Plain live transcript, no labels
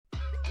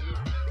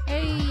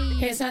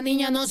Esa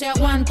niña no se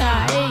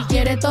aguanta. Ey,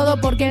 quiere todo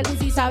porque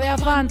si sabe a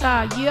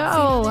Fanta.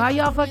 Yo, how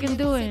y'all fucking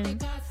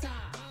doing?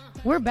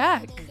 We're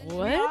back.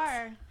 What? We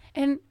are.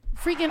 And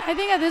freaking, I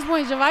think at this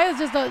point, Zhavia's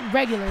just a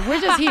regular.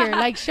 We're just here.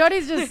 Like,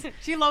 Shorty's just...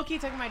 She low-key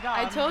took my dog.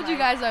 I told you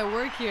guys I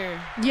work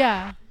here.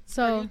 Yeah,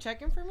 so... Are you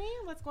checking for me?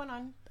 What's going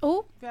on?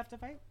 Oh. Do we have to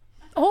fight?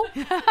 Oh,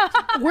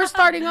 we're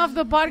starting off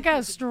the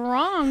podcast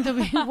strong. To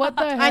be what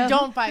the hell? I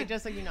don't fight,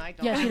 just so you know. I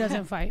don't. Yeah, she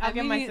doesn't fight. I'll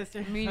get my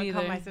sister. Me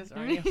neither. My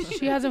sister.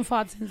 She hasn't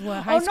fought since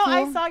what? High school? Oh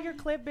no, I saw your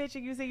clip, bitch,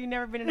 and you say you've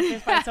never been in a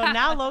fist fight. So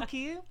now, low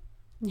key,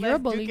 you're a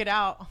bully. Duke it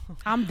out.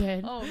 I'm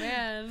dead. Oh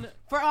man.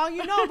 For all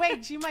you know,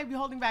 wait, she might be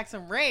holding back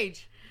some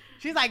rage.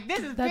 She's like, this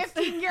is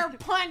 15-year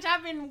punch.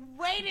 I've been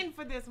waiting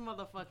for this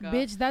motherfucker.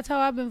 Bitch, that's how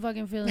I've been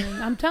fucking feeling.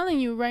 I'm telling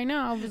you right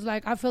now. I was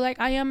like, I feel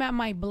like I am at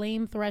my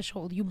blame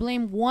threshold. You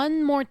blame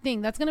one more thing.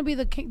 That's going to be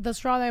the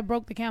straw that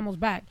broke the camel's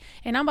back.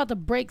 And I'm about to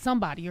break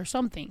somebody or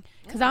something.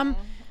 Because I'm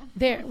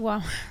there.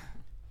 Well,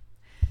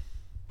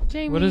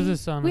 Jaime. What is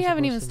this sauna? We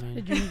haven't even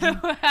started drinking.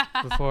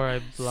 Before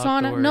I block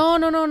sauna. the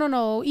word.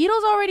 No.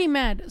 Ito's already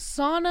mad.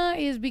 Sauna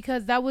is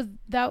because that.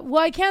 Well,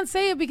 I can't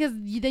say it because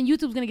then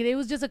YouTube's gonna get it. It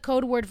was just a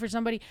code word for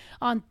somebody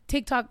on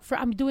TikTok for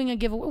I'm doing a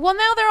giveaway. Well,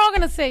 now they're all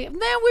gonna say, man,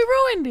 we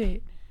ruined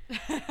it.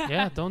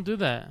 Yeah, don't do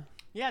that.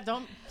 Yeah,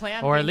 don't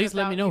plan. Or at least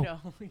let me know.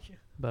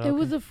 But it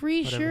was a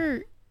free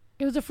shirt.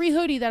 It was a free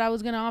hoodie that I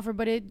was gonna offer,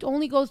 but it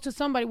only goes to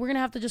somebody. We're gonna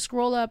have to just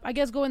scroll up. I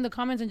guess go in the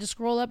comments and just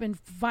scroll up and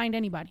find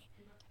anybody.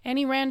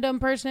 Any random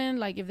person,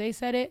 like if they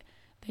said it,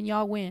 then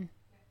y'all win.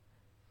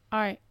 All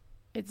right,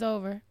 it's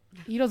over.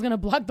 Ito's gonna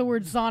block the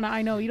word sauna.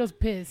 I know. Ito's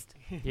pissed.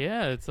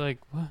 Yeah, it's like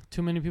what?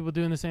 Too many people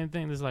doing the same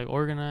thing. This is like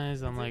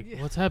organized. I'm like,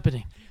 what's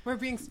happening? We're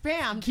being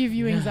spammed. Give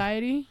you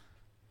anxiety.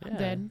 I'm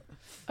dead.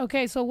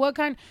 Okay, so what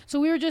kind? So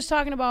we were just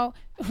talking about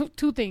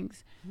two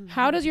things.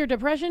 How does your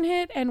depression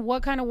hit, and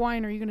what kind of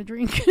wine are you gonna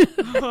drink?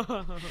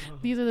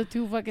 These are the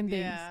two fucking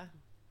things. Yeah.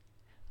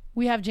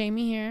 We have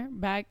Jaime here,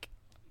 back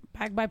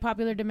by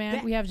popular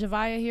demand. We have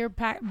Zhavia here,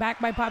 back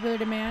by popular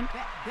demand.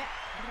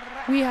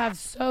 We have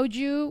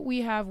soju.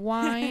 We have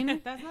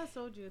wine. That's not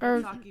soju.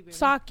 That's sake, baby.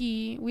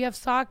 Sake. We have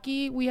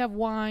sake. We have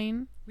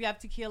wine. We have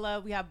tequila.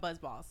 We have buzz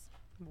balls.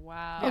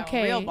 Wow. Yeah,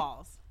 okay. Real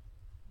balls.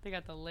 They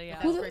got the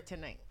layout. That's for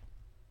tonight.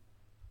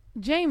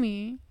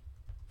 Jaime,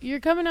 you're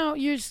coming out.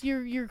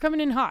 You're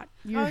coming in hot.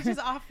 You're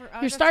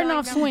starting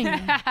off swinging.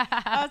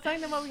 I was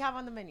telling them what we have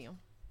on the menu.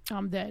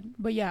 I'm dead.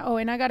 But yeah. Oh,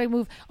 and I gotta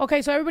move.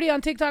 Okay, so everybody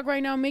on TikTok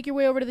right now, make your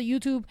way over to the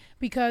YouTube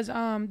because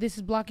this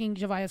is blocking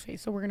Zhavia's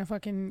face. So we're gonna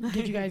fucking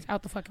get you guys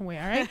out the fucking way.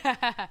 All right.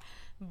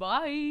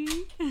 Bye.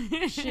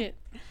 Shit.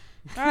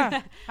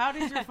 How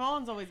does your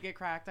phones always get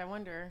cracked? I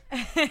wonder.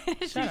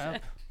 Shut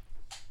up.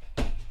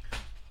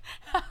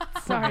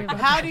 Sorry.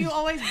 How do you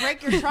always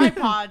break your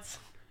tripods?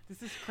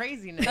 This is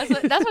craziness.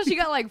 That's why she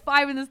got like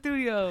 5 in the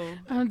studio.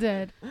 I'm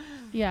dead.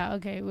 Yeah,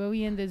 okay. Well,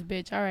 we in this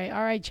bitch. All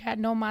right, chat.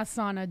 No más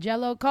sauna.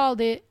 Jello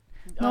called it.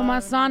 No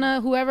más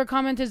sauna. Whoever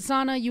commented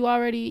sauna, you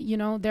already,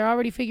 they're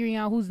already figuring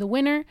out who's the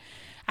winner.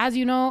 As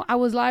you know, I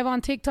was live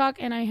on TikTok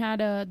and I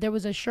had there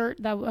was a shirt,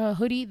 a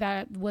hoodie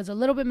that was a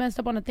little bit messed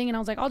up on a thing. And I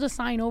was like, I'll just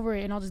sign over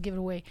it and I'll just give it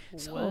away.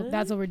 So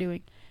that's what we're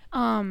doing.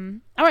 All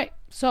right.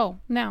 So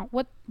now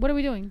what are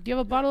we doing? Do you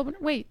have a bottle opener?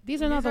 Wait,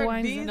 these are not the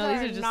wines. These are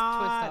just twist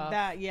off.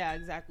 Yeah,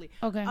 exactly.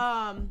 Okay.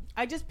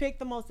 I just picked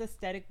the most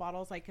aesthetic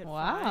bottles I could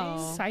find.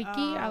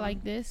 Psyche, I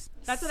like this.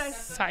 That's what I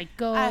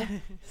Psycho.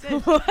 I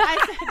said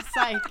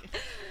psych.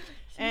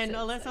 And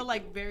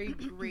Alyssa very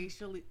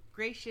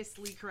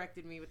graciously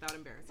corrected me without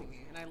embarrassing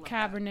me, and I love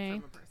Cabernet.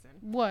 that from a person.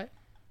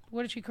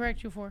 What did she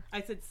correct you for?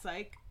 I said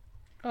psych.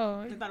 Oh,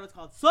 I thought it was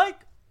called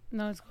psych.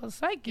 No, it's called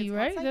Psyche, it's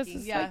right? Called That's the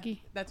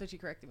Psyche. That's what she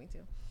corrected me to.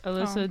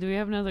 Alyssa, do we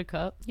have another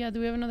cup? Yeah,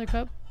 do we have another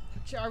cup?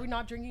 Are we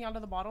not drinking out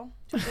of the bottle?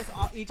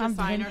 Each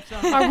assign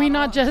ourselves. Are we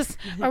not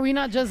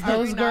just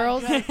those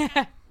girls?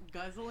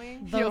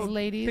 Guzzling? Those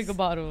ladies. Pick a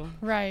bottle.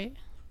 Right.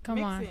 Come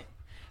Mix on. it.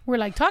 We're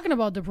like talking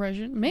about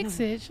depression. Mix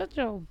it. Shut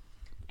your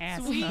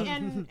ass Sweet up.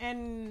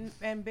 and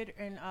bitter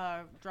and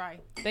dry.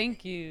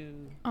 Thank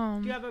you.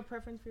 Do you have a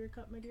preference for your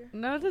cup, my dear?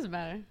 No, it doesn't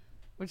matter.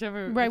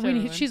 Whichever.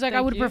 Right. She's like,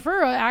 I would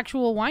prefer an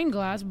actual wine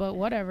glass, but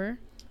whatever.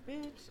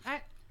 Bitch,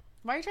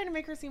 why are you trying to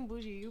make her seem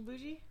bougie? You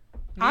bougie?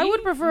 Me? I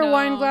would prefer a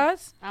wine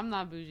glass. I'm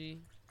not bougie.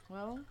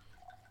 Well,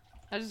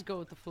 I just go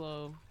with the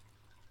flow.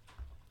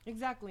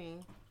 Exactly.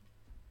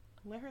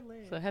 Let her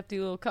live. It's a hefty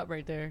little cup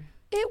right there.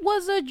 It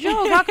was a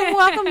joke. How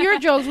come your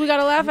jokes, we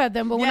gotta laugh at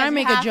them, but when I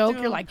make a joke,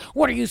 you're like,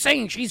 what are you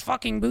saying? She's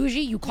fucking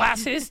bougie, you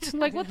classist?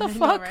 Like, what the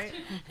fuck? Right?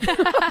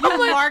 You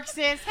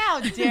Marxist,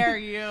 how dare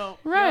you?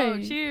 Right.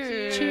 Yo,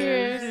 cheers.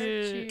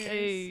 Cheers.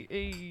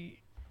 Hey.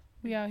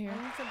 We out here.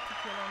 I need some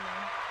tequila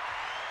now.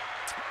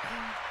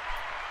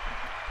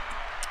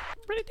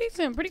 Pretty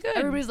decent, pretty good.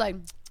 Everybody's like,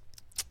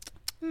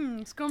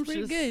 scrumptious.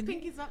 Pretty good.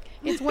 Pinkies up.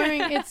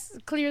 It's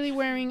clearly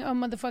wearing a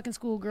motherfucking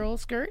schoolgirl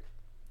skirt.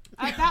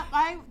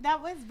 That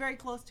was very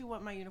close to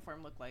what my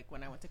uniform looked like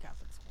when I went to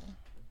Catholic school.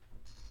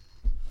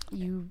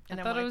 I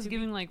thought it was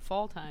giving like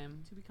fall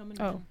time. To become a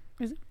nun.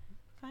 Is it?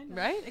 Kind of.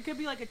 Right? It could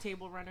be like a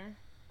table runner.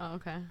 Oh,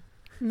 okay.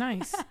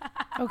 Nice.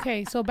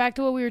 Okay, so back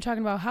to what we were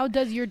talking about. How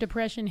does your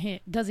depression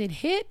hit? Does it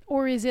hit,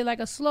 or is it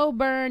like a slow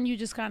burn?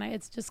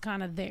 It's just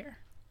kind of there.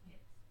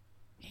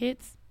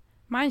 Hits.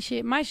 My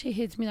shit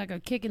hits me like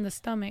a kick in the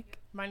stomach.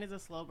 Mine is a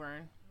slow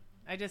burn.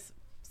 I just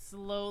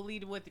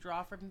slowly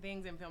withdraw from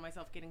things and feel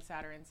myself getting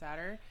sadder and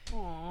sadder.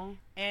 Aww.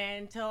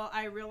 Until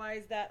I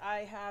realize that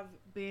I have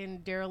been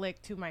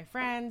derelict to my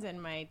friends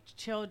and my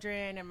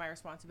children and my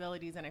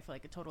responsibilities, and I feel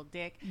like a total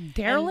dick.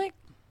 Derelict?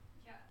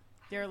 And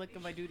derelict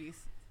of my duties.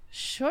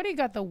 Shorty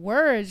got the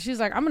words. She's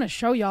like, I'm going to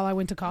show y'all I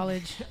went to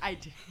college. I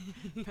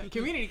did.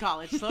 Community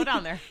college. Slow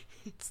down there.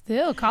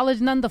 Still,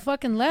 college none the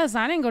fucking less.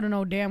 I didn't go to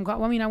no damn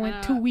college. I mean, I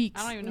went 2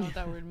 weeks. I don't even know what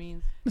that word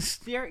means.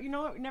 You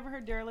know what? Never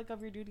heard derelict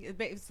of your duty? It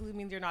basically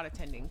means you're not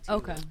attending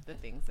to the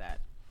things that...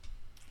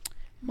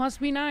 Must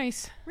be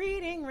nice.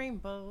 Reading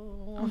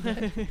Rainbow.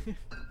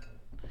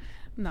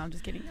 No, I'm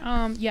just kidding.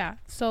 Yeah.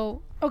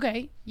 So,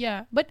 okay.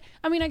 Yeah. But,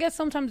 I mean, I guess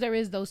sometimes there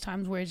is those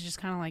times where it's just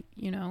kind of like,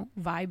 you know,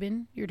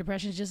 vibing. Your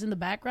depression's just in the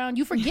background.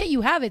 You forget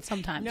you have it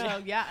sometimes.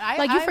 No,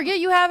 yeah. You forget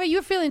you have it.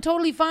 You're feeling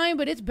totally fine,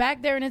 but it's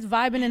back there and it's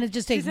vibing and it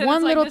just takes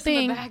one little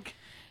thing.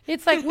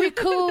 It's like, we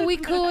cool.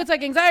 It's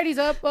like anxiety's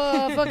up,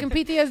 fucking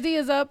PTSD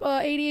is up,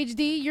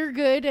 ADHD, you're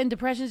good, and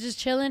depression's just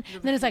chilling.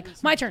 And then it's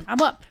like, my turn. I'm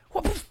up.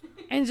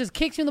 And it just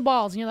kicks you in the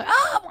balls. And you're like,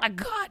 oh, my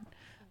God.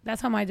 That's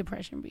how my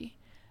depression be.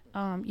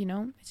 You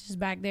know, it's just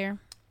back there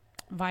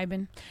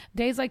vibing.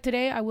 Days like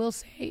today, I will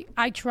say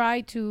I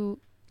try to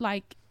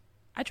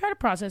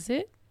process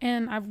it,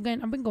 and I've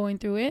been going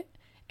through it,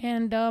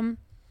 and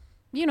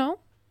you know,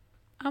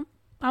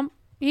 I'm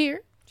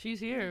here. She's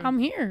here. I'm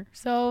here.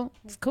 So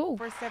it's cool.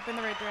 First step in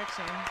the right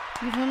direction.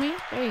 You feel me?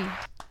 Hey.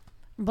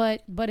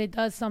 But it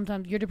does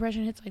sometimes. Your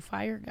depression hits like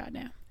fire,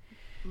 goddamn.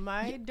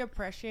 My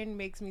depression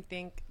makes me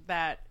think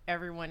that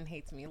everyone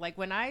hates me. Like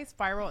when I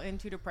spiral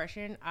into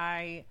depression,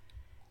 I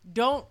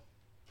don't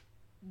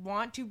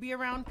want to be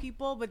around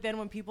people, but then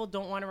when people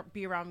don't want to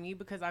be around me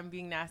because I'm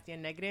being nasty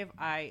and negative,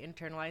 I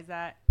internalize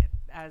that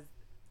as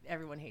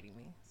everyone hating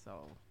me.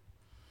 So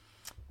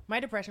my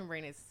depression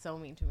brain is so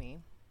mean to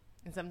me,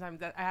 and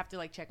sometimes I have to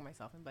like check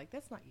myself and be like,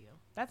 that's not you,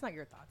 that's not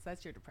your thoughts,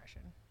 that's your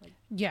depression. Like,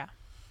 yeah,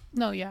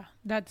 no, yeah,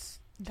 that's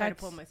try to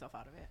pull myself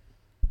out of it.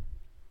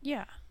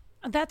 Yeah,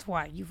 that's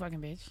why, you fucking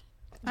bitch.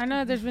 I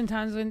know there's been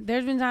times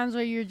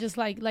where you're just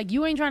like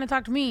you ain't trying to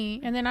talk to me,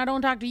 and then I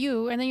don't talk to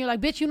you, and then you're like,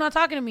 bitch, you not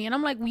talking to me, and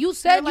I'm like, you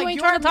said you ain't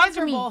trying to talk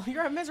to me.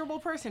 You're a miserable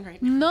person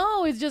right now.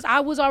 No, it's just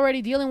I was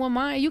already dealing with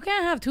mine. You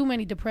can't have too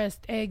many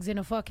depressed eggs in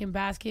a fucking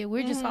basket.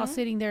 We're just all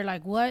sitting there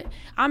like, what?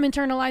 I'm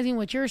internalizing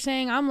what you're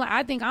saying. I'm like,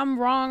 I think I'm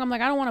wrong. I'm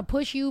like, I don't want to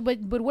push you, but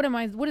what am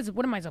I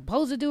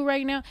supposed to do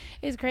right now?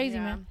 It's crazy,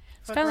 man.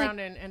 Fuck around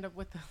and end up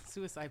with the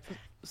suicide.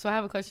 So I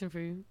have a question for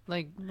you.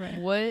 Like,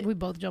 what? We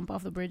both jump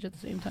off the bridge at the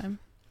same time.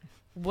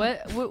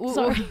 What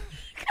Sorry.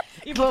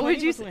 What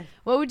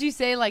would you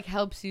say like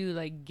helps you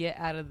like get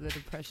out of the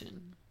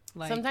depression?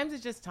 Like, sometimes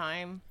it's just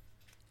time.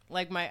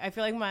 Like I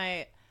feel like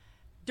my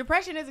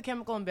depression is a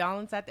chemical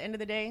imbalance at the end of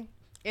the day.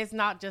 It's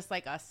not just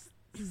like a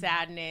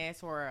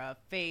sadness or a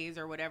phase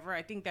or whatever.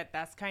 I think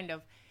that's kind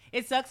of,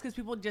 it sucks because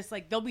people just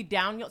like, they'll be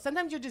down.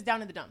 Sometimes you're just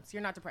down in the dumps.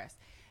 You're not depressed.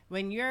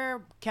 When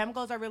your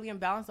chemicals are really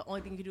imbalanced, the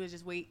only thing you can do is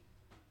just wait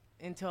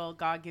until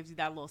God gives you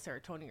that little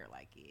serotonin. You're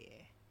like, yeah.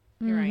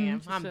 Here I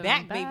am. I'm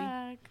back,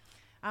 baby.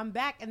 I'm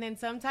back. And then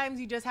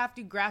sometimes you just have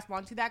to grasp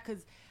onto that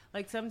because,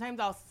 like, sometimes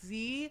I'll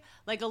see,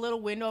 like, a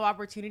little window of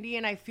opportunity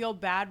and I feel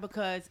bad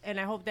because, and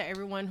I hope that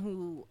everyone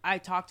who I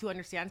talk to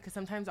understands, because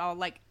sometimes I'll,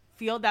 like,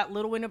 feel that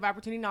little window of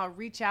opportunity and I'll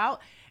reach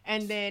out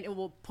and then it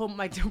will pull,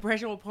 my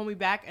depression will pull me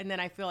back, and then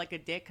I feel like a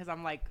dick because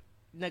I'm, like,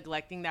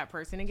 neglecting that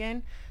person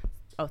again.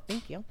 Oh,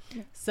 thank you.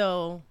 Yeah.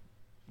 So,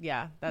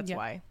 yeah, that's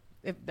why.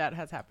 If that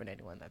has happened to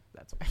anyone,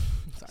 that's why.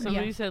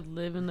 Somebody said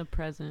live in the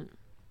present.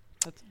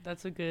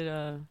 That's a good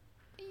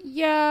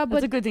but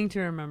that's a good thing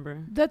to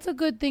remember. That's a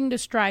good thing to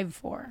strive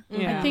for.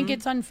 Yeah. I think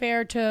it's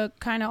unfair to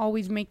kind of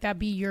always make that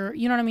be your,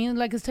 you know what I mean?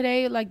 Like, 'cause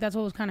today, like, that's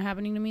what was kind of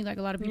happening to me. Like,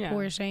 a lot of people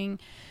were saying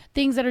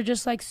things that are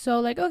just like,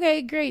 so like,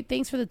 okay, great,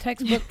 thanks for the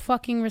textbook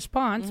fucking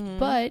response,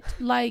 but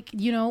like,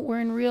 you know, we're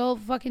in real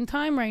fucking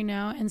time right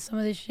now, and some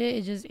of this shit,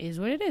 it just is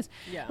what it is.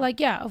 Like,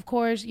 yeah, of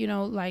course, you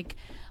know, like,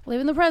 live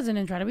in the present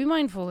and try to be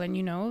mindful and,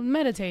 you know,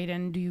 meditate,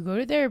 and do you go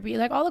to therapy?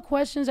 Like, all the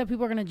questions that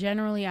people are going to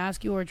generally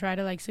ask you or try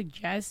to, like,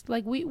 suggest,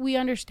 like, we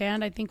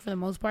understand, I think, for the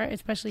most part,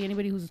 especially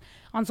anybody who's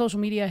on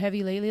social media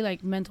heavy lately.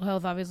 Like, mental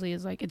health obviously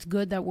is, like, it's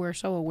good that we're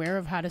so aware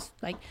of how to,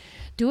 like,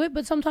 do it,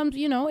 but sometimes,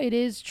 you know, it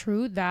is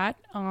true that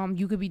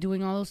you could be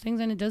doing all those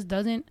things and it just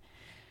doesn't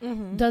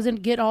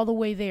get all the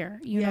way there.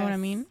 You know what I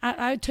mean?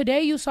 I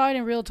today you saw it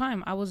in real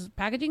time. I was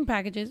packaging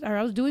packages, or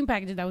I was doing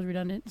packages. That was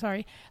redundant.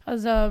 Sorry. I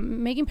was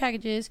making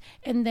packages,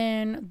 and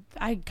then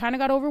I kind of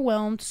got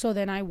overwhelmed. So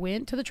then I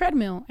went to the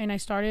treadmill and I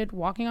started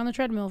walking on the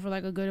treadmill for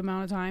like a good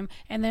amount of time.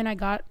 And then I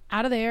got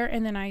out of there,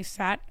 and then I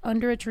sat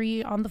under a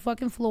tree on the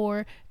fucking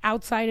floor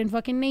outside in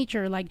fucking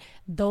nature. Like,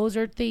 those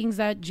are things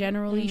that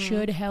generally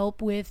should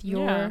help with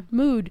your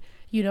mood,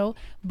 you know?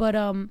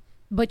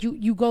 But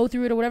you go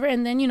through it or whatever,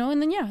 and then, you know,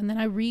 and then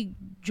I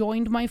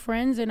rejoined my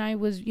friends, and I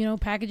was, you know,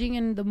 packaging,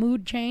 and the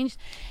mood changed.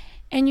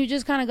 and you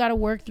just kind of got to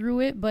work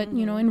through it. But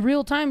you know, in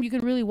real time, you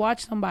can really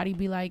watch somebody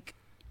be like,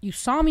 you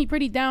saw me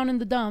pretty down in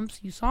the dumps,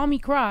 you saw me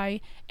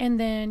cry, and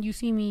then you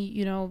see me,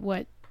 you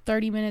know,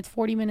 30 minutes,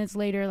 40 minutes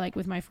later, like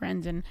with my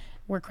friends, and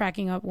we're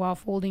cracking up while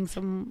folding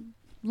some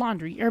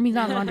laundry, or I mean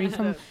not laundry,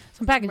 some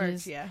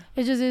packages. Merch, yeah.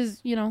 It just is,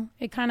 you know,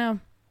 it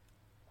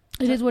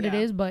is what it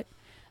is, but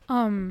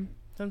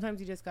sometimes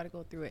you just got to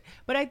go through it.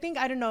 But I think,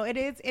 I don't know,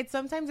 it's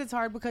sometimes it's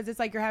hard because it's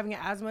like you're having an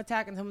asthma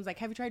attack and someone's like,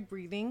 have you tried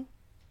breathing?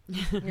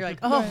 And you're like,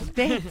 oh,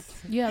 thanks.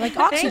 Yeah, like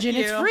oxygen,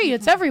 it's free,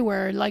 it's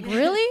everywhere. Like,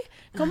 really?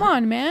 Come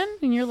on, man.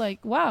 And you're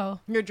like, wow.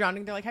 You're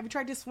drowning. They're like, have you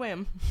tried to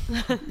swim?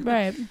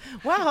 Right.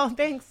 Wow,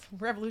 thanks.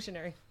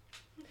 Revolutionary.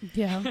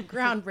 Yeah.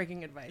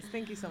 Groundbreaking advice.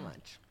 Thank you so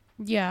much.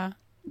 Yeah.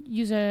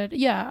 You said,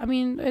 yeah, I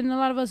mean, and a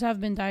lot of us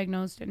have been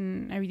diagnosed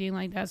and everything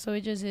like that. So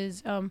it just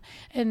is,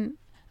 and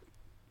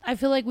I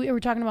feel like we were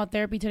talking about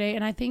therapy today,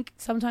 and I think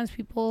sometimes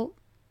people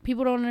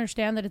don't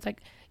understand that it's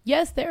like,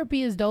 yes,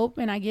 therapy is dope,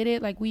 and I get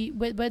it. Like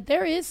but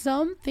there is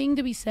something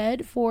to be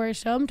said for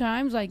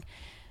sometimes, like,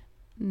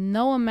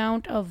 no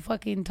amount of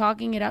fucking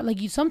talking it out. Like,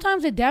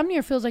 sometimes it damn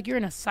near feels like you're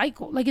in a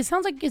cycle. Like, it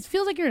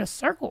feels like you're in a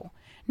circle.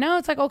 Now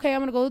it's like, okay,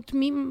 I'm gonna go to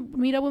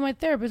meet up with my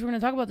therapist. We're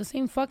gonna talk about the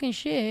same fucking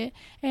shit,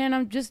 and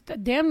I'm just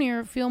damn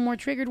near feel more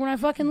triggered when I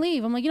fucking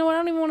leave. I'm like, you know what? I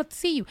don't even want to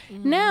see you.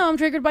 Now I'm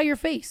triggered by your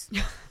face.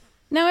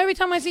 Now every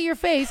time I see your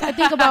face, I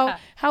think about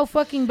how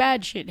fucking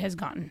bad shit has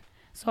gotten.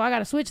 So I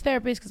gotta switch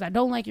therapists because I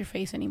don't like your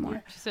face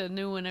anymore. Just a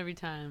new one every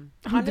time.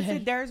 Honestly,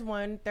 there's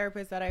one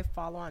therapist that I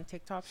follow on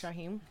TikTok,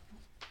 Jaime.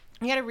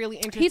 He had a really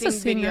interesting He's a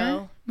singer.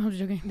 video. No, I'm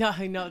just joking. No,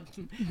 I know.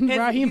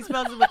 He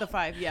spells it with a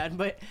 5, yeah.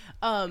 But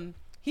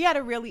he had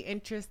a really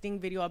interesting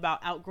video about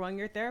outgrowing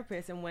your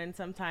therapist and when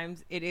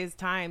sometimes it is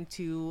time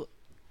to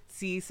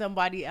see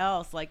somebody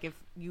else. Like, if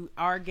you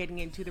are getting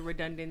into the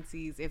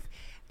redundancies, if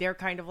they're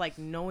kind of like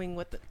knowing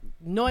what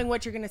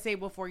you're gonna say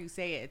before you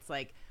say it. It's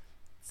like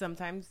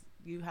sometimes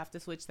you have to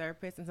switch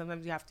therapists, and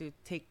sometimes you have to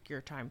take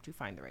your time to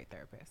find the right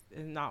therapist.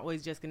 It's not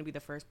always just gonna be the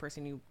first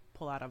person you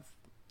pull out of,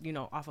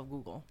 off of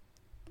Google.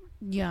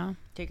 Yeah.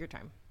 Take your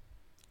time.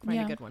 Find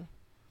a good one.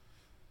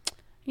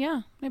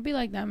 Yeah, it'd be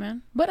like that,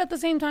 man. But at the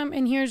same time,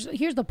 and here's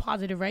the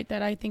positive, right?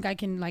 That I think I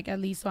can, like, at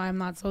least so I'm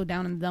not so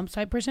down in the dumps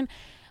type person.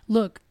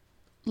 Look,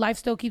 life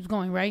still keeps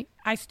going, right?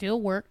 I still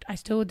worked. I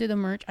still did the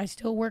merch. I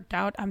still worked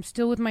out. I'm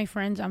still with my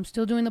friends. I'm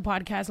still doing the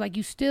podcast. Like,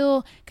 you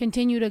still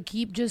continue to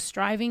keep just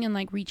striving and,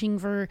 like, reaching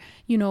for,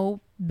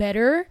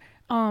 better,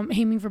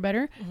 aiming for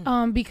better.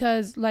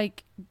 Because,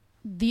 like,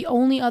 the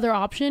only other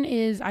option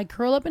is I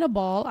curl up in a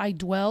ball, I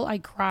dwell, I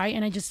cry,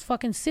 and I just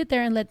fucking sit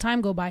there and let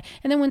time go by.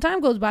 And then when time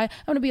goes by, I'm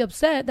going to be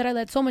upset that I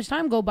let so much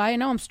time go by, and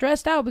now I'm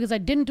stressed out because I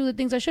didn't do the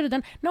things I should have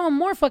done. Now I'm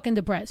more fucking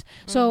depressed.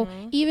 So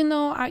even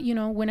though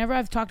whenever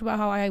I've talked about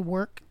how I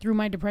work through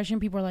my depression,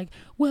 people are like,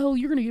 well,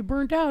 you're going to get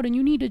burnt out and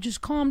you need to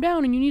just calm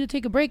down and you need to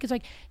take a break. It's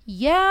like,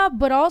 yeah,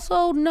 but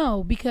also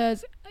no,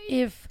 because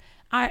if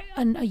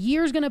a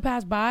year's gonna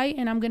pass by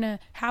and I'm gonna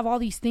have all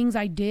these things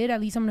I did,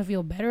 at least I'm gonna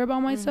feel better about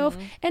myself.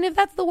 And if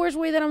that's the worst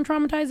way that I'm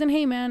traumatized, then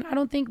hey man, I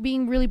don't think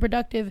being really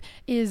productive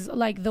is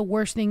like the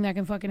worst thing that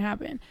can fucking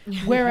happen.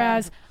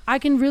 Whereas I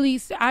can really,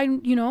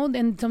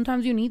 and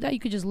sometimes you need that. You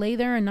could just lay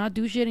there and not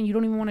do shit and you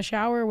don't even want to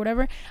shower or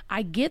whatever.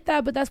 I get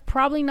that, but that's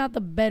probably not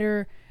the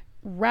better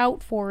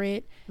route for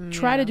it.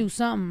 Try to do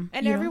something.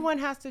 And everyone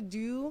has to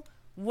do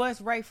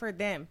what's right for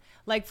them.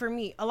 Like for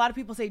me, a lot of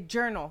people say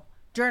journal.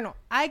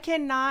 I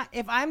cannot,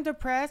 if I'm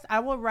depressed, I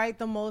will write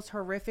the most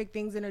horrific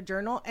things in a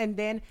journal, and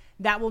then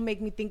that will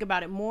make me think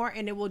about it more,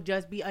 and it will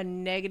just be a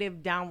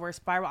negative downward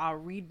spiral. I'll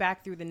read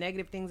back through the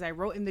negative things I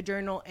wrote in the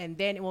journal, and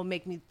then it will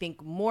make me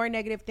think more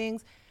negative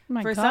things.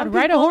 My God, some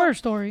write a horror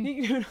story.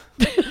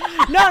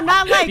 No,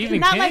 not like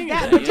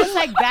that, but just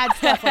like bad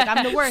stuff. Like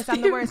I'm the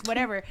worst,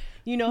 whatever.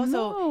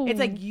 So it's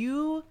like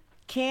you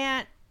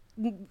can't.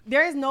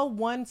 There is no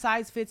one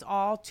size fits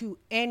all to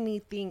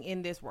anything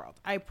in this world.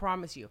 I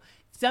promise you.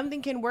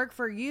 Something can work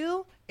for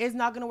you, it's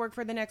not going to work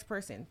for the next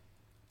person.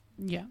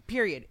 Yeah.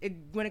 Period.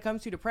 When it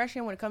comes to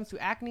depression, when it comes to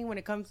acne, when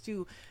it comes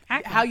to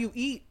how you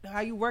eat, how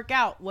you work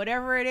out,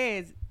 whatever it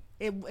is,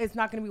 it's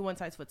not going to be one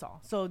size fits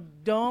all. So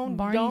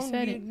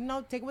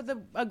take it with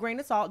a grain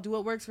of salt, do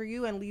what works for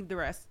you, and leave the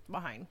rest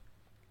behind.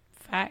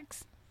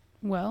 Facts.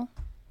 Well,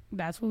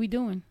 that's what we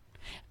doing.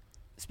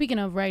 Speaking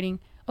of writing,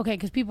 okay,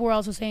 because people were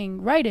also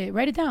saying, write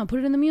it down, put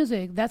it in the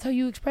music. That's how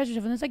you express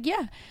yourself. And it's like,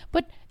 yeah.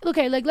 But,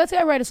 okay, like, let's say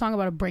I write a song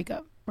about a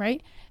breakup,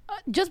 right?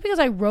 Just because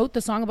I wrote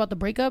the song about the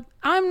breakup,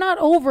 I'm not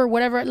over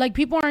whatever. Like,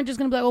 people aren't just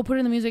going to be like, oh, put it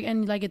in the music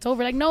and, like, it's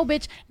over. Like, no,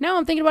 bitch. Now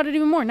I'm thinking about it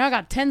even more. Now I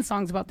got 10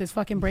 songs about this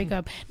fucking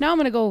breakup. Now I'm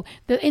going to go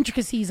the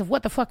intricacies of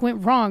what the fuck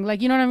went wrong.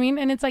 Like, you know what I mean?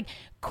 And it's, like,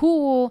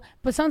 cool.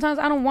 But sometimes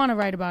I don't want to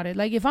write about it.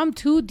 Like, if I'm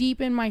too deep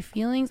in my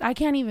feelings, I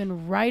can't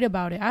even write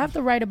about it. I have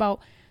to write about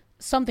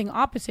something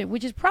opposite,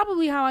 which is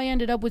probably how I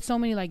ended up with so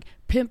many like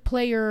pimp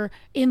player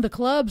in the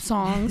club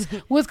songs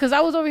was because I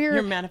was over here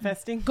you're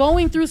manifesting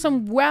going through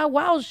some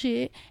wild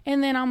shit,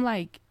 and then I'm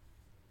like,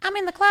 I'm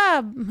in the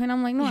club. And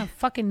I'm like, no, I'm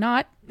fucking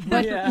not.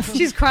 But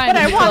She's crying.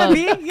 But I want to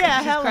be. Yeah,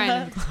 She's hell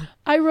crying.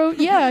 I wrote,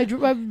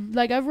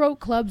 I wrote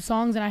club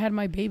songs and I had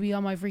my baby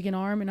on my freaking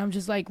arm and I'm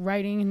just like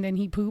writing and then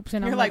he poops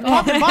and You're I'm like, like,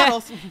 popping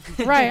bottles.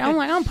 right. I'm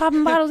like, I'm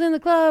popping bottles in the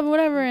club or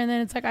whatever. And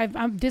then it's like,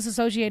 I'm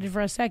disassociated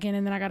for a second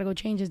and then I got to go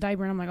change his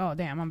diaper and I'm like, oh,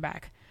 damn, I'm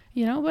back.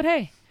 You know, but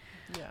hey,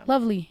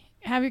 lovely.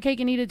 Have your cake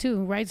and eat it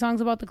too. Write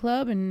songs about the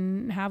club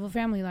and have a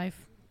family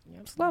life.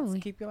 Yep. It's lovely.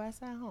 Keep your ass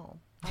at home.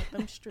 Out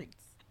them streets.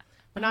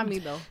 But not me,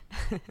 though.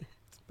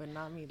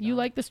 You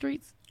like the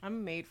streets?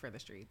 I'm made for the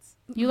streets.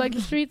 You like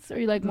the streets or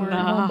you like more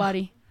Nah.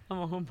 homebody? I'm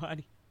a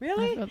homebody.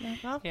 Really?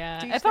 Well, Yeah.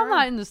 teach If their I'm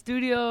not own. in the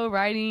studio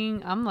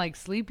writing, I'm like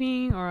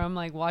sleeping or I'm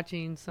like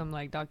watching some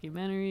like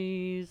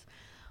documentaries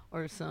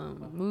or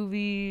some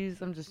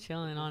movies. I'm just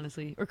chilling,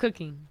 honestly, or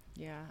cooking.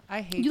 Yeah.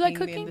 I hate You like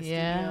being in cooking? the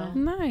Yeah.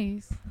 studio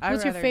nice. I'd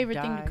What's your rather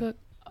favorite thing die. to cook?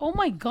 Oh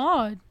my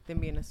God. than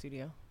be in a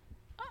studio.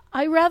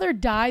 I'd rather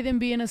die than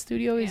be in a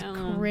studio is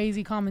Yeah.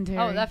 crazy commentary.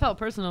 Oh, that felt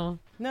personal.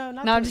 No,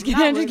 not No, I'm just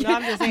kidding, I'm just No,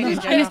 I'm just saying in I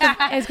used general.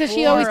 to, it's because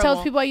she always tells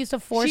Horrible. people I used to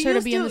force She her to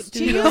used be in to- the she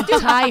studio used and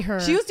to- tie her.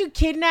 She used to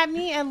kidnap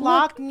me and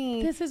lock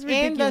me this is in the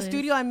ridiculous.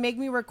 studio and make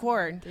me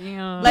record.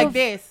 Damn. Like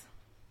this.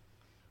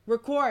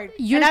 Record.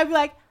 You're- And I'd be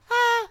like,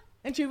 ah.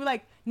 And she'd be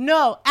like,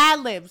 no,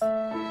 ad-libs.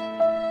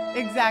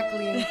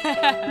 Exactly.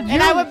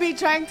 And I would be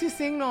trying to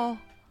signal,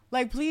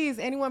 like, please,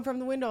 anyone from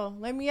the window,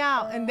 let me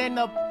out. And then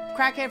the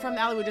crackhead from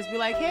the alley would just be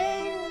like,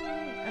 hey.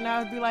 And I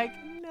would be like,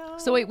 no.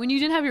 So wait, when you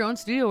didn't have your own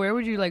studio, where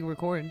would you like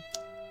record?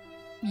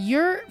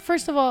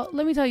 First of all,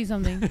 let me tell you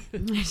something.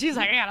 She's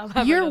like, I gotta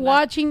elaborate You're on that.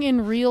 watching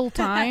in real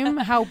time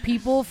how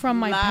people from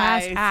my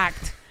past Lies.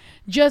 act.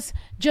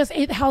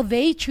 How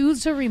they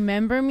choose to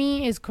remember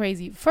me is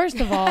crazy. First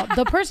of all,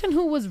 the person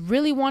who was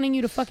really wanting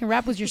you to fucking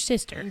rap was your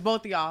sister.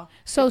 Both of y'all.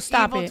 So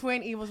stop evil it.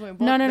 Twin, evil twin.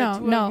 No, Both- the no,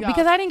 two no. of y'all.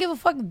 Because I didn't give a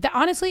fuck.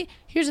 Honestly,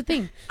 here's the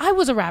thing. I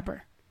was a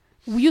rapper.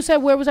 You said,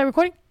 where was I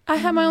recording? I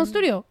had my own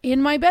studio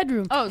in my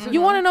bedroom. Oh, so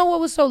you want to know what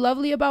was so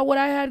lovely about what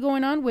I had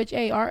going on? Which,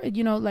 not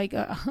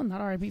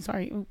R.I.P.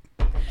 Sorry.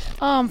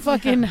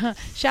 Fucking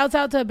shouts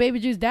out to Baby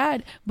Juice's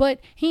dad. But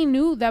he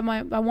knew that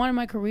I wanted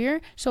my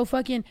career. So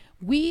fucking,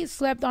 we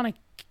slept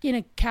in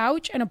a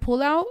couch and a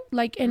pullout,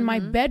 like, and my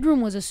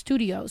bedroom was a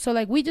studio. So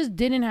like, we just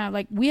didn't have,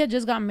 like, we had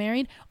just got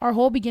married. Our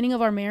whole beginning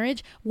of our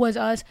marriage was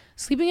us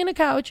sleeping in a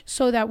couch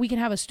so that we can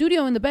have a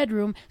studio in the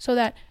bedroom so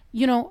that,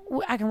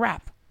 I can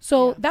rap.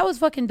 So that was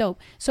fucking dope.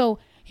 So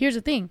here's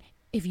the thing.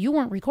 If you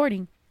weren't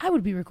recording, I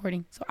would be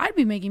recording. So I'd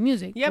be making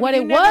music. Yeah, what but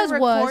it you never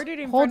was recorded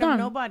in hold front of on.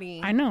 nobody.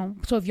 I know.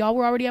 So if y'all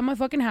were already at my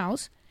fucking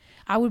house,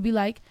 I would be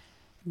like,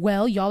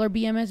 well, y'all are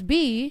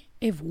BMSB.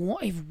 If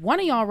one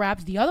of y'all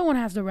raps, the other one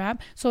has to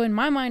rap. So in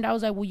my mind, I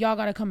was like, well, y'all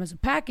got to come as a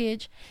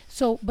package.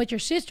 So, but your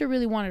sister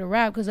really wanted to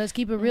rap because let's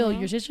keep it real.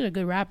 Your sister's a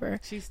good rapper.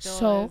 She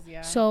still is,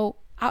 yeah. So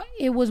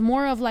it was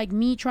more of like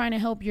me trying to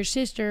help your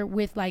sister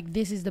with like,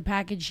 this is the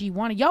package she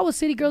wanted. Y'all was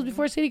City Girls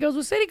before City Girls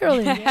was City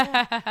Girling.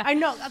 I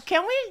know.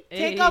 Can we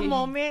take a Hey.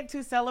 moment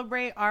to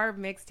celebrate our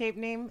mixtape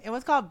name? It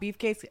was called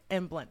Beefcakes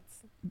and Blunts.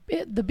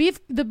 The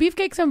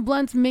Beefcakes and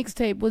Blunts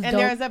mixtape was And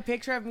dope. there's a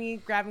picture of me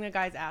grabbing a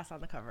guy's ass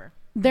on the cover.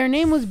 Their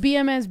name was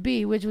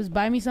BMSB, which was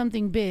Buy Me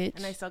Something Bitch.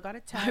 And I still got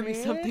it tatted.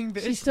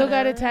 She still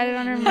got it tatted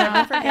on her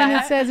mouth. And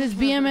it says it's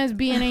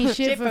BMSB and ain't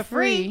shit for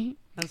free.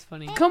 That's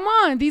funny. Come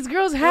on, these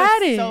girls It had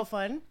was it. so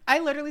fun. I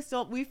literally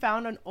we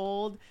found an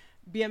old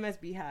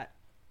BMSB hat.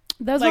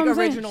 That's like what I'm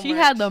saying. original She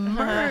merch. had the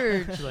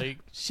merch. Like,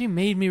 she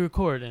made me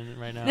record in it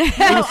right now.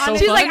 No, so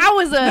She's like, I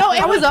was an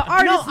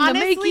artist No, in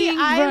the honestly, making.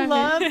 I Right.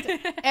 loved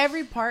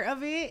every part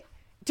of it.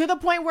 To the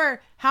point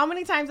where how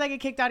many times I get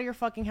kicked out of your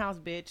fucking house,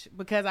 bitch,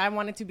 because I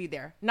wanted to be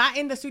there. Not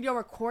in the studio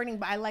recording,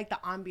 but I like the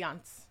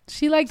ambiance.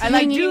 She likes I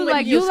like hanging. you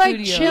like you your like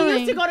studio. We chilling.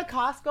 used to go to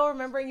Costco,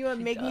 remember, and you would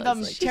make me does,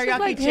 them like- She's teriyaki just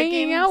like chickens.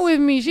 hanging out with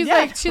me. She's Yeah,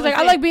 like,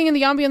 I like being in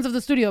the ambience of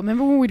the studio.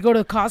 Remember when we'd go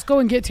to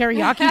Costco and get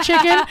teriyaki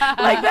chicken?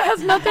 Like that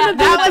has nothing to do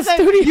That with was the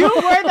studio. you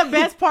were the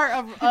best part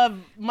of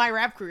my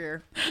rap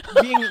career,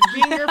 being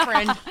your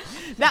friend.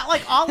 That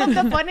like all of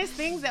the funnest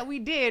things that we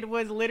did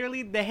was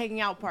literally the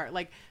hanging out part,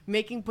 like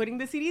putting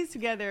the CDs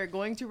together,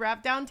 going to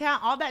rap downtown,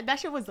 all that. That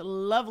shit was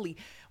lovely.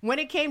 When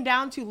it came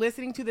down to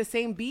listening to the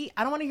same beat,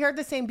 I don't want to hear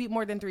the same beat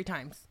more than 3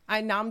 times.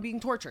 Now I'm being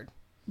tortured,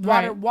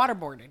 Right.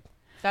 waterboarded.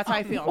 That's how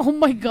I feel. Oh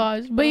my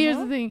gosh. But here's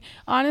the thing.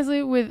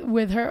 Honestly,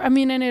 with her, I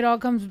mean, and it all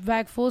comes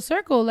back full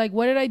circle. Like,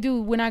 what did I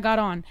do when I got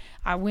on?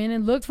 I went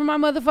and looked for my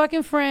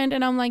motherfucking friend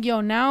and I'm like, yo,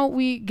 now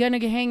we gonna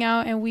hang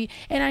out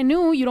and I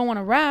knew you don't want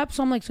to rap.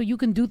 So I'm like, so you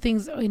can do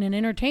things in an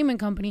entertainment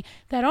company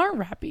that aren't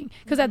rapping.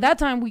 Because at that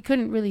time we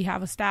couldn't really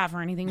have a staff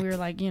or anything. We were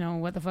like,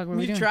 what the fuck were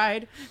we doing?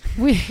 tried.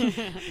 We just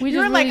You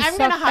were like, really I'm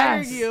gonna sucked hire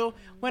ass. you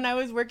when I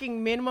was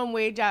working minimum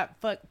wage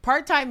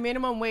part-time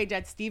minimum wage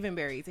at Stephen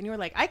Barry's, and you were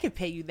like, I could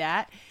pay you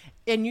that,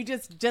 and you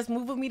just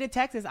move with me to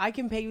Texas. I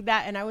can pay you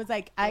that, and I was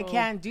like, I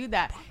can't do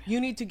that. You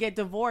need to get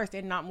divorced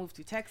and not move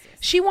to Texas.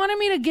 She wanted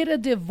me to get a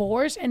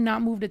divorce and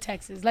not move to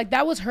Texas. Like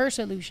that was her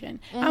solution.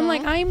 I'm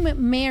like,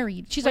 I'm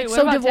married. She's Wait, like, what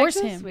so about divorce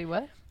Texas? him. Wait,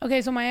 what?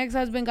 Okay, so my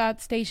ex-husband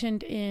got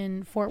stationed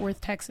in Fort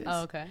Worth, Texas.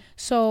 Oh, okay.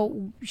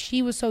 So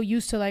she was so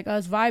used to like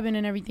us vibing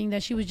and everything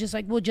that she was just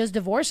like, well, just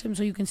divorce him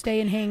so you can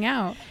stay and hang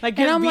out. Like,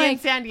 and just I'm be in like,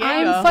 San Diego.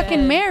 I'm fucking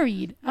Dead.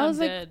 married. I was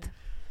like, dead.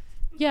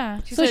 yeah.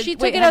 She So said, she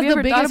took "Wait, it have as you the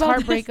ever thought biggest about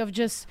heartbreak this?" of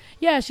just,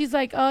 yeah, she's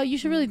like, you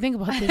should really think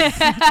about this.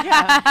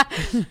 Yeah.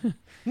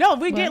 No,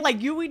 we did. What?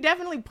 Like, we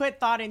definitely put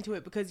thought into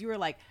it because you were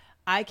like,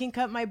 I can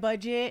cut my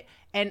budget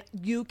and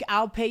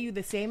I'll pay you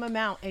the same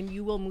amount and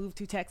you will move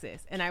to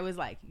Texas. And I was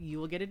like, you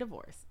will get a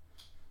divorce.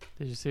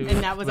 Did you see?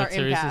 And that was what our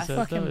Teresa impasse. said,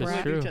 Fucking though? It's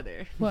brat. true. Each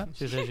other. What?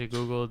 She said she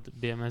googled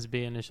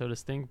BMSB and it showed a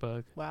stink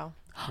bug, Wow.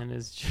 and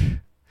it's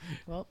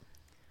Well,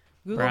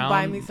 Google Brown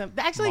buy me some.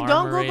 Actually,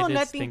 don't Google marmorated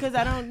nothing because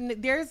I stink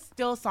don't. There's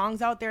still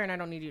songs out there and I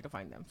don't need you to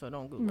find them. So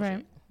don't Google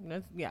Right.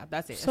 shit.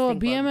 That's it. So a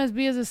stink bug.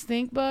 BMSB is a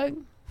stink bug?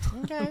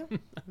 Okay.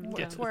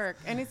 Yes. Twerk.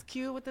 And it's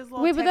cute with this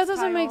little Wait, but that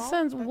doesn't make textile.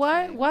 sense. That's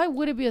Why? fine. Why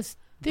would it be a stink?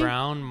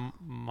 brown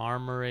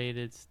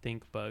marmorated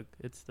stink bug.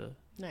 It's the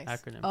Nice.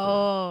 acronym.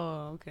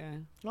 Oh, okay.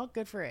 Well,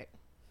 good for it.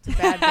 It's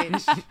a bad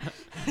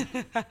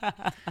bitch.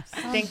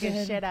 Stinking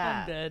dead. shit I'm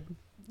out. dead.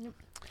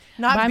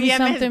 Not Buy me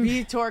something-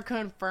 BMSB tour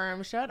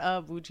confirmed. Shut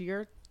up, Gucci.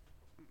 You're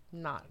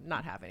not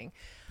happening.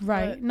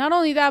 Right. But- Not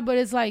only that, but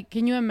it's like,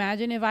 can you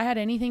imagine if I had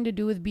anything to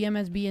do with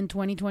BMSB in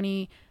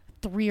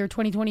 2023 or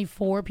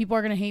 2024? People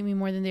are going to hate me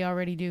more than they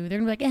already do. They're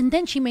going to be like, and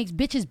then she makes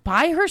bitches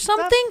buy her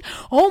something?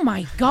 Oh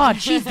my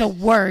God, she's the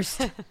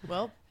worst.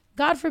 Well,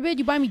 God forbid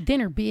you buy me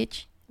dinner,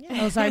 bitch.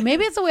 yeah. Oh, sorry.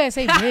 Maybe it's the way I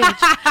say bitch.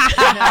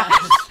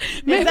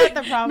 Is that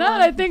the problem? Now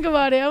that I think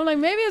about it, I'm like,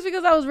 maybe it's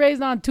because I was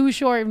raised on Too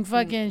Short and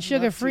fucking Love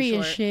sugar Too free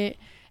and Short. shit.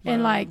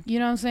 And Wow. like, you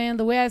know what I'm saying?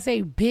 The way I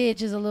say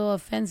bitch is a little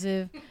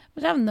offensive,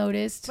 which I've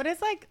noticed. But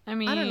it's like, I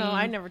mean, I don't know.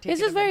 I never take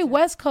It's it just very offensive.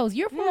 West Coast.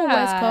 You're from the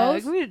West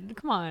Coast.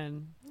 Come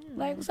on.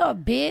 Like, what's up,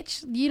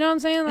 bitch? You know what I'm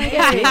saying? Like,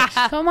 hey,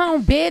 come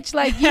on, bitch.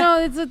 Like, you know,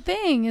 it's a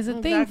thing. It's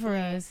a thing for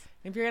Exactly. us.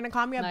 If you're gonna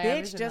call me a Nah, yeah,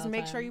 bitch, listen just all the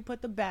make sure time. you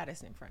put the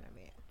baddest in front of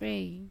it.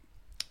 Hey.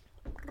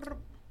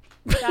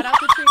 Shout out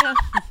to Trina.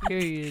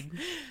 Period.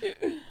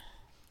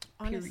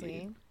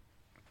 Honestly,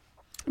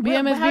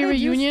 BMSB how did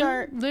you reunion.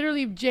 start-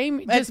 Literally,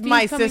 Jaime. it's Justine's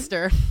my coming-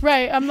 sister.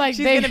 Right. I'm like,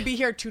 She's they. gonna be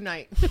here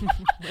tonight.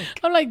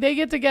 I'm like, they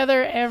get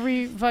together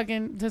every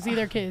fucking to see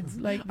their kids.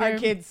 Like, Our they're-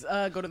 kids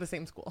go to the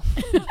same school.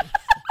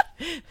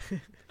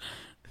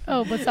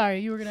 Oh, but sorry,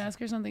 you were gonna ask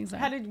her something.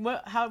 Sorry.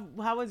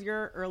 How was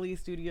your early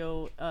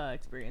studio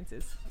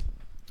experiences?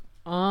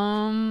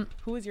 Um,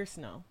 Who was your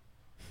snow?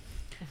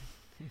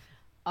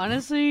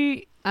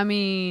 honestly, I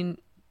mean,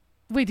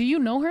 Wait, do you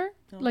know her?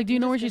 No, Like, do you you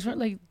know where just she's did from?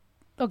 Like,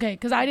 okay,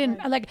 because I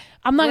didn't. Like,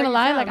 I'm not Where gonna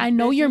are you lie. Like, from? I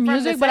know Is your she from the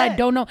music, but I set?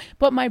 don't know.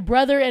 But my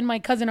brother and my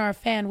cousin are a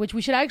fan, which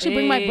we should actually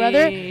bring my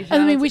brother. hey, I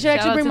mean, we should shout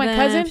actually out bring to my them,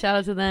 cousin Shout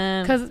out to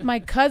them. because my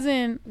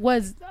cousin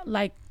was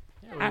like,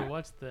 Yeah, we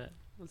watched that.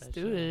 Let's that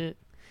do show. it.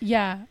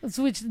 yeah,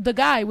 which the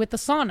guy with the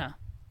sauna.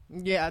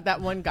 Yeah,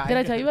 that one guy. Did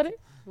I tell you about it?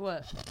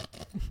 What?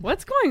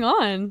 What's going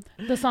on?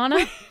 The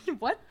sauna.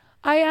 What?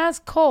 I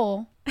asked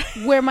Cole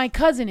where my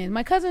cousin is.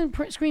 My cousin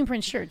screen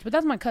prints shirts, but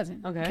that's my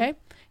cousin. Okay.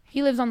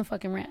 He lives on the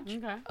fucking ranch.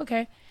 Okay.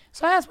 Okay.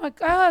 So I asked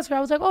her, I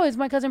was like, oh, is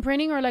my cousin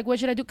printing or like, what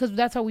should I do? Because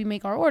that's how we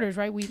make our orders,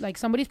 right? We like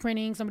somebody's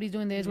printing, somebody's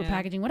doing this, we're Yeah.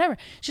 packaging, whatever.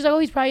 She's like, oh,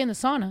 he's probably in the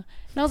sauna.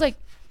 And I was like,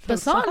 the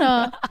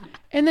sauna?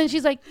 And then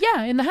she's like,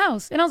 yeah, in the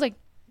house. And I was like,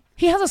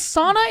 he has a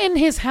sauna in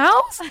his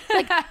house?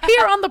 Like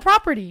here on the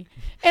property.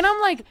 And I'm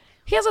like,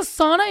 he has a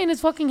sauna in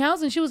his fucking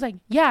house? And she was like,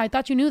 yeah, I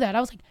thought you knew that. I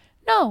was like,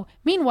 no.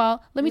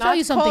 Meanwhile, let me tell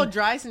you something.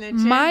 Dry snitching.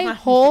 My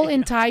whole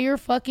entire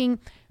fucking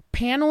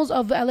panels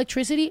of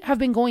electricity have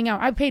been going out.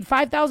 I paid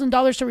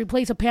 $5,000 to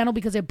replace a panel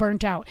because it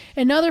burnt out.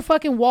 Another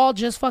fucking wall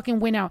just fucking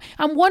went out.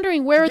 I'm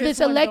wondering where This this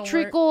one don't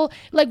electrical,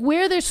 like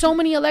where there's so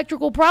many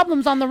electrical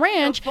problems on the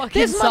ranch. fucking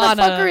This sauna.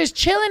 motherfucker is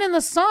chilling in the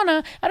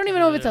sauna. I don't even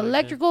know if it's Yeah, like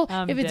electrical,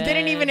 I'm if it's dead.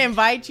 Didn't even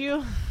invite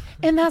you.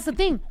 and that's the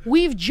thing.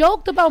 We've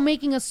joked about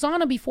making a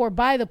sauna before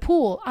by the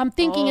pool. I'm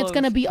thinking it's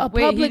gonna be a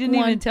Wait, he public didn't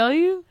one. even tell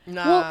you?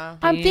 Nah. Well,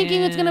 I'm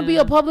thinking it's gonna be a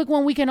Damn. public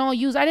one we can all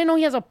use. I didn't know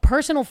he has a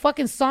personal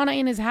fucking sauna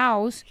in his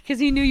house. Because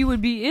he knew you would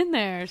be in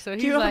there. So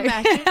he's Can you like,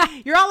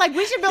 imagine? You're all like,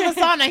 we should build a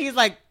sauna. He's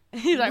like,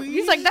 he's like,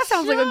 We that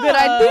sounds like a should. good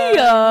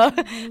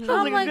idea. Sounds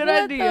I'm like a good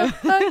what idea. the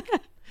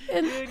fuck?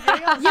 And Dude,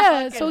 y'all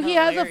yeah, fucking so he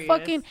has a hilarious.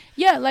 fucking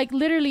like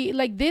literally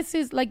like this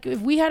is like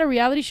if we had a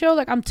reality show,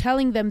 like I'm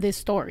telling them this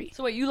story.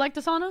 So wait, you like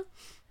the sauna?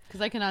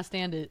 Because I cannot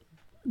stand it.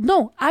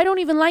 No, I don't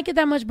even like it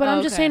that much, but Oh,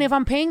 I'm just okay. saying if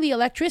I'm paying the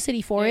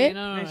electricity for Yeah, it.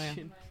 No, no, no,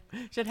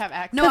 yeah. should have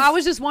access. No, I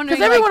was just wondering.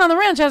 Because everyone on the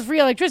ranch has free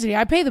electricity.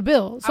 I pay the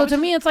bill. So was to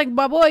just- me, it's like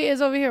my boy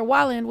is over here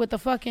wilding with the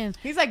fucking.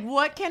 He's like,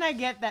 what can I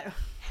get that?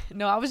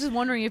 No, I was just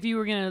wondering if you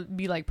were gonna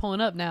be like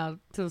pulling up now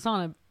to the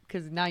sauna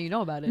because now you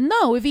know about it.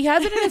 No, if he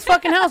has it in his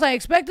fucking house, I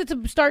expect it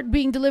to start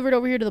being delivered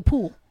over here to the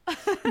pool.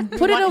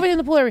 Put it over here in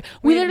the pool area.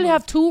 We literally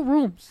have 2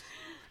 rooms.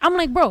 I'm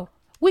like, bro,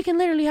 we can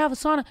literally have a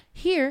sauna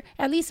here.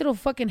 At least it'll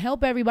fucking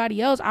help everybody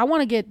else. I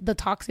want to get the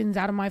toxins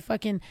out of my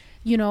fucking,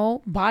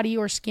 body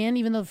or skin.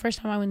 Even though the first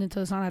time I went into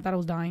the sauna, I thought I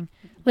was dying.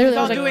 Literally, He's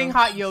I all was like, doing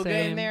hot yoga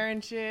Same. in there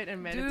and shit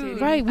and meditating.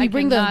 Dude. right. We I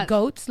bring the cannot-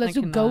 goats. Let's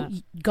I do goat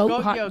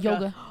Goat hot yoga.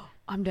 yoga.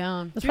 I'm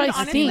down. That's Dude, probably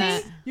honestly,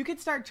 stinks. you could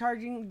start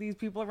charging these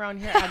people around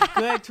here a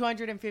good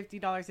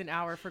 $250 an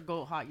hour for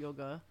goat hot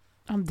yoga.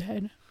 I'm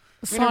dead.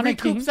 You're gonna Sonic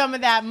recoup King. some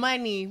of that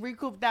money.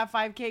 Recoup that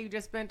 $5K you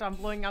just spent on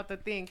blowing out the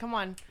thing. Come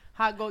on,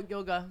 hot goat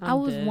yoga. I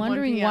was dead.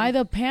 wondering 1 p.m. why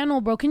the panel,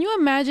 bro. Can you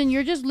imagine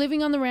you're just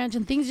living on the ranch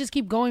and things just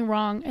keep going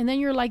wrong, and then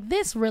you're like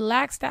this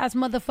relaxed ass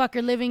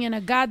motherfucker living in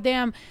a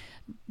goddamn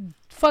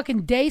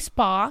fucking day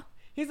spa.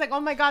 He's like, oh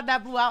my god,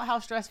 that blew out. How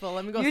stressful.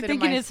 Let me go You're sit in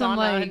thinking my it's some sauna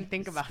like and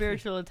think about it.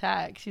 spiritual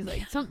attack. She's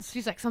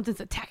like, something's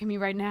attacking me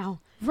right now.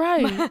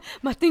 Right.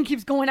 My thing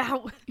keeps going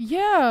out.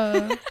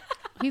 Yeah.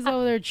 He's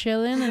over there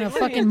chilling in a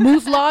fucking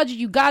moose lodge.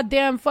 You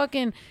goddamn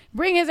fucking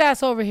bring his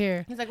ass over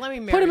here. He's like, let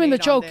me Put him in the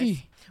marinate on this.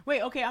 chokey.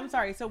 Wait, okay, I'm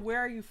sorry. So where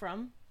are you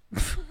from?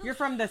 You're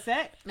from the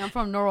set? I'm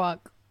from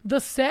Norwalk. The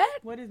set?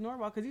 What is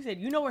Norwalk? Because you said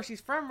you know where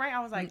she's from, right? I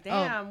was like,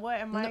 damn, what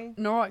am I?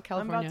 Norwalk, I'm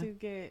California. about to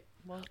get.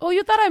 Well, Oh,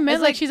 you thought I meant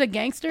It's like like- she's a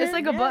gangster? It's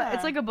like above. Yeah.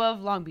 It's like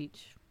above Long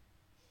Beach.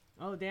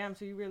 oh, damn.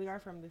 So you really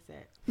are from the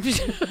set.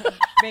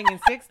 Banging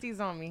 60s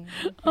on me.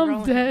 I'm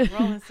rolling, dead.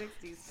 Rolling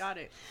 60s. Got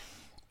it.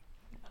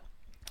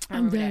 I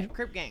I'm remember dead. that.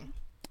 Crip gang.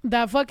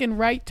 That fucking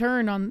right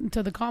turn on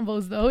to the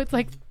convos though. It's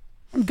like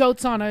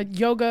goats on a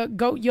yoga,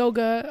 goat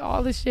yoga,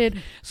 all this shit.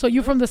 So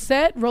you from the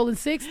set, rolling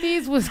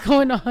 60s? What's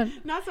going on?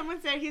 Now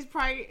someone said he's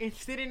probably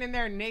sitting in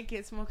there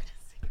naked smoking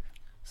a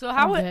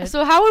cigarette.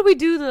 So how would we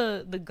do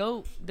the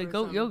goat Or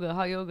something. yoga,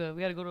 hot yoga?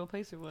 We got to go to a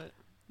place or what?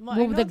 Well,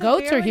 Well, I know the that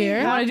goats they are already here.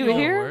 have You wanna do it goat-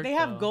 here? They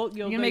have goat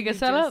yoga. You gonna make a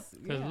setup?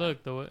 Because yeah.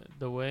 look,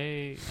 the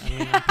way I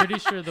mean, I'm pretty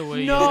sure the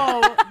way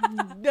No,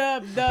 I'm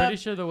pretty the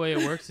sure the way it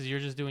works is you're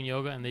just doing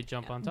yoga and they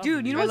jump on top. Dude,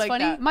 of you know I what's like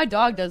funny? that. My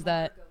dog does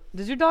that.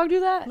 Does your dog do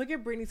that? look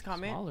at Brittany's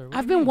comment. Smaller. What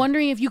I've do you been mean?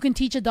 wondering if you can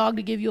teach a dog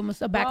to give you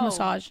a back Bro.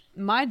 massage.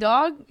 My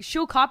dog,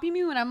 she'll copy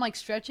me when I'm like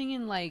stretching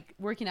and like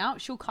working out.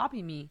 She'll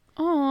copy me.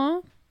 Aw,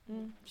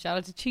 Shout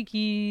out to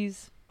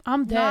Cheekies.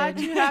 I'm Not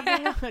dead. you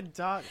having a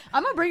dog.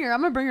 I'm gonna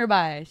bring her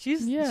by.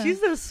 She's Yeah. she's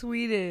the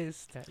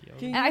sweetest. Cat yoga.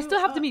 Can And I you, still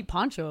have to meet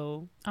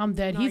Poncho. I'm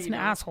dead. No, He's you an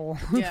don't. asshole.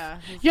 Yeah.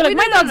 You're like, Wait,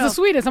 my no, dog's no. the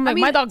sweetest. I'm I like,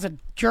 mean, my dog's a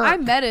jerk. I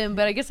met him,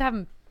 but I guess I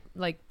haven't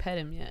like pet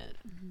him yet.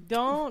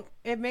 Don't.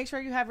 Make sure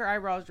you have your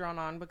eyebrows drawn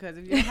on, because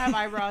if you don't have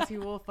eyebrows, he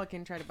will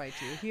fucking try to bite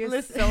you. He is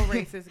Listen. so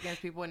racist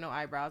against people with no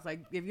eyebrows. Like,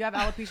 if you have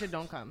alopecia,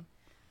 don't come.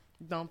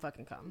 Don't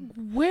fucking come.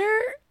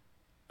 Where?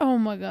 Oh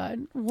my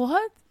god.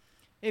 What?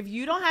 If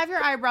you don't have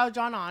your eyebrows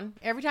drawn on,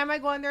 every time I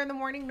go in there in the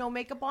morning, no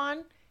makeup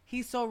on,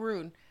 he's so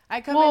rude. I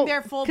come in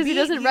there full because he beat,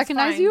 doesn't he's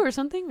recognize fine. you or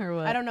something or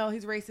what? I don't know.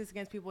 He's racist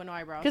against people with no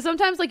eyebrows. Because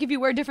sometimes, like, if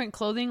you wear different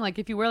clothing, like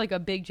if you wear like a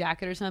big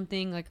jacket or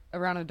something, like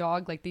around a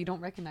dog, like they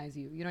don't recognize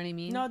you. You know what I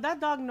mean? No, that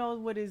dog knows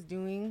what it's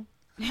doing.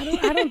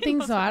 I don't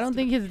think so. I don't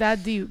think it's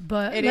that deep.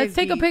 But It let's is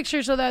take a deep.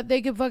 picture so that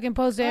they can fucking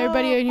post it.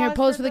 Everybody in here, pause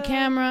post for for the the-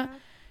 camera.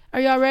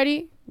 Are y'all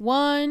ready?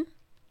 1.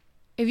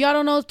 If y'all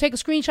don't know, take a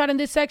screenshot in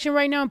this section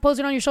right now and post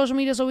it on your social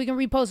media so we can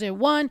repost it.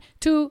 1,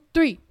 2,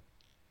 3.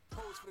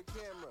 Pose for the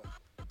camera.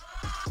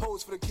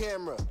 Pose for the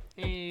camera.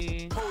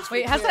 Hey. Pose for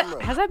Wait, the has camera.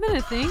 that has that been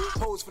a thing?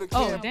 Pose for the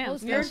Oh camera. damn!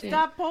 post You're that shit.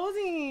 stop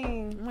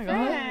posing. Oh my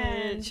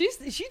Friend. god!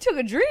 She took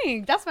a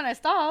drink. That's when I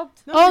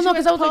stopped. Oh, she no,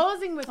 'cause I was like-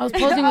 posing with I was her.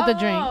 posing with the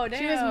drink. Oh, damn.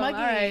 She was mugging.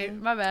 All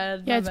right, my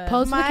bad. Yeah, my it's bad.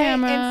 post for the My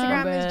camera.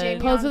 Instagram My is bad. Jamie.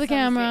 Post for on the Sunset.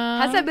 camera.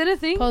 Has that been a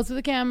thing? Post to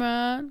the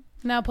camera.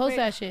 Now post Wait.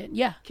 that shit.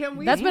 Yeah. Can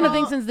we? That's been a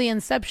thing scroll- since the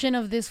inception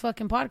of this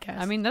fucking podcast.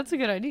 I mean, that's a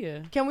good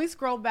idea. Can we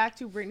scroll back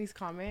to Brittany's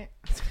comment?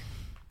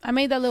 I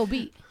made that little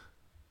beat.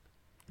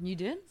 You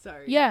did?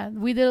 Sorry. Yeah,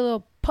 we did a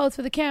little post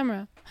for the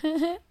camera.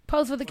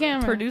 Post for the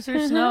camera. Producer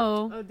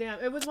Snow. Oh damn!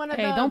 It was one of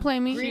Hey, the. don't play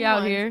me. green She out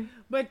ones. here.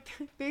 But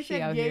they She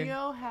said out here.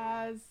 Yayo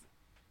has.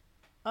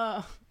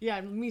 Yeah,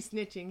 me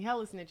snitching,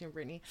 hella snitching,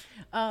 Brittany.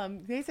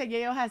 They said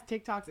Yayo has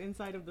TikToks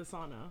inside of the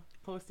sauna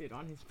posted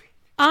on his page.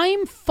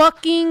 I'm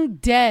fucking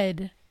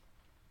dead.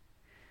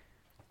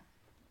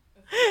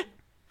 I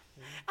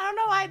don't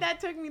know why that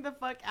took me the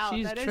fuck out.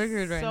 She's That is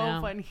triggered right so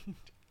now. funny.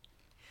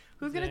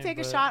 Who's gonna Dang, take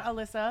a but- shot,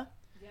 Alyssa?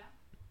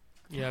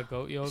 Yeah,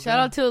 goat yoga. Shout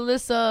out to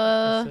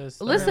Alyssa. It says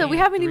Alyssa, we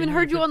haven't even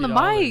heard you on the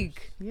 $350.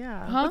 mic.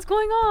 Yeah. Huh? What's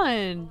going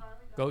on?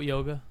 Goat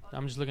yoga.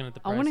 I'm just looking at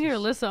the I prices. want to hear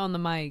Alyssa on the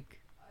mic.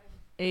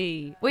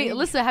 Hey, wait,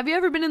 Alyssa, have you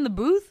ever been in the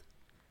booth?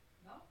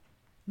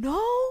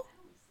 No.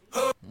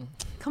 No?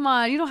 Come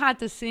on, you don't have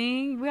to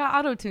sing. We got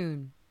auto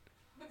tune.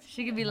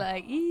 She could be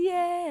like,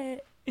 yeah.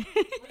 Oh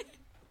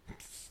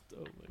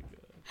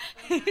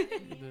my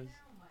god.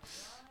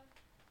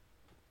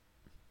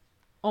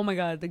 Oh my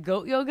god, the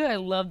goat yoga. I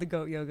love the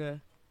goat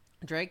yoga.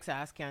 Drake's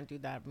ass can't do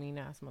that mean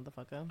ass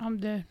motherfucker. I'm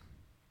dead.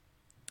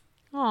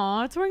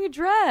 Aw, it's wearing a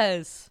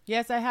dress.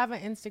 Yes, I have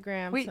an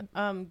Instagram. Wait.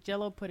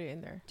 Jello put it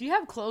in there. Do you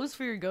have clothes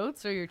for your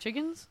goats or your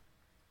chickens?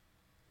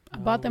 I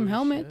bought them we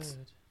helmets.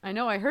 should. I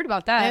know, I heard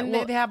about that. And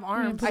Well, they have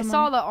arms. put I them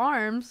saw on. the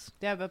arms.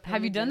 They have,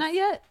 Have you done that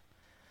yet?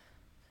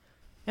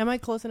 Am I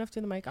close enough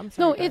to the mic? I'm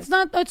sorry. No, it's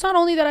not. It's not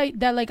only that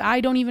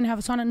I don't even have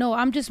a sauna. No,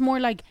 I'm just more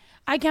like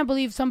I can't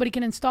believe somebody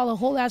can install a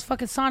whole ass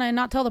fucking sauna and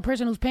not tell the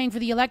person who's paying for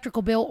the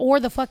electrical bill or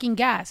the fucking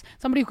gas.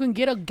 Somebody who can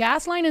get a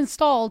gas line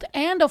installed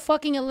and a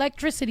fucking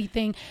electricity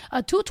thing,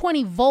 a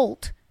 220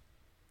 volt.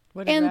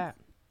 What is and that?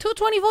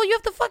 220 volt. You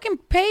have to fucking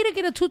pay to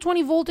get a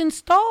 220 volt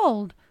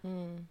installed.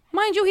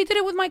 Mind you, he did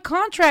it with my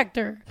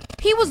contractor.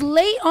 He was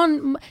late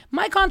on.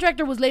 My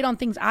contractor was late on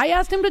things I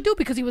asked him to do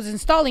because he was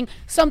installing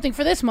something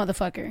for this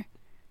motherfucker.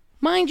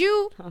 Mind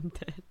you, I'm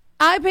dead.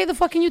 I pay the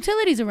fucking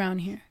utilities around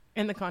here.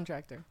 And the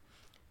contractor.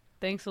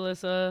 Thanks,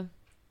 Alyssa.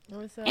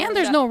 And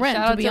there's no rent,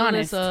 Shout to out be to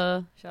honest.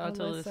 Alyssa. Shout out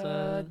to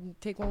Alyssa.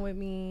 Take one with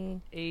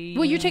me. Ayy.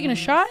 Well, you're taking a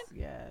shot?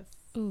 Yes.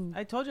 Ooh.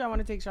 I told you I want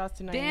to take shots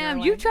tonight. in Damn,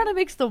 your you wine. trying to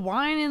mix the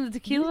wine and the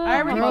tequila? I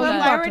already, Girl, put, you I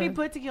about already to-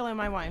 put tequila in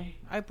my wine.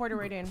 I poured it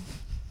right in.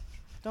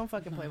 Don't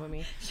fucking play with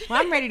me. Well,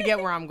 I'm ready to get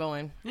where I'm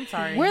going. I'm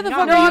sorry. Where the Y'all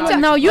fuck know are I'm you?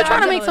 No, you're I'm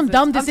trying to make some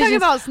dumb I'm talking decisions.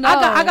 about Snow.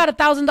 I got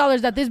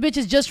 $1,000 that this bitch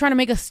is just trying to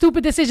make a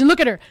stupid decision. Look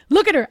at her.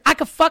 Look at her. I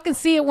could fucking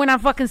see it when I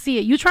fucking see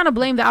it. You trying to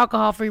blame the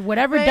alcohol for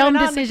whatever Blame dumb it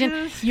on the decision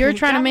juice. you're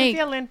trying to Got me make.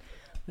 feeling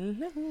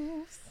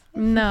loose.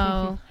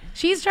 No,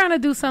 she's trying to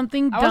do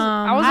something dumb.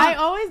 I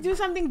always do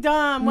something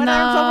dumb when No.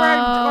 I'm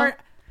sober. Or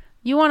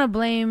You want to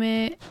blame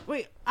it?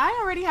 wait, I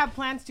already have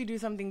plans to do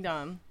something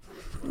dumb,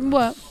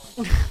 What?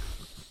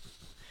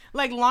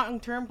 like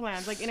long-term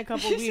plans. Like in a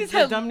couple She weeks,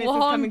 said the dumbness is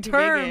coming to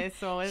long-term. Vegas,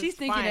 so it's She's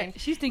thinking. fine.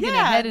 She's thinking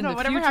Yeah, ahead in no, the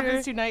whatever future.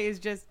 happens tonight is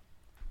just,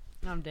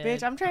 I'm dead.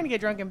 bitch. I'm trying to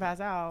get drunk and pass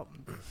out.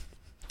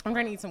 I'm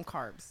trying to eat some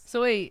carbs.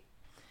 So wait,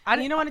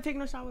 You don't want to take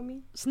no shot with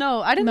me?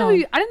 Snow. I didn't No.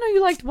 know. I didn't know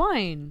you liked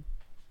wine.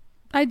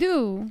 I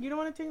do. You don't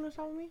want to take no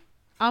shot with me?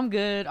 I'm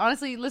good.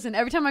 Honestly, listen.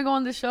 Every time I go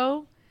on this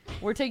show,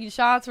 we're taking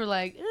shots. We're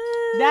like,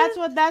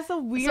 That's a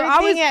weird So I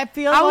thing. was- It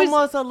feels I was-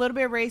 almost a little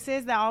bit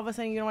racist that all of a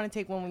sudden you don't want to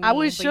take one with me. I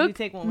was but You shook.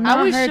 take one with Not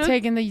I was her shook.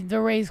 taking the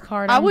race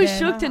card. I I'm was dead.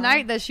 shook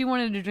tonight that she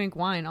wanted to drink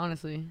wine.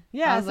 Honestly. I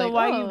Yeah, was so like,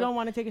 why oh. you don't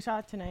want to take a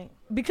shot tonight?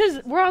 Because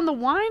we're on the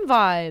wine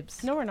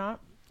vibes. No, we're not.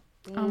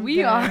 I'm we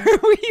dead. are.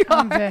 We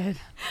I'm are. dead.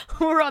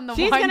 We're on the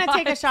She's wine gonna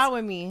take a vibes. shot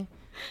with me,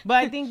 but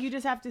I think you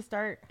just have to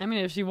start. I mean,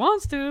 if she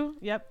wants to.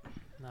 Yep.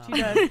 No,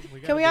 She does.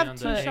 Can we be have on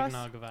two the shots?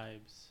 eggnog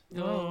vibes?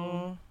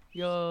 Yo,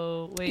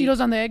 yo, wait. Tito's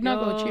on the eggnog.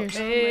 Yo, Oh, cheers.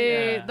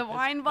 Hey, Yeah, the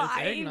wine It's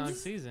eggnog vibes.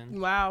 season.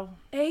 Wow.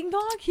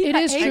 Eggnog? It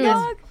is true.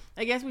 eggnog?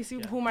 I guess we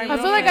see who my. I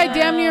feel like I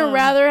damn near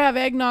rather have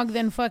eggnog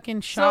than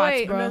fucking So shots,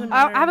 wait, bro.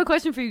 I have a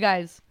question for you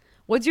guys.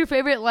 What's your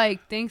favorite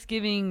like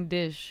Thanksgiving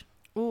dish?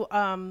 Ooh,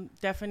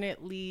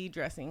 definitely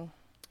dressing,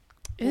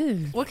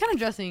 Ew. What kind of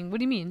dressing? What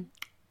do you mean?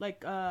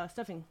 like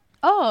stuffing.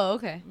 Oh,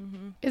 okay.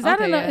 Is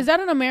that Okay, yeah. is that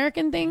an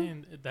American thing?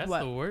 Man, that's What?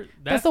 the worst.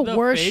 That's the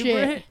worst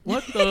favorite? shit.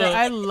 What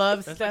I the?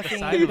 love That's like a stuffing,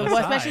 side of a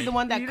especially side. the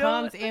one that You know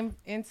comes what?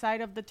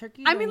 inside of the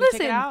turkey. I when mean, you take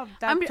listen, it out,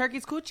 that I'm-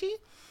 turkey's coochie.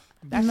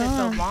 That's just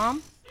Nah. so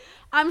bomb.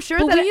 I'm sure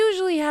But that we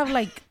usually have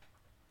like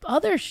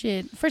other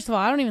shit. First of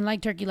all, I don't even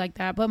like turkey like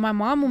that. But my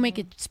mom will make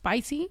it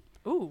spicy,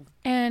 Ooh.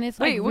 and it's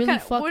Wait, like what really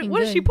kind? fucking What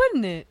good. does she put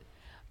in it?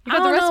 You I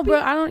got the don't know, recipe?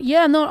 bro. I don't.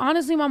 Yeah, no.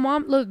 Honestly, my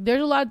mom. Look,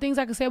 there's a lot of things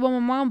I could say about my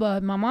mom,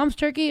 but my mom's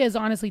turkey is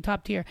honestly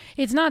top tier.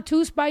 It's not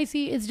too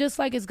spicy. It's just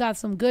like it's got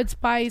some good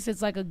spice.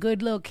 It's like a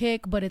good little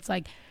kick, but it's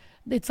like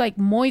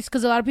moist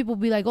because a lot of people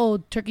be like, "Oh,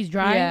 turkey's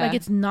dry." Yeah. Like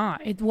it's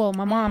not. Well,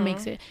 my mom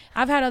makes it.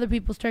 I've had other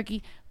people's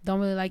turkey. Don't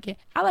really like it.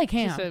 I like She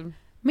ham. said,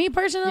 Me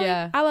personally,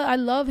 Yeah. I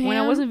love ham. when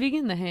I wasn't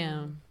vegan, the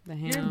ham. The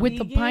ham. with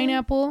the vegan?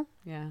 pineapple.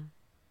 Yeah.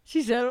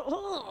 She said,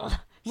 "Ugh."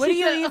 What She do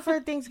you said, eat for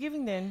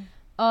Thanksgiving then?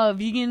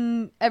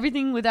 Vegan,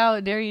 everything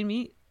without dairy and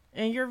meat.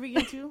 And you're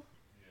vegan too?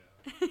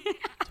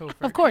 Topher.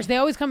 Of course, they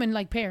always come in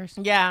like pairs.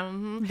 Yeah.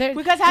 They're-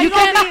 Because how you you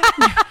gonna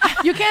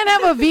can't you can't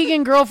have a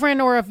vegan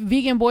girlfriend or a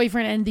vegan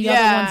boyfriend and the other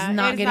one's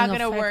not it's getting not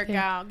gonna affected. work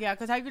out. Yeah,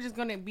 because how you just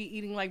gonna be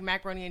eating like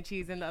macaroni and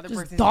cheese and the other Just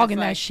person's dogging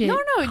just that like, shit.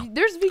 No,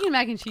 there's vegan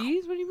mac and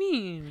cheese. What do you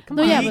mean? Come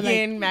No, on. yeah, but, like,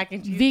 vegan mac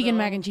and cheese. vegan though.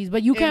 mac and cheese,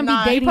 but you It's can't be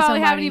not- You You dating probably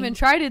somebody. haven't even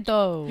tried it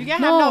though. You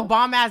can't No. have no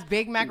bomb ass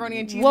big macaroni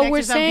and cheese. What next we're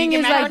to some saying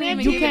vegan is like macaroni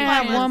and you cheese. can't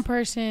have Like, one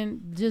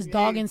person just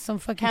dogging some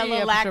fucking. hella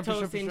Yeah, for sure, lactose for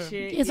sure, and for sure.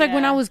 shit. It's like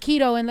when yeah. I was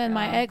keto and then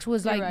my Yeah. ex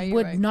was You're like right, you're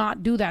would right.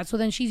 not do that. So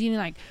then she's eating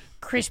like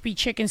crispy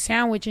chicken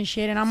sandwich and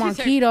shit, and I'm She on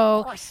said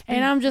keto, crispy.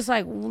 and I'm just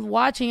like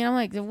watching, and I'm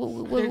like,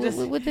 They're just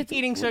what the-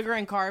 eating sugar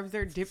and carbs.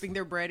 They're dipping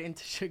their bread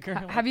into sugar.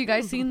 Have you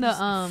guys seen the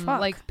Fuck.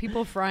 like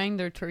people frying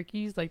their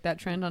turkeys, like that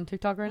trend on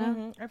TikTok right now?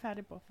 Mhm, I've had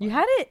it before. You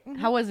had it?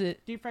 How was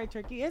it? Deep fried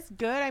turkey. It's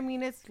good. I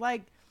mean, it's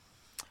like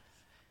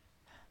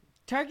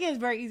turkey is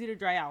very easy to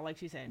dry out, like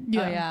she said.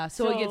 Yeah. Oh yeah.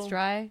 So it gets So-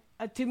 dry.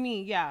 To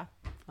me, yeah.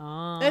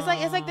 Oh. It's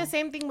like the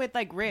same thing with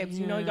like ribs.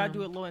 You know, you gotta Yeah.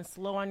 do it low and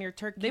slow on your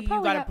turkey. They You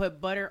probably gotta have-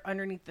 put butter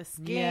underneath the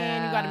skin. You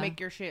Yeah. gotta make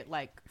your shit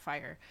like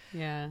fire.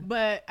 Yeah.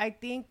 But I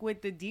think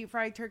with the deep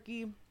fried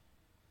turkey,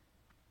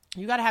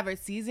 you gotta have it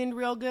seasoned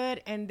real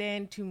good. And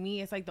then to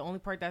me, it's like the only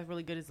part that's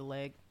really good is the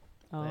leg.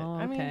 But, Oh,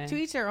 I mean, okay. to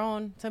each their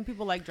own. Some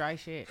people like dry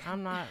shit.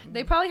 I'm not.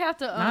 They probably have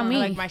to. Not I me.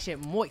 like my shit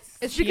moist.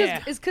 It's because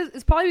Yeah.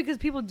 it's probably because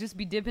people just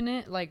be dipping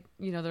it, like,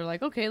 you know, they're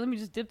like, okay, let me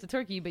just dip the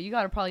turkey, but you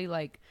gotta probably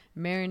like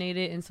marinate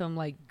it in some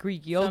like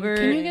Greek yogurt,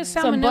 Can you get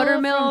some salmonella from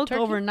buttermilk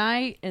turkey?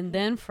 overnight, and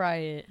then fry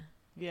it.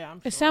 Yeah,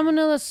 I'm Is sure.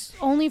 salmonella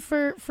only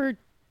for chicken,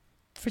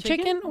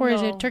 Chicken? or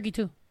is No. it turkey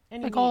too?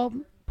 Any Like meat. all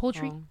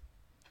poultry?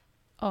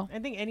 Oh. I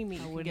think any meat.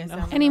 I you wouldn't get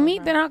know. salmonella Any meat?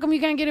 from. Then how come you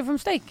can't get it from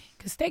steak?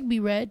 Because steak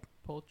be red.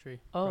 Poultry.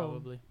 Oh.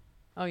 Probably.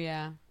 Oh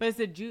yeah, But it's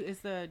the juice.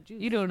 It's the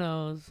juice. you don't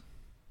know.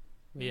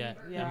 Yeah.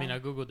 Yeah. I mean, I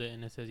googled it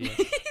and it says yes.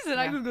 He said,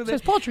 I Yeah. googled It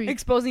says it. poultry.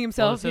 Exposing Well, it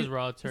himself. says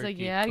raw he's turkey. like,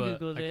 yeah, I but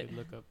googled I it. could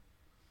look up.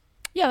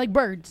 Yeah, like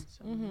birds.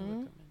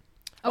 Mhm. Okay,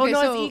 Oh, no,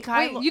 so it's E.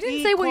 wait, you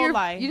didn't say what your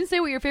coli. you didn't say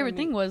what your favorite For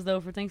me. thing was though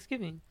for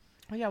Thanksgiving.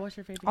 Oh yeah, what's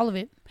your favorite? All of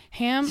it.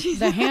 Ham.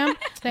 The ham.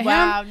 The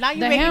Wow, ham. now you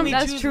the making ham- me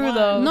That's choose true, one.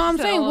 though. No, I'm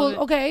Said saying, all of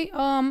well, okay.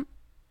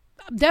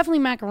 Definitely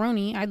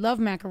macaroni. I love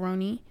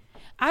macaroni.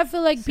 I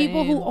feel like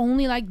people who Same.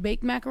 only like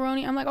baked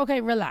macaroni, I'm like,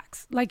 okay,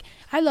 relax. Like,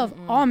 I love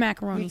all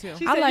macaroni. Me too.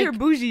 She I said like you're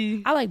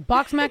bougie. I like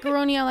boxed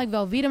macaroni. I like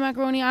Velveeta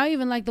macaroni. I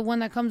even like the one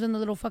that comes in the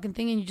little fucking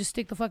thing and you just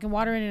stick the fucking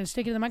water in it and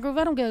stick it in the microwave.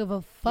 I don't give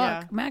a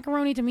fuck. Yeah.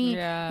 Macaroni to me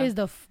Yeah. is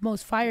the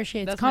most fire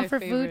shit. It's That's my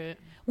comfort food. favorite.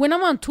 When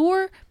I'm on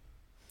tour,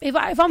 if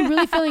I'm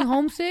really feeling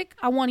homesick,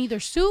 I want either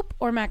soup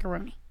or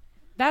macaroni.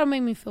 That'll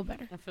make me feel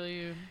better. I feel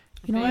you.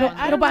 You know, Yeah,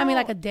 I it'll don't buy me know.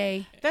 like a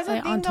day. That's the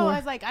on thing, though. tour.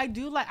 Is like I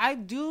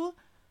do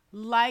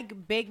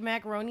like baked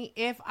macaroni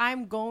if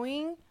I'm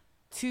going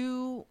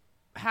to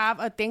have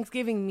a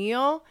Thanksgiving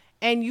meal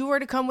and you were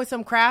to come with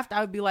some craft. I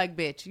would be like,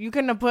 bitch, you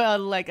couldn't have put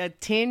a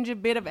tinge, a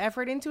bit of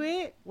effort into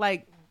it.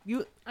 Like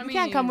you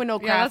can't come with no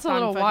craft Yeah, that's a on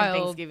little fucking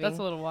wild. Thanksgiving. That's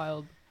a little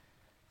wild.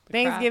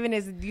 Thanksgiving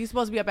is you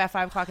supposed to be up at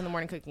 5:00 in the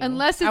morning cooking.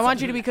 Unless it's, I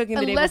want you to be cooking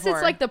the day unless before.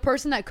 it's like the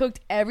person that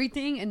cooked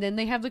everything and then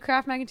they have the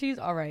Kraft mac and cheese.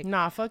 All right.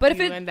 nah, fuck But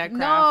you if it and that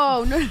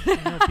craft. no,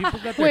 No, people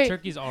got their Wait.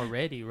 turkeys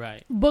already,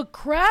 right? But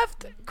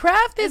craft is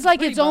It's like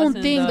pretty its own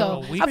bussin', thing,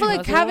 though. though. We I feel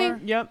like bussin'.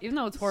 having, Yep. even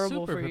though it's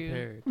horrible Super for you.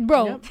 prepared.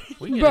 bro, Yep.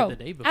 We get bro. it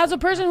the day before. As a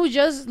person who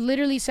just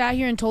literally sat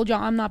here and told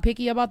y'all I'm not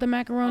picky about the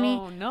macaroni,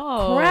 Oh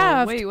no!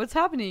 Kraft- Wait, what's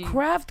happening?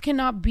 Kraft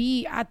cannot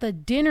be at the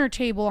dinner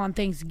table on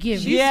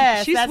Thanksgiving.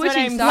 Yes, she's that's what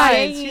switching I'm sides.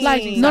 saying. She's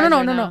Like switching no, sides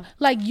right no. now.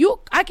 Like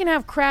I can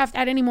have Kraft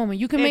at any moment.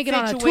 You can make It's it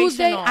on a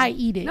Tuesday. situational. I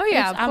eat it. No,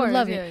 yeah, of I course,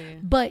 love yeah, it. yeah.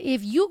 But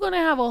if you gonna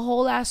have a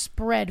whole ass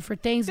spread for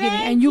Thanksgiving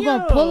Thank and you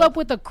gonna pull you. up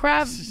with a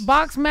Kraft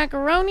box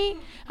macaroni,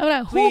 I'm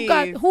like,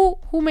 Please.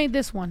 who made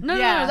this one? No,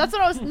 Yeah. no, that's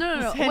what I was.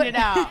 No. Send Wait. it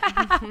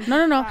out.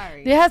 No.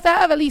 Sorry. It has to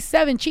have at least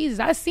 7 cheeses.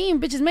 I seen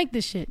bitches make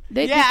this shit.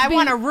 Yeah, I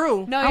want a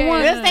roux. No, I yeah,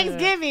 want- yeah, This no, no, no.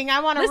 Thanksgiving, I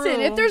want a roux.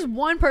 Listen, if there's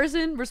one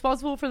person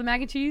responsible for the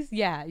mac and cheese,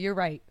 yeah, you're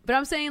right. But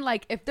I'm saying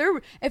like if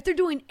they're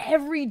doing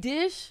every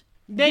dish,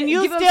 then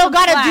you give 'em still some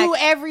gotta slack. do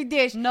every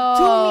dish. No.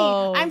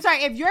 To me, I'm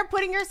sorry. If you're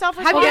putting yourself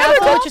Have you Okay, I ever feel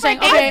done what you're saying.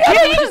 for Okay, I feel what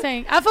Thanksgiving? you're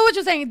saying. I feel what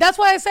you're saying. That's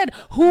why I said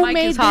who mic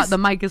made is hot. this. The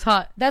mic is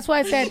hot. That's why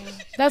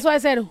I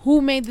said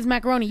who made this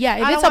macaroni. Yeah,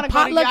 if I it's don't a wanna go to-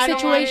 potluck I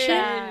don't wanna-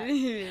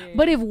 situation.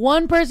 But if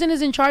one person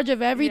is in charge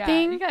of Yeah,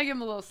 everything, you gotta give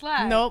them a little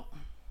slack. Nope.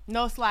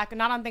 No slack.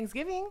 Not on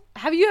Thanksgiving.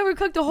 Have you ever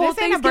cooked a whole This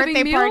ain't a Thanksgiving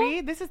birthday meal?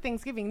 party. This is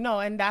Thanksgiving. No,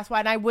 and that's why.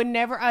 And I would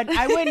never. I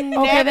would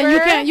never. okay,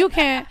 then you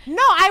can't. No,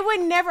 I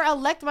would never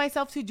elect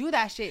myself to do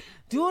that shit.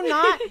 Do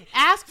not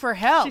ask for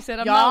help. She said,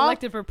 "I'm y'all. not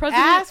elected for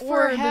president Ask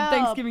or for the help.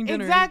 Thanksgiving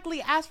dinner."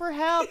 Exactly. Ask for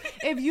help.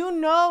 If you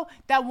know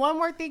that one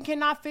more thing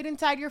cannot fit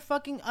inside your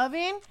fucking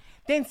oven,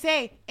 then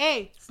say,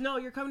 "Hey, Snow,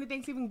 you're coming to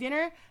Thanksgiving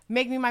dinner.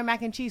 Make me my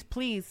mac and cheese,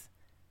 please.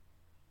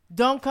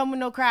 Don't come with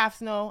no crafts,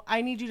 Snow.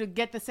 I need you to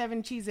get the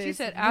 7 cheeses." She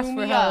said, "Ask Room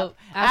for me help. up.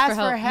 Ask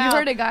for help. You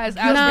heard it, guys.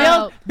 Ask Nah. for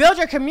help. Build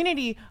your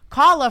community.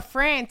 Call a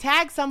friend.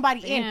 Tag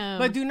somebody in. Damn.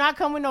 But do not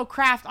come with no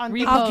craft on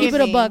Repost. I'll keep it a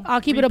Thanksgiving. buck. I'll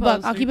keep it a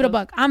buck. Repost, I'll keep it a repost.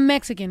 buck. I'm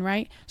Mexican,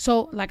 right?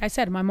 So, like I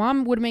said, my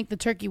mom would make the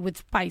turkey with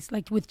spice,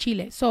 like with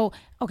chile. So,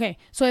 okay.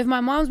 So if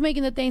my mom's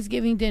making the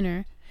Thanksgiving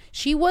dinner,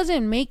 she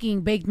wasn't making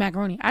baked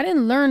macaroni. I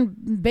didn't learn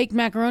baked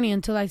macaroni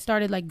until I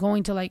started like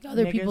going to like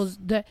other Niggas. people's.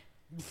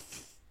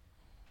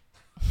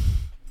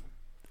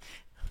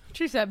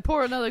 She said,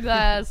 "Pour another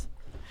glass."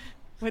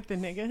 With the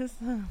niggas.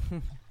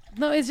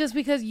 No, it's just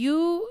because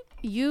you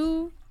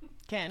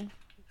Can.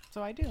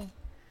 So I do.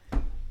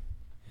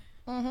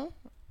 Mm-hmm.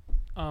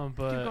 Keep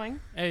But going.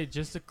 hey,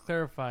 just to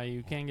clarify,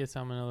 you can get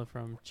salmonella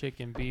from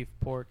chicken, beef,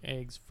 pork,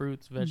 eggs,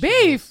 fruits, vegetables,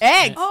 Beef!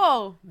 Eggs! and,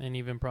 Oh, and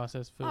even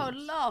processed foods. oh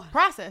Lord.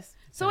 Process.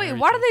 So And wait,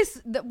 why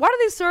do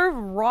they serve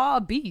raw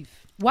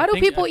beef? Why do I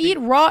think- people I think- eat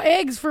raw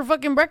eggs for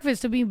fucking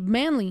breakfast to be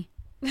manly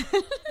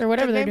or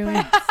whatever they're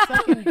doing?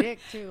 Sucking dick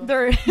too.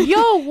 They're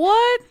Yo,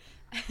 what?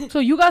 So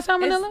you got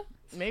salmonella?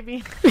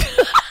 Maybe.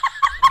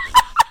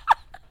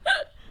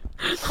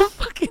 I'm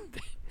fucking.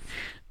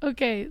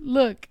 Okay,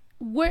 look.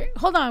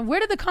 Hold on. Where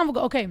did the convo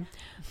go? Okay,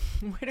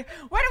 Where do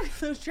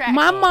we lose track?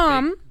 my Oh,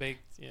 mom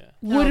baked, yeah.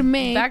 would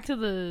make back to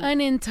the an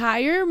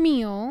entire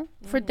meal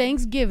for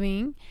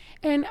Thanksgiving,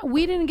 and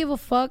we didn't give a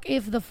fuck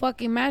if the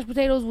fucking mashed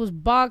potatoes was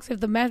boxed.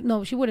 If the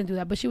no, she wouldn't do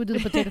that, but she would do the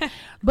potatoes.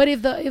 But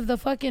if the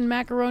fucking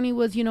macaroni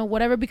was, you know,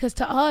 whatever, because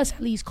to us,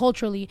 at least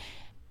culturally,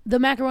 the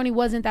macaroni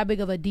wasn't that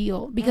big of a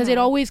deal because it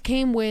always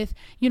came with,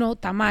 you know,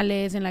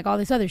 tamales and like all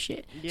this other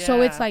shit. So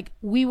it's Yeah. like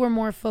we were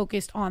more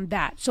focused on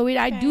that. So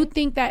I do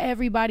think that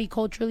everybody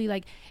culturally,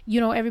 like,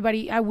 you know,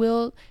 everybody, I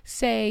will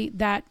say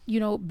that, you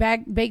know,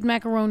 baked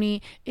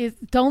macaroni is,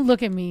 don't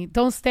look at me.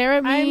 Don't stare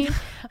at me.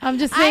 I'm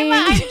just saying.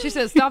 She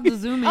said, "Stop the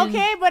zoom in."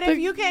 Okay, but if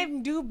you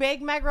can do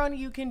baked macaroni,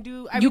 you can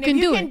do. I You mean, can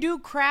if you do can it. do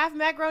Kraft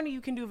macaroni,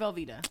 you can do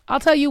Velveeta. I'll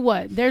tell you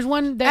what. There's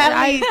one that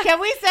At least, can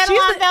we settle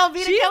on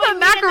Velveeta? She's Can the we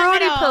meet in the macaroni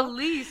middle?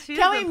 police. She's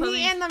Can the we police.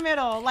 meet in the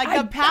middle? Like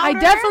I the powder.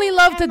 definitely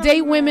love to and the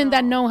date women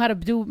that middle. know how to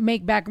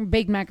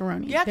baked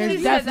macaroni. Yeah, 'cause There's you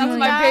said That's definitely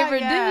my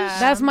favorite yeah. dish.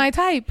 that's my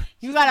type.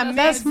 You gotta mix.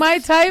 That's my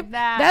type.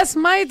 that. That's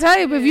my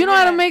type. If you know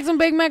how to make some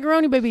baked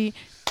macaroni, baby,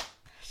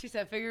 She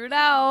said, "Figure it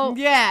out."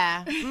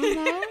 Yeah.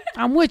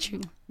 I'm with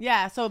you.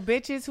 Yeah, so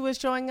bitches who was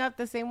showing up,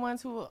 the same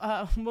ones who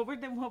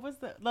what was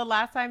the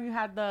last time you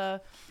had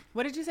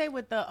what did you say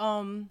with the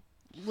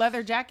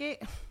leather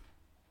jacket?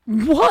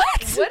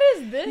 What? What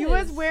is this?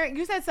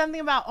 You said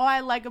something about I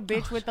like a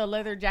bitch with a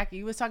leather jacket.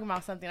 You was talking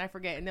about something, I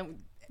forget. And then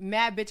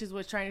mad bitches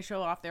was trying to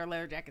show off their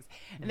leather jackets.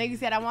 And then you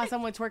said I want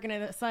someone twerking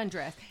in a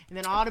sundress. And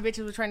then all the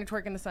bitches were trying to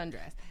twerk in the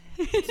sundress.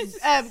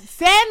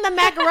 Send the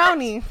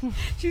macaroni.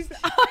 She's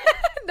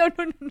no.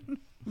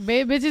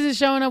 Bitches is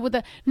showing up with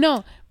the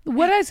no.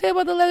 What did I say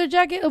about the leather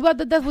jacket? About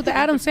that's with the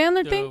Adam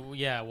Sandler thing?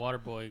 Yeah, water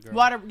boy girl.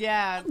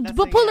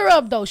 But pull her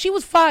up though. She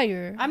was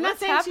fire. I'm not What's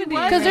saying she happening?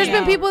 was. Because there's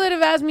been Yeah. people that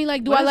have asked me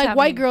like, do What I is like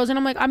white happening? girls? And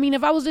I'm like, I mean,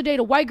 if I was to date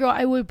a white girl,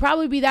 I would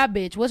probably be that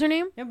bitch. What's her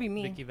name? It'd be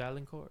me. Vicky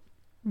Valancourt.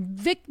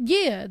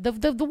 Yeah,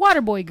 the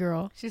water boy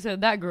girl. She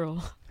said, "That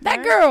girl."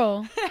 That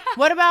girl.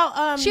 What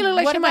about She looked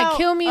like what she might about,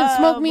 kill me and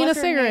smoke me in a what's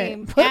her cigarette.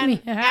 name? Put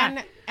me-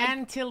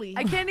 and Tilly.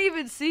 I can't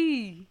even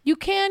see. You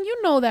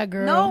know that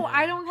girl. No,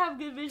 I don't have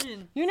good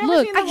vision. You never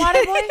Look, seen the water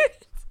boy?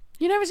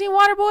 You never seen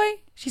Waterboy?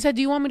 She said,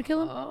 "Do you want me to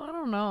kill him?" Oh, I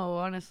don't know.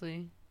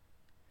 Honestly,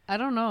 I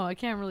don't know. I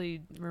can't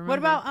really remember. What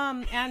about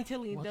Ann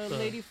Tilly, What the the-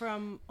 lady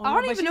from? I don't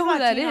but even she's know who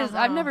that Latina, is.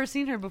 I've huh? never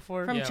seen her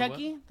before. From Yeah,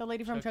 Chucky, the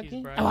lady from Chucky's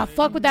Chucky. bride. Oh, I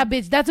fuck with that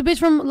bitch. That's a bitch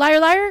from Liar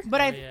Liar. But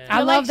I, yeah. feel I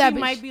like love that she bitch.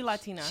 might be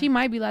Latina. She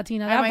might be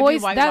Latina. I That might be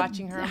voice, white that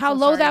watching her. I'm how so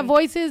low that sorry.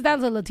 voice is.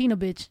 That's a Latina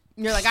bitch.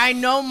 You're like, I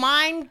know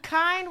mine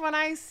kind when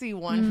I see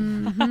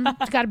one.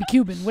 She's got to be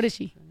Cuban. What is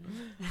she?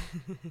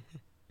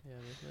 Yeah,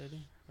 this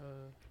lady.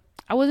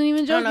 I wasn't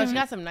even I don't joking. know. She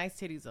got some nice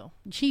titties though.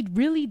 She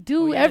really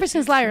do. Oh, yeah, Ever she's-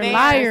 since Liar they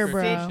Liar, are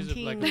bro. She's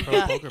like a King.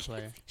 pro poker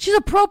player. She's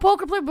a pro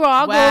poker player, bro.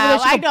 I'll go Wow, over there.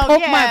 She I can know,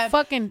 poke yeah. my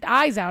fucking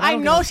eyes out. I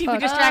don't know give a she be fuck.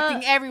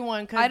 distracting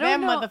everyone because I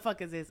don't them know.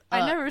 motherfuckers is.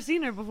 I up. never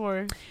seen her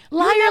before.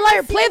 Liar never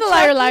Liar. Play seen the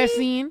Liar Liar Chucky?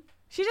 scene.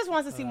 She just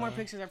wants to see more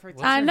pictures of her.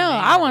 What's I her know.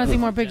 name? I wanna see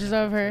more Oh, pictures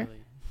of her. Jennifer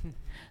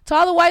To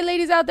all the white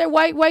ladies out there,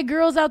 white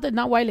girls out there,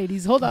 not white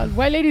ladies. Hold on,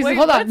 white ladies. Wait,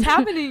 hold on. what's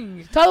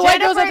happening? To all the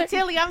white girls out Jennifer there.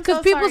 Tilly, I'm Because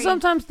so people sorry.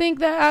 sometimes think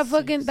that I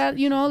fucking that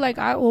you know like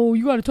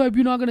you got a type,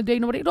 you're not gonna date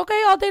nobody.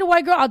 Okay, I'll date a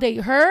white girl. I'll date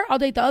her. I'll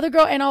date the other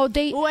girl, and I'll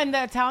date. Oh, and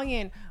the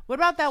Italian. What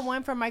about that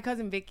one from My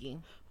Cousin Vicky?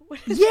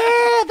 Yeah,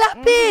 that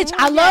bitch.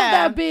 I love Yeah.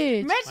 that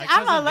bitch. Mitch, My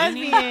I'm a Cousin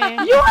Vinny?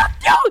 lesbian.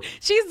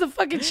 She's the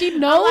fucking. She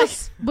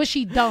knows, but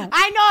she don't.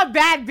 I know a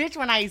bad bitch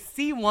when I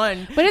see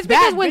one. But it's Bad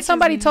because when bitches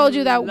somebody told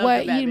you that love what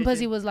the bad eating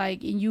pussy bitches. was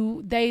like,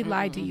 and they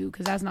lied to you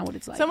because that's not what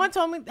it's like. Someone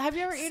told me, have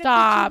you ever eaten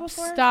Stop, coochie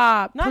before?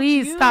 stop, Not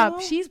please you. stop.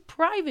 She's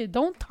private.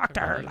 Don't talk to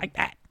her like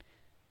that.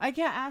 I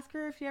can't ask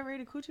her if she ever ate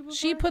a coochie before.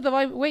 She put the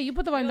volume. Wait, you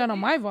put the volume down on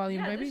my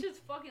volume, Yeah, baby. this shit's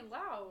fucking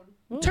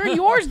loud. Turn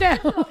yours down.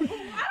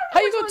 How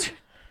you go?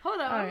 Hold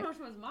on, I Alright. don't know which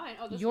one's mine.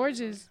 Oh, this Yours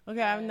one's is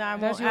Okay, I'm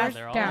not. That's I won't yours? ask.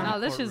 They're all Down. in mine. the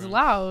No, this is courtroom.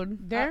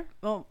 loud. there.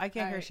 Oh, I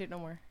can't hear Alright. shit no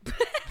more.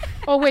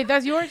 Oh wait,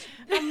 that's yours.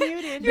 I'm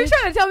muted. You're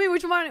trying to tell me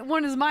which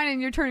one is mine,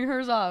 and you're turning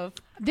hers off.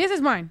 This is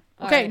mine.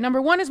 Okay, Alright.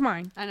 number one is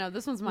mine. I know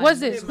this one's mine.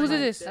 What's this? is Whose is mine.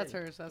 this? That's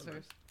hers. That's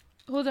hers.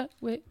 Hold on.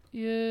 Wait.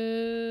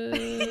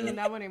 Yeah.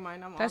 That one ain't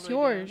mine. I'm all That's the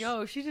way down. yours.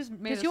 Yo, she just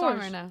made That's a song yours.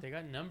 right now. They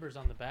got numbers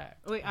on the back.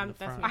 Wait, on the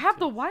that's front, I have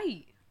the too.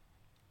 white.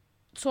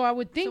 So I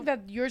would think So-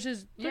 that yours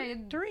is Yeah,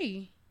 it-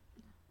 3.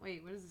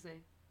 Wait, what does it say?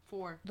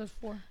 4. That's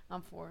 4.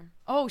 I'm 4.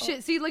 Oh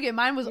shit! See, look at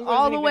mine was You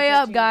all wasn't the even way up,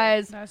 touching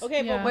guys. That's,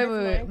 Okay, yeah. but Wait,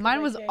 what's wait, mine? wait. 'Cause Mine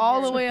I was can't all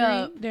hear. the So way 3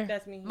 up. there.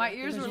 That's me. My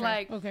ears were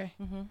like. Okay.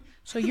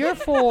 So you're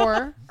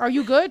 4. Are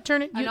you good?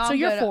 Turn it. I know So I'm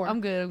you're good. 4. I'm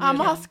good. I'm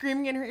good. all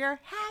screaming in her ear.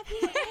 Have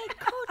you ate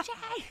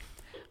coochie?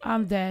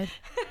 I'm dead.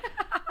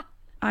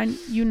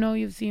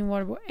 You've seen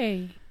Waterboy.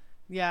 Hey.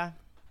 Yeah.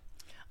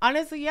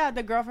 Honestly, yeah,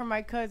 the girl from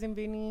My Cousin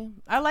Vinny.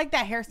 I like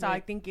that hairstyle. I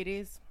think it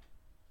is.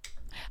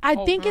 I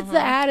think it's the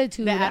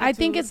attitude. The I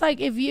think attitude. it's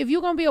like if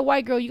you're gonna be a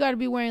white girl, you got to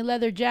be wearing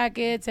leather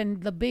jackets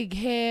and the big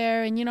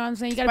hair, and you know what I'm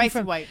saying. You got to be Spicy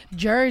from white.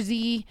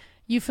 Jersey.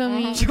 You feel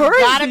me? You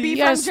gotta be You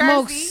gotta from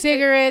smoke Jersey.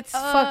 cigarettes.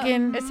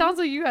 Fucking. It sounds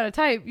like you got a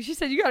type. She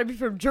said you got to be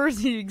from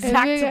Jersey.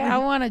 Exactly. I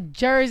want a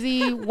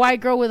Jersey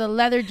white girl with a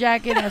leather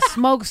jacket and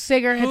smokes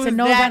cigarettes Who's and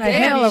knows that? how to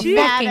hail a She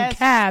fucking bad as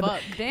cab.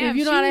 fuck. Damn, If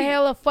you know how to she-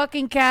 hail a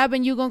fucking cab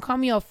and you gonna call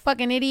me a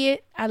fucking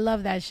idiot, I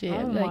love that shit.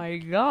 Oh Like, my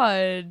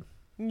god.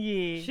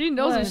 Yeah. She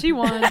knows What? what she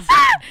wants.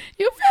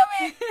 you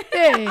feel me?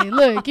 Hey,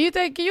 look,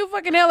 can you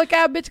fucking hail a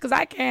cab, bitch? Because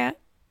I can't.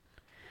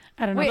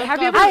 I don't know. Wait, have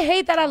you ever- I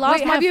hate that I lost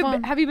Wait, my have you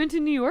phone. have you been to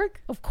New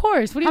York? Of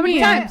course. What do you How many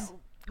mean? times?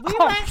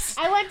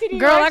 I went to New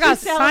Girl, York I got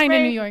to signed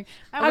in New celebrate- York.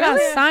 I I got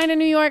went- signed in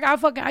New York. I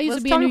used Let's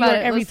to be talk in New about York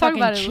it. every Let's talk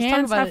fucking about it. Let's talk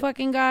chance about I it.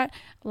 fucking got.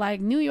 Like,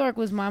 New York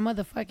was my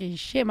motherfucking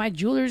shit. My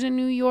jeweler's in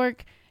New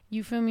York.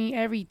 You feel me?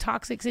 Every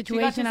toxic You got to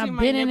situation see I've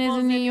my been in is nipples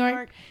in New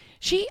York.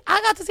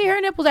 I got to see her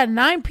nipples at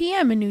 9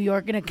 p.m. in New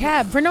York in a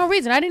cab for no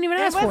reason. I didn't even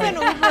ask It for was an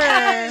it. Uber.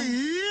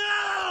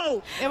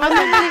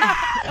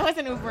 It was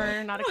an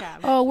Uber, not a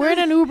cab. Oh, we're in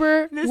an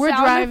Uber. The We're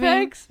sound driving.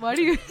 effects? Why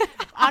do you?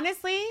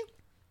 Honestly,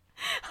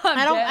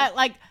 I don't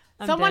like.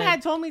 I'm Someone dead.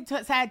 had told me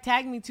had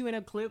tagged me to in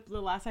a clip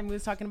the last time we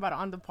was talking about it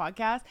on the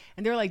podcast,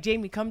 and they were like,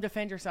 "Jamie, come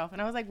defend yourself."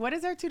 And I was like, "What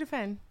is there to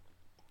defend?"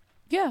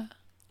 Yeah.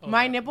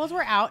 My nipples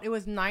were out. It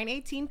was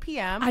 9:18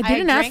 p.m. I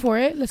didn't ask for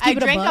it. Let's keep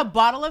it a drank a buck.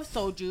 bottle of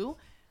soju.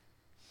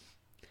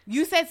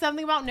 You said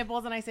something about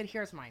nipples, and I said,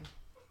 "Here's mine."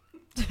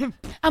 I'm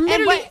And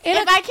literally but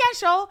if I can't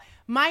show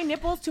my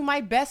nipples to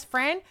my best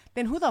friend,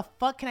 then who the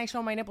fuck can I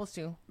show my nipples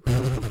to?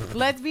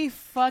 Let's be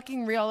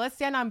fucking real. Let's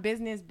stand on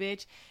business,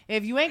 bitch.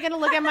 If you ain't gonna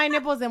look at my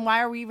nipples, then why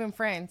are we even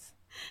friends?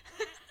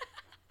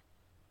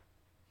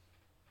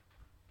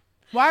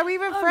 Why are we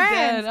even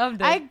friends? I'm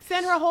dead. I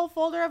sent her a whole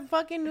folder of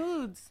fucking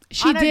nudes.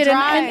 She on a did,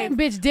 drive and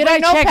bitch, did with I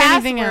no check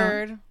anything out?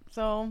 password.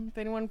 So if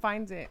anyone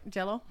finds it,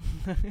 Jello,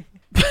 take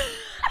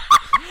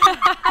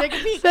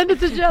a peek. Send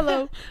it to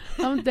Jello.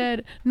 I'm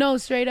dead. No,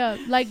 straight up.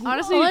 Like,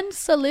 Honestly-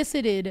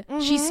 unsolicited,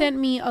 she sent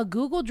me a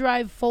Google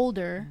Drive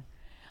folder.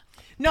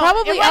 No,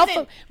 Probably it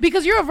wasn't-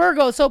 because you're a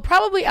Virgo, so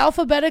probably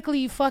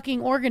alphabetically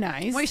fucking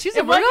organized. Wait, she's a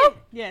It Virgo? wasn't-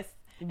 Yes.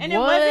 And it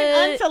What?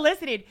 wasn't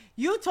unsolicited.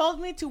 You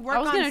told me to work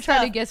on I was gonna stuff.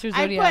 try to guess your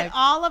I zodiac. put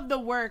all of the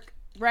work,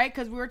 right?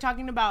 Because we were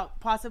talking about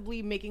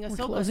possibly making a We're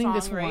soca closing song,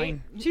 this right?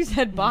 wine. She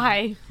said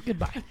bye.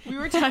 Goodbye. We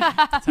were talking.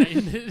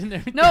 Tightened it and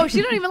everything. No,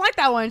 she don't even like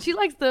that one. She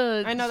likes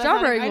the I know that's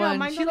strawberry not, I know, one.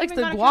 mine She don't likes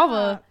even the got a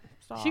guava.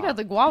 cap. She got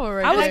the guava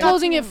right I was there.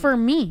 closing it for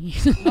me.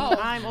 Oh,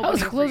 I'm I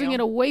was opening closing for it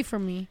you. away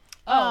from me.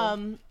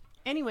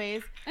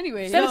 Anyways,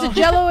 Anyway, Send it to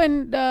Jello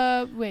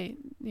and wait,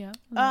 yeah.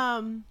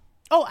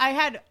 Oh, I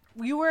had.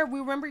 We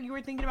remember you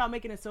were thinking about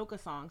making a soca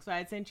song, so I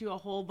had sent you a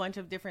whole bunch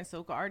of different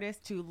soca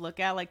artists to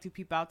look at, like to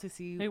peep out to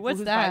see. Wait, what's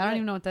who's that? I vibing. don't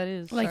even know what that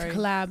is. Like Sorry. to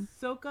collab.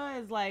 Soca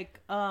is like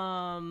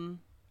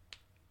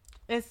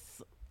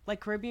it's like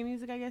Caribbean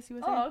music, I guess you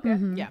would say. Oh, okay.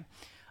 Mhm.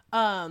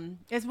 Yeah.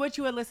 It's what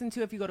you would listen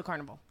to if you go to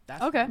Carnival.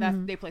 That's Okay. That's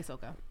Mhm. they play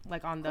soca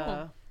like on the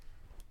Cool.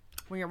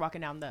 when you're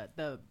walking down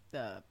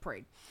the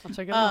parade. I'll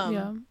check it out.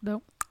 Yeah.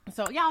 No.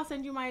 So yeah, I'll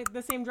send you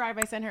the same drive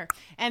I sent her,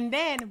 and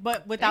then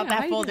but without Damn,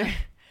 how that you do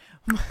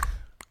folder.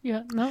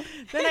 Yeah. No.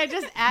 Then I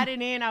just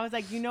added in. I was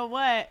like, you know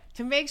what?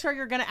 To make sure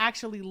you're gonna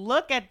actually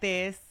look at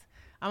this,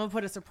 I'm gonna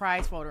put a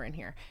surprise folder in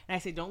here. And I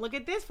said, don't look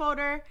at this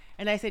folder.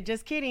 And I said,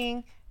 just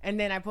kidding. And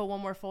then I put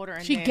one more folder.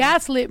 And She then,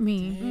 gaslit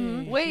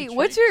me. Wait,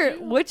 what's your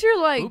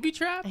like? Booby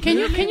trap? Can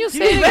you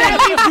say it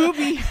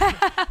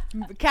again?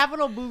 booby,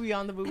 capital booby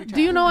on the booby.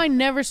 Do you know I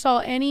never saw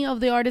any of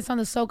the artists on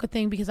the Soca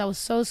thing because I was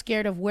so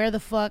scared of where the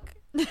fuck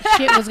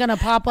shit was gonna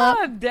pop up.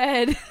 I'm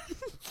dead.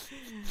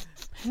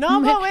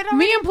 No, but wait a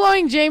Me minute.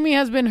 employing Jamie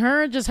has been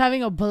her just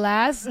having a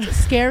blast,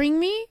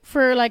 scaring me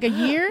for like a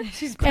year,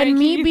 She's and pranking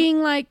me you.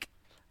 being like,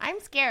 I'm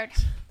scared.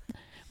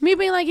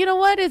 you know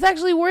what? It's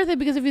actually worth it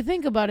because if you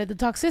think about it, the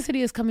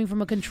toxicity is coming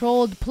from a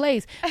controlled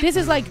place. This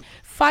is like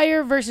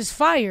fire versus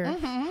fire.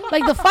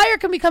 Like the fire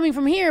can be coming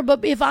from here,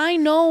 but if I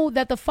know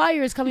that the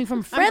fire is coming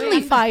from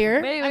friendly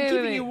fire, Wait, I'm wait,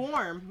 keeping wait. you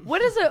warm.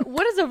 What is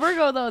a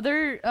Virgo though?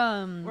 They're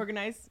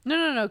Organized.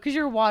 no, because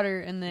you're water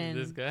and then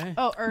This guy?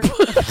 Oh, Earth.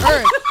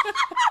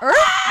 Earth.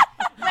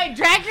 Like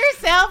drag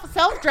yourself,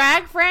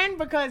 self-drag, friend,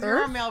 because you're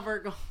a Earth? male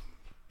Virgo.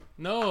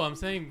 No, I'm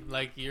saying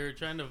like you're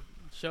trying to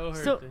show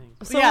her So,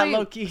 things. so Yeah, wait,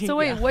 low-key, So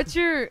wait, yeah. what's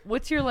your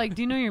like?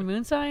 Do you know your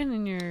moon sign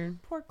and your?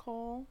 Poor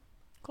Cole.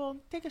 Cole,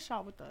 take a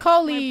shot with us.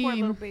 Colleen. My poor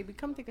little baby.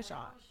 Come take a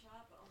shot.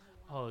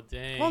 Oh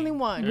dang. Only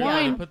one. They're gonna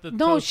Wine. put the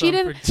No, toast she on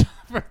didn't-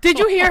 for did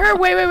you hear her?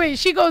 Wait.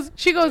 She goes,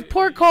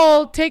 poor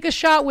Cole, take a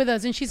shot with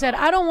us. And she said,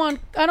 I don't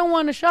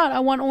want a shot. I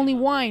want only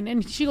wine.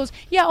 And she goes,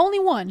 yeah, only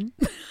one.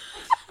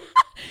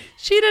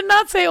 She did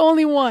not say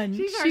only one.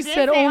 She She did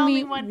said say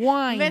only one.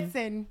 wine.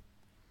 Listen,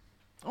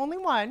 only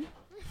one.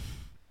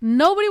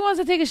 Nobody wants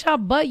to take a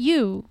shot but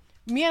you.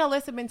 Me and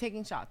Alyssa have been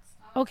taking shots.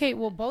 Okay,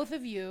 well, both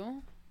of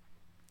you.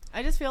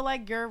 I just feel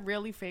like you're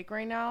really fake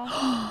right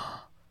now.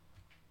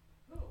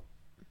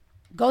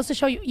 Goes to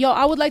show you. Yo,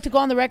 I would like to go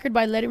on the record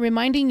by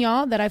reminding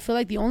y'all that I feel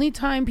like the only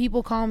time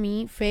people call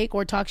me fake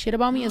or talk shit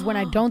about me is when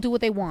I don't do what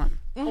they want.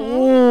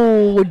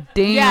 Oh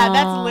damn! Yeah,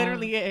 that's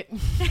literally it.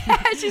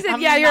 She said,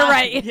 I'm "Yeah, you're not-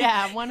 right."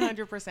 Yeah,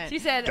 100%. She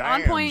said,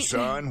 "On point."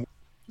 son.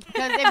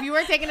 Because if you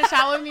were taking a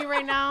shot with me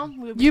right now,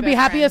 we'd You'd be best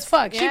happy friends. as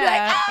fuck. She'd be like,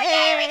 Yeah.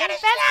 Hey, we got a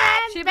best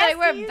friends. She'd be like,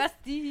 "We're besties."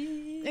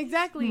 besties."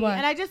 Exactly. What?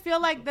 And I just feel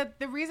like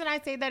the reason I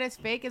say that it's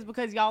fake is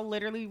because y'all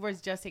literally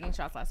was just taking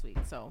shots last week.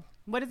 So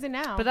what is it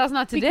now? But that's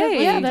not Because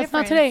today. yeah, that's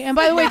not today. And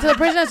by the way, to the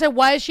person that said,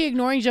 why is she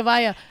ignoring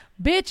Zhavia?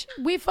 Bitch,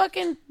 we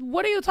fucking,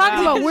 what are you talking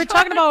about? We're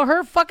talking about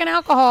her fucking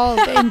alcohol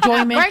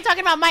enjoyment. We're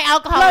talking about my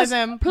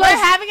alcoholism. plus- We're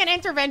having an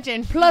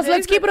intervention. Plus,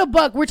 let's keep it a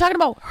buck. We're talking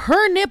about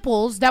her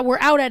nipples that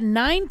were out at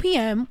 9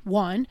 p.m.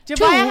 One, two,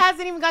 Jabaya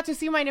hasn't even got to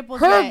see my nipples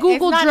her yet.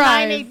 Google it's not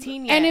Drive.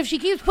 9:18 yet. And if she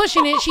keeps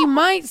pushing it, she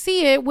might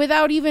see it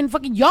without even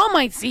fucking, y'all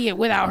might see it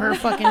without her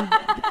fucking,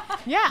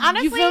 yeah,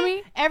 honestly, feel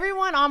me?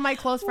 everyone on my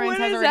close friends What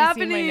has is already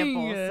seen my happening?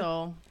 nipples.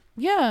 So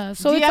Yeah.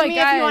 So DM it's like, me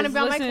if you want to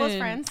guys, be my close listen,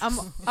 friends.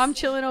 I'm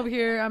chilling over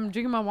here. I'm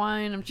drinking my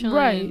wine. I'm chilling.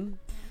 Right.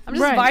 I'm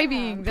just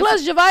vibing.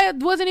 Plus, Zhavia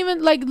wasn't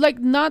even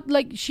not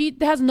she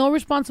has no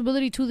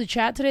responsibility to the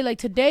chat today. Like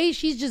today,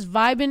 she's just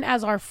vibing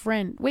as our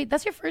friend. Wait,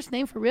 that's your first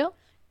name for real?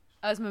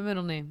 That's my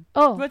middle name.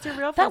 Oh, What's your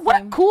real that first what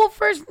name? a cool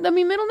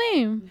middle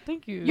name.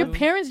 Thank you. Your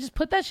parents just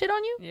put that shit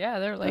on you? Yeah,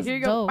 they're like, That's here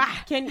you go.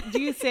 dope.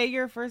 Do you say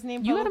your first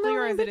name You got a publicly,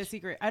 middle or is name, it a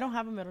secret? I don't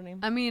have a middle name.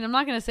 I mean, I'm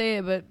not gonna say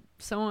it, but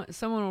someone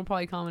will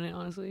probably comment it.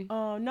 Honestly.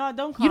 Oh no,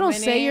 don't comment. You don't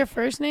say your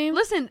first name?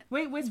 Listen,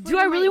 Wait, whisper do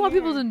I in my really want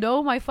people ear. to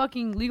know my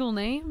fucking legal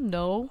name?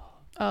 No.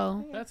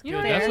 Oh, That's You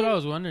good. know That's what what I I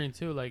was wondering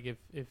too. Like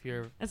if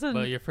your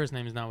But your first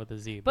name is not with a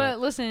Z. But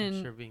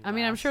listen, sure being I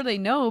mean, I'm last. sure they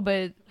know,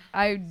 but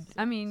I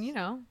mean, you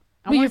know.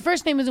 but your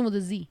first name isn't with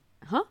a Z.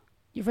 Huh?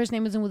 Your first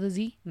name isn't with a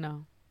Z.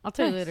 No. I'll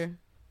tell you Nice. later.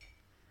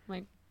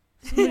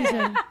 Somebody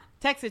said-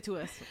 Text it to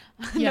us.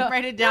 Yeah.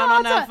 Write it down No,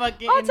 on a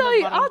fucking. I'll in the tell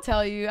you. bottom. I'll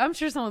tell you. I'm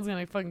sure someone's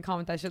gonna fucking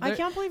comment that shit. I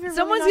can't believe you're.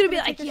 Someone's really gonna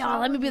not be like, take a "Yo,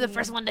 shot let me with be the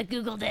first one to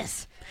Google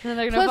this," and then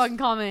they're gonna Plus- fucking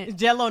comment.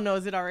 Jello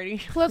knows it already.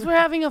 Plus, we're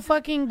having a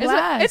fucking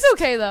blast. It's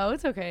okay though.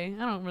 It's okay.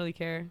 I don't really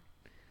care.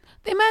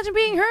 Imagine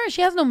being her.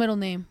 She has no middle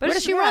name. But Where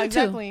does she run to?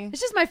 exactly. It's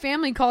just my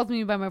family calls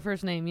me by my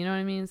first name. You know what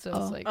I mean? So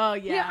Oh. it's like, Oh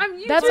yeah. I'm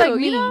you That's too, like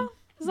me. You know?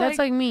 It's That's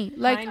like me.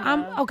 Like Kinda.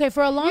 I'm okay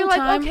for a long you're like,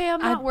 time. okay,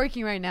 I'm I- not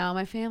working right now.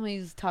 My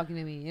family's talking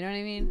to me. You know what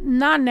I mean?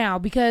 Not now,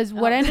 because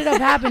what Oh. ended up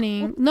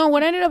happening. No,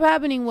 what ended up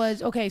happening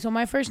was okay. So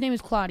my first name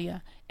is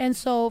Claudia, and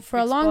so for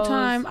a long Exposed.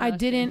 time I Okay.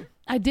 didn't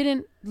I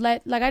didn't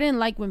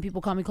like when people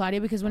call me Claudia,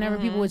 because whenever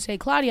Mm-hmm. people would say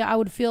Claudia, I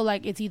would feel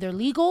like it's either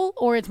legal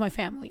or it's my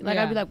family. Like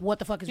I'd be Yeah. like, what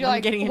the fuck is You're wrong?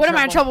 like, getting in what am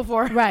I in trouble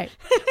for? Right.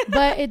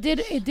 But it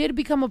did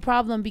become a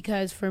problem,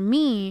 because for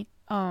me,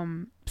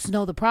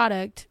 Snow the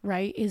Product,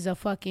 right, is a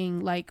fucking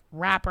like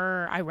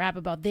rapper. I rap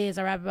about this,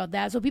 I rap about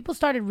that. So people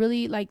started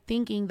really like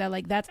thinking that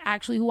like that's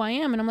actually who I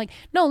am. And I'm like,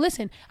 no,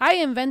 listen, I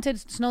invented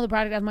Snow the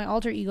Product as my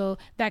alter ego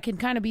that can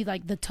kind of be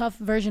like the tough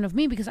version of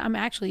me, because I'm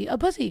actually a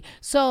pussy.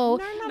 So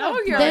No,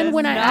 you're then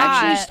when I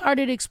actually not.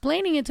 started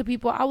explaining it to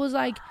people, I was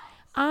like,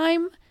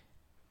 I'm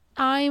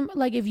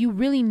like, if you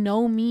really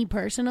know me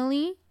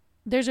personally,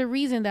 there's a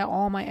reason that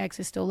all my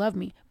exes still love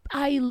me.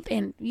 And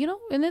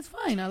it's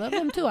fine. I love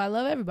them too. I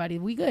love everybody.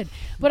 We good.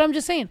 But I'm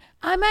just saying,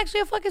 I'm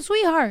actually a fucking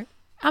sweetheart.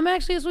 I'm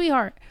actually a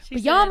sweetheart.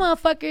 But y'all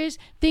motherfuckers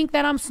think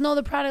that I'm Snow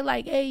the Product,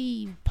 like,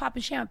 hey,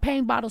 popping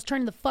champagne bottles,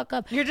 turning the fuck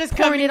up, You're just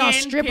pouring coming it on in,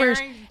 strippers.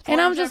 pouring And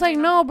I'm just like,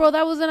 champagne no, bro,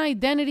 that was an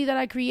identity that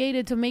I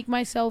created to make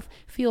myself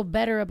feel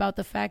better about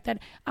the fact that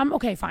I'm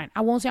okay, fine.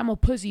 I won't say I'm a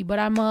pussy, but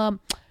I'm a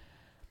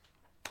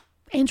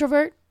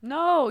introvert.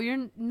 No, you're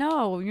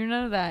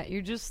none of that.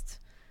 You're just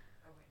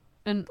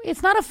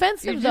It's not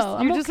offensive though.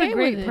 I'm You're just okay a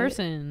great with it.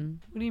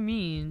 person. What do you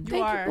mean? You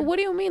Thank are. But what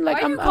do you mean? Like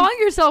Why are you I'm calling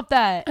yourself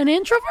that? an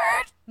introvert?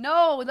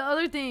 No, the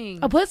other thing.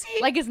 A pussy?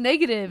 Like it's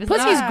negative. It's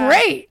Pussy's not.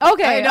 great.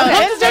 Okay. I know.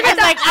 okay. It's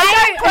like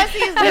I thought pussy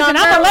is the Listen, number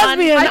I'm a one.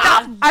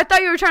 lesbian. I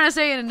thought you were trying to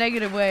say it in a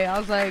negative way. I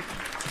was like,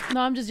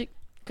 No, I'm just.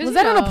 'Cause Was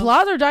you that an know.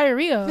 applause or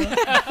diarrhea?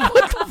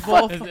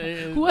 Both.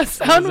 What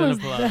sound an was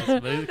applause,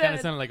 that? But it kind of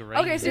sounded like a rain.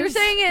 okay, so you're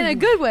saying it in a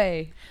good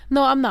way.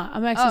 No, I'm not.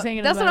 I'm actually Oh, saying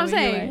it. that's in a what I'm bad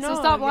way. saying. You're So right.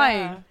 stop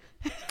lying.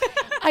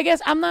 I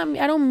guess I'm not.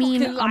 I don't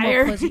mean Fucking I'm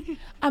liar. a pussy.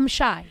 I'm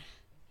shy.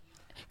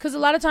 Because a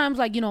lot of times,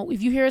 like,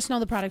 if you hear a Snow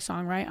the Product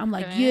song, right? I'm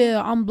like, Okay.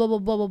 yeah, I'm blah, blah,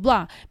 blah, blah,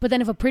 blah. But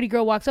then if a pretty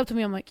girl walks up to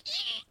me, I'm like,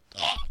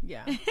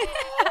 Yeah.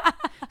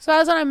 so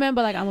that's what I meant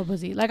by, like, I'm a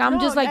pussy. Like, I'm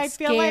just, like, I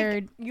feel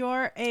scared. like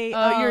you're a.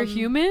 You're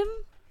human.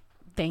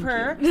 Thank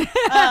Per. you.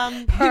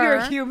 You're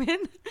a human.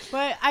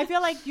 But I feel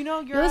like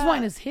you're. Yo, this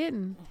wine is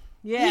hidden.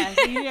 Yeah,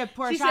 you need to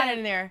pour a She shot said-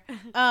 in there.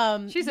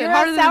 she said you're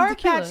harder a than Sour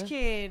tequila. Patch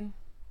Kid.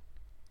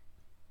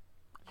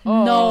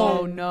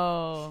 Oh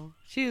no,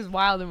 she was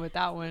wilding with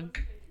that one.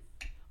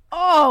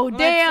 Oh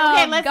damn!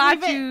 Okay, let's got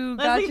leave it. you.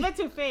 Let's got leave you. it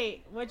to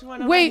fate. Which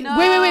one? Wait, No,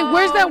 wait.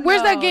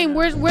 Where's that game? no.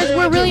 Where's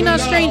we're really not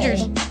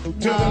strangers? I don't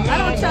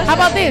trust How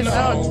about that. this?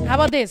 I don't-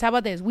 How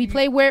about this? We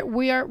play where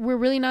we're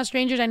really not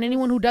strangers, and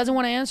anyone who doesn't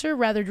want to answer,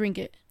 rather drink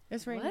it.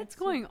 It's right. What's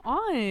going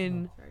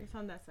on? Sorry, it's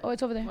on that side. Oh,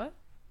 it's over there. What?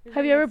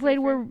 Have you ever played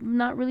We're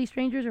Not Really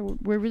Strangers, or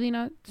We're Really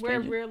Not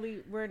We're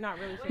Strangers? not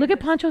really. Look at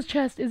Pancho's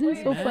chest. Isn't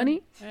it so Man.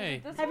 funny?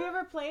 Hey, Have you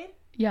ever played?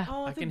 Yeah.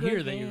 Oh, I it's a can good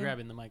hear that you're game.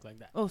 grabbing the mic like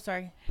that. Oh,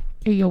 sorry.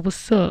 Hey, yo,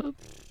 what's up?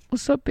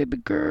 What's up, baby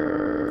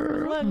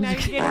girl? Look, now you're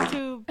getting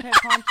to Pet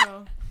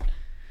Poncho.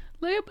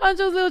 Look at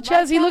Pancho's little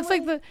chest. He can't looks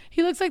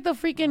like the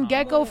freaking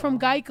gecko from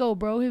Geico,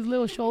 bro. His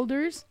little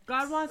shoulders.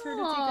 God wants her to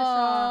take a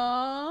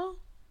shot. Aww.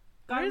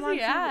 God Where's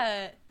wants he you to-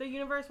 at? The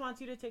universe wants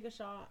you to take a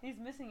shot. He's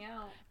missing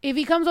out. If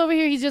he comes over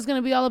here, he's just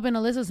gonna be all up in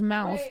Alyssa's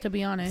mouth. To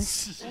be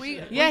honest.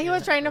 Yeah, he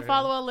was trying to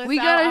follow Alyssa. We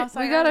gotta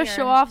outside earlier.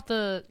 show off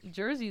the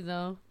jersey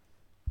though.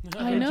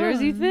 I The know.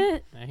 jersey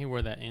fit. And he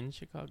wore that in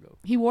Chicago.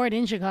 He wore it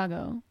in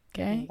Chicago.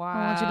 Okay. Wow.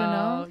 I want you to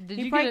know. Did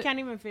He you probably get it? can't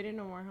even fit it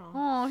no more, huh?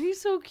 Oh,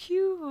 he's so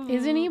cute.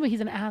 Isn't he? But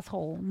he's an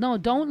asshole. No,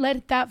 don't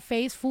let that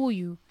face fool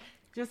you.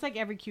 Just like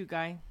every cute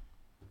guy.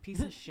 Piece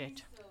of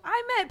shit.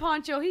 I met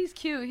Poncho. He's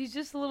cute. He's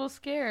just a little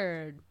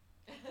scared.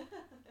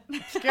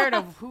 Scared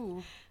of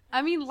who?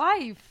 I mean,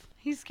 life.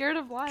 He's scared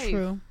of life.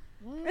 True.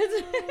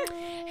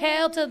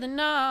 Hell to the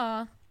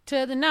nah.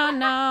 to the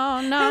no.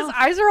 His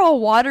eyes are all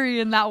watery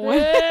in that one.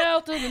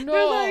 Hell to the no.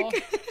 They're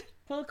like,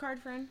 Pull a card,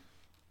 friend.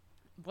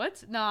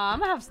 what? Nah, I'm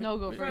gonna have Snow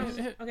go From, first.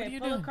 okay,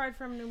 pull a card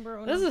from number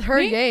uno. This is her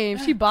Me? game.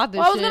 She bought this.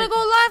 Well, I was shit. gonna go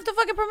live to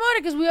fucking promote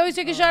it because we always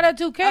take a shot at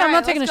 2K. All I'm right,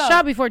 not taking a let's go.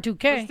 shot before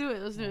 2K. Let's do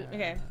it. Let's do it.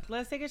 Okay,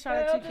 let's take a shot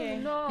at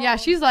 2K. Yeah,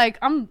 she's like,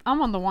 I'm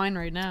on the wine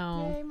right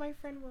now. Yay, my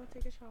friend will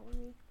take a shot with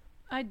me.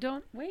 I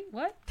don't. Wait,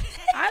 what?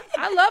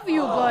 I love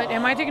you, but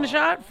am I taking a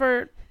shot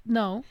for.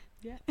 No.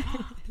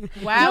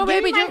 Wow, No,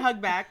 baby, baby, my do-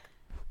 hug back.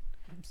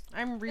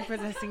 I'm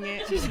repossessing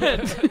it.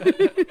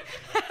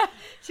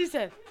 She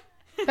said.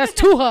 That's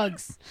 2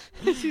 hugs.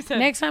 She said.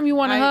 Next time you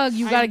want a hug,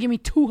 you gotta give me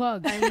 2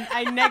 hugs.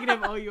 I negative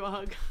owe you a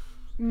hug.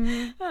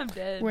 I'm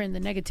dead. We're in the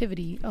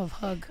negativity of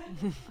hug.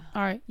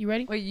 All right, you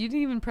ready? Wait, you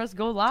didn't even press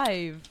go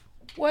live.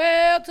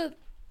 Well to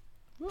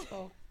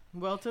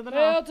Well to the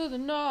well no. to the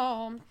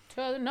no, to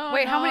the no.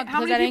 Wait, how no, many? How because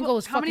many that people? angle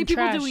is How many fucking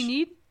people trash. do we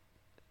need?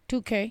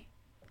 2K.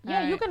 Yeah,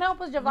 All you right. can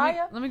help us,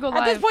 Zhavia. Let me go At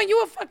live. this point,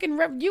 you a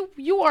fucking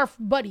you are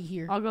buddy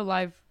here. I'll go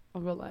live.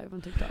 I'll go live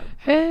on TikTok.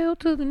 Hell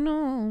to the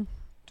no,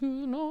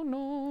 to the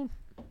no.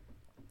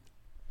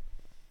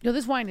 Yo,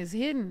 this wine is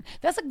hidden.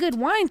 That's a good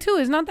wine too.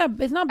 It's not that.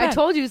 It's not bad. I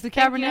told you it's the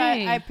Thank you,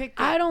 Cabernet. I picked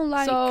it. I don't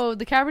like. So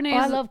the Cabernet oh,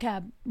 I is. love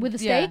cab with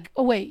the Yeah. steak.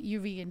 Oh wait,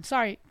 you're vegan.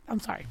 Sorry, I'm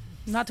sorry.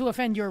 Not to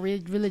offend your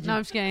religion. No,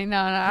 I'm just kidding. No,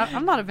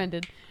 I'm not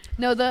offended.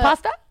 No, the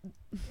Pasta?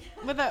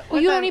 With a, Oh,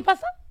 you don't eat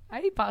pasta?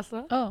 I eat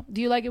pasta. Oh,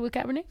 do you like it with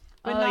Cabernet?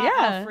 but not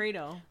yeah.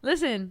 Alfredo.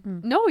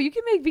 Listen, no, you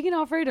can make vegan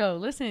Alfredo.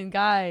 Listen,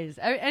 guys,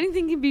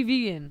 anything can be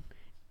vegan.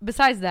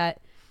 Besides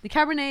that, the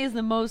Cabernet is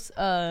the most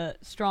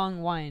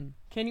strong wine.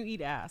 Can you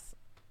eat ass?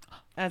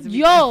 As a vegan?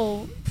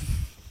 Yo,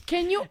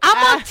 can you?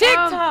 I'm on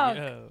TikTok.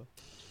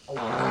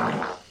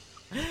 Yo.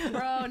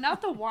 Bro,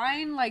 not the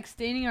wine like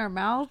staining our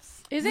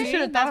mouths. Is We it?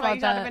 should have That's thought why about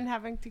you gotta that. been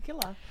having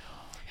tequila.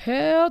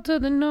 Hell to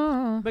the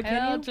no. But Hell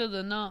can you? to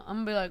the no.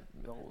 I'm gonna be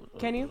like,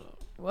 Can you?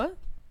 what?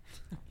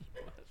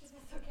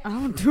 I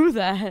don't do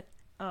that.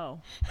 Oh.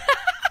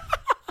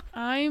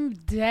 I'm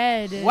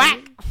dead. Whack.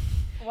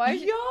 Why?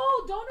 Yo,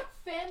 don't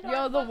offend.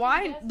 Yo,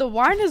 the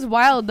wine is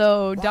wild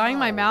though. Dyeing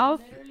my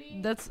mouth.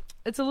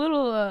 It's a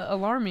little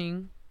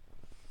alarming.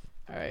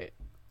 All right.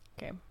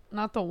 Okay.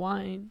 Not the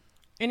wine.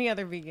 Any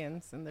other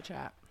vegans in the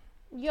chat?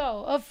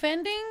 Yo,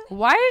 offending?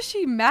 Why is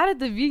she mad at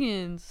the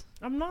vegans?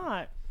 I'm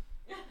not.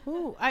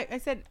 Ooh, I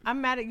said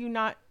I'm mad at you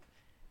not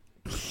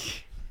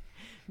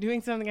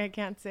doing something I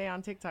can't say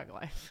on TikTok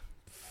live.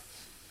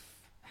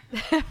 All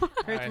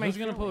Hurts right, my who's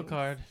gonna pull a feelings.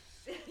 card?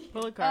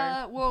 Pull a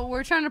card. Well,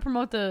 we're trying to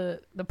promote the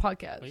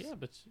podcast. Oh yeah,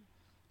 but.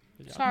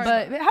 Good job. Sorry.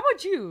 But how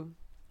about you?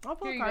 I'll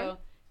pull Here a you card. go.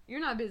 You're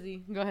not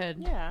busy. Go ahead.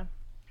 Yeah.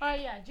 Oh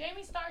yeah,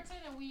 Jamie starts it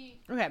and we.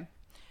 Okay.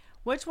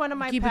 Which one of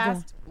my Keep it going.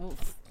 past?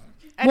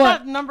 I What?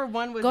 thought number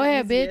one was Go the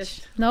ahead,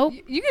 easiest. bitch. Nope.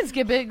 You can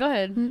skip it. Go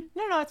ahead.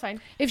 No, it's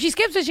fine. If she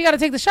skips it, she got to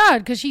take the shot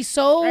because she's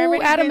so I already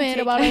been adamant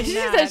about taking it. She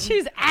that. said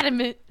she's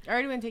adamant. I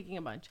already been taking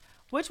a bunch.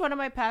 Which one of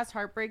my past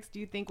heartbreaks do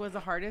you think was the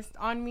hardest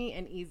on me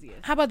and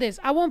easiest? How about this?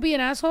 I won't be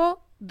an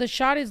asshole. The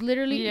shot is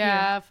literally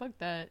Yeah, fuck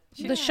that.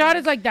 here. The shot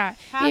is like that.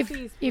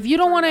 Half-piece If you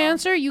don't for want to y'all.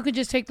 answer, you could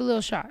just take the little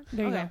shot.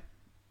 There you Okay. go.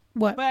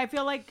 What? But I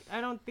feel like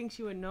I don't think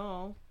she would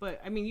know. But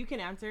I mean, you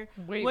can answer.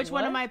 Wait, Which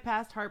one of what? my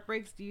past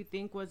heartbreaks do you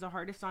think was the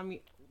hardest on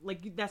me?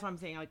 Like that's what I'm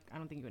saying. Like I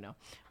don't think you would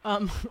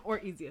know. Or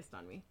easiest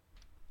on me.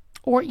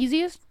 Or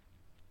easiest?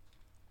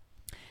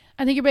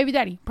 I think your baby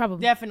daddy,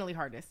 probably. Definitely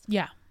hardest.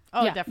 Yeah.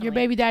 Oh, Yeah, definitely. Your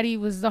baby daddy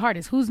was the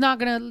hardest. Who's not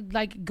gonna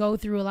like go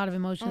through a lot of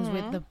emotions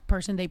with the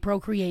person they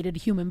procreated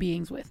human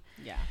beings with?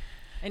 Yeah.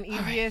 And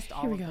easiest.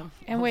 All Here we of go. them.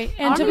 And wait,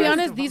 and to be Honest.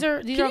 honest, these are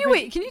Can you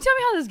wait? Can you tell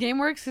me how this game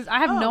works? Because I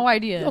have no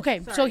idea.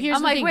 Okay, so Sorry. here's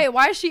I'm the like, thing. wait,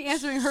 why is she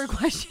answering her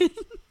question?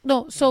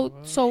 No, so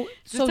tell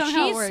me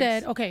how it she works.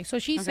 said, okay, so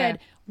she said,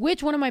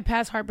 which one of my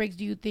past heartbreaks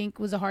do you think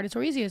was the hardest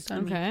or easiest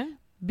on me? Okay.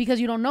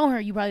 Because you don't know her,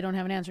 you probably don't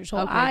have an answer. So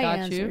Okay, I got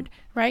answered, you.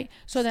 right?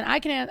 So then I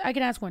can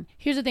ask one.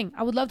 Here's the thing.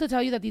 I would love to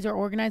tell you that these are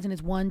organized and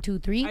it's 1, 2,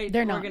 3.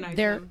 They're not. organized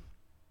They're them.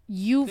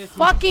 you This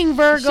fucking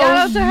Virgo. Shout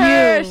out to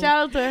her. you. Shout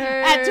out to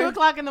her. At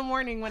 2:00 in the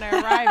morning when I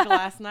arrived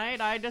last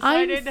night, I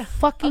decided I'm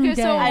fucking Okay,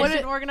 so dead. I what should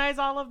it- organize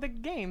all of the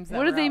games. that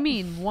What do were they out.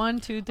 mean? 1,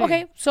 2, 3.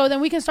 Okay, so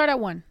then we can start at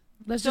 1.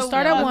 Let's just So,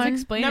 start at let's 1.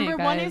 explain Number it,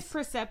 one guys. is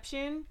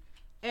perception,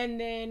 and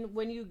then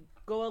when you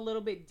go a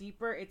little bit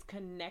deeper, it's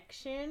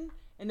connection,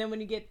 and then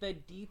when you get the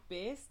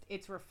deepest,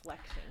 it's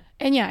reflection.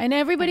 And yeah, and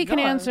everybody can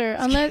God. answer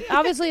unless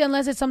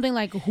unless it's something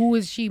like who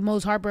is she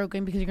most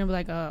heartbroken, because you're gonna be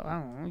like, I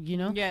don't know, you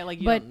know. Yeah, like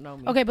you But don't know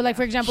me. okay, but like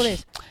for example,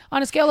 this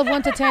on a scale of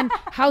 1 to 10,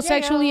 how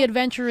sexually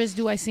adventurous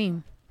do I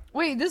seem?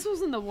 Wait, this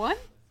wasn't the one?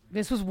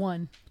 This was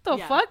 1. What the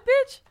Yeah. fuck,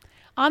 bitch?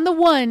 On the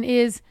 1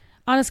 is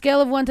on a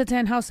scale of 1 to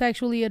 10, how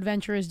sexually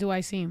adventurous do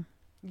I seem?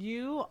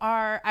 You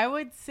are. I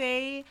would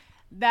say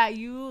that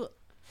you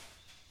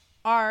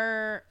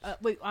are.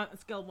 Wait, on a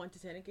scale of 1 to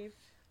 10, it gave.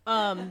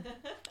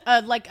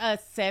 Like a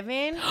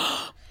 7.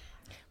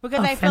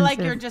 Because I feel like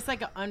Offensive. you're just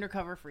like an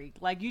undercover freak.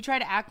 Like you try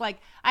to act like.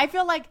 I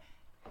feel like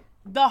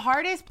the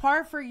hardest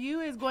part for you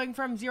is going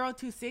from 0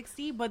 to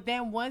 60. But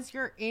then once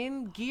you're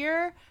in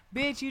gear,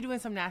 bitch, you doing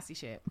some nasty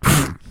shit.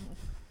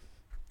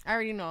 I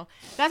already know.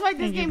 That's why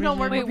this Thank you, game don't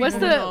work. Bridget. Wait, with what's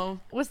people who know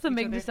the each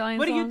Meg other. Thee Stallion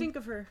What do you song? think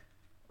of her,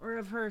 or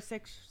of her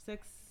sexiness?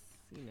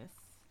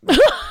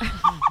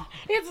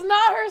 It's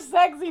not her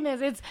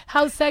sexiness. It's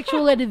how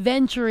sexual and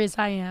adventurous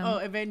I am. Oh,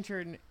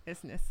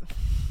 adventurousness.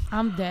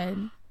 I'm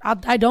dead.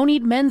 I don't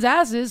eat men's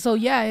asses, so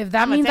yeah, if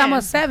that I'm a means I'm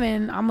a 10.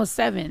 7, I'm a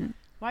 7.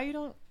 Why you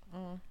don't?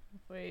 Oh,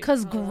 wait.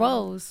 Cause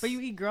gross. But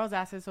you eat girls'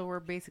 asses, so we're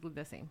basically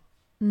the same.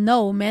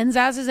 No, men's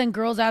asses and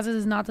girls' asses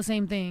is not the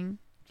same thing.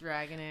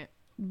 Dragging it.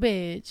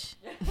 Bitch.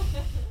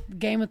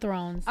 Game of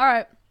Thrones. All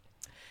right.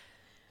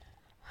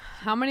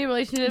 How many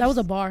relationships? That was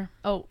a bar.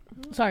 Oh,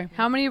 Sorry.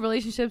 how many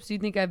relationships do you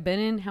think I've been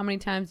in? How many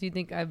times do you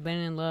think I've been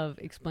in love?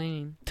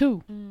 Explaining.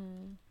 2.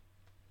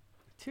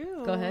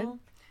 2. Go ahead.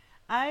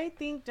 I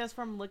think just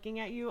from looking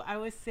at you, I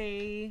would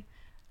say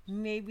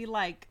maybe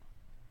like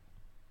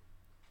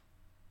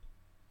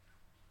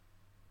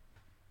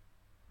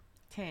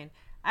 10.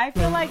 I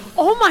feel like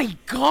Oh my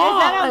god.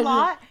 is that a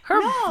lot?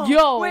 Her No.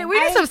 yo. Wait, we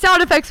need some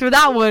sound effects for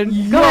that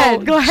one. Go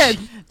ahead. Go ahead.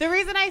 The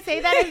reason I say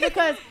that is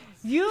because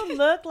you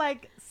look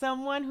like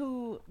someone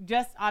who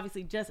just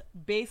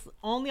based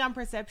only on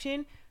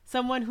perception,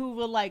 someone who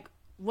will like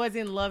was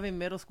in love in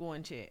middle school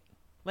and shit.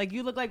 Like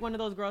you look like one of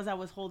those girls that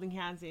was holding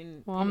hands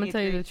in. Well, I'm gonna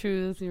tell you the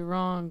truth. You're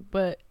wrong,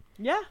 but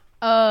Yeah,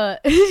 yeah.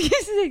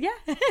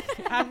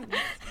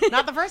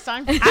 not the first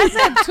time. I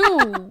said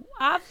 2.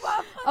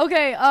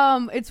 Okay.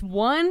 It's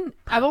one.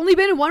 I've only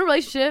been in one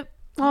relationship,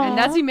 and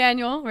that's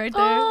Emmanuel right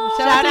there. Aw.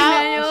 Shout out to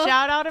Emmanuel.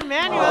 Shout out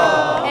Emmanuel.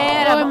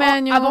 And Oh,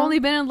 Emmanuel. I've only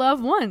been in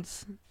love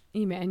once.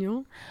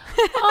 Emmanuel.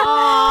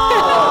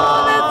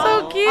 Oh, that's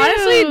so cute.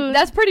 Honestly,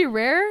 that's pretty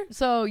rare.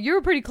 So you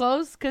were pretty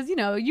close because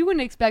you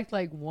wouldn't expect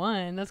like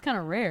one. That's kind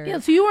of rare. yeah.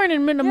 So you weren't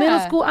in the middle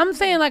Yeah. school. I'm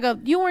saying like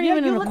you weren't Yeah,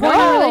 even you in a look corny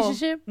like-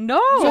 relationship.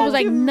 No. So it was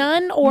like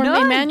none or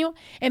None.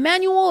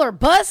 Emmanuel or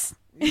Bus.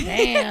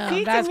 Damn,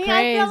 See, that's to me,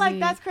 crazy. I feel like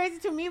that's crazy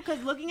to me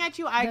because looking at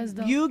you, That's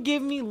dope. you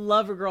give me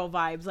lover girl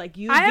vibes. Like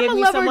you I am give a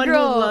me lover someone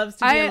girl. who loves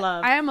to be in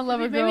love. I am a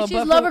lover girl. Maybe she's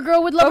but lover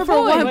girl with lover but for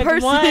boy. one With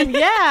person. one,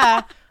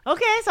 yeah.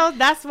 Okay, so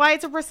that's why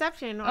it's a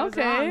perception. I was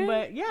Okay. wrong,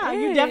 but yeah,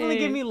 you definitely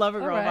give me lover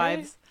All girl right.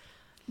 vibes.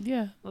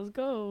 Yeah, Let's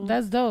go.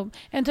 that's dope.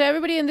 And to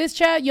everybody in this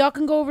chat, y'all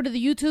can go over to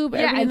the YouTube.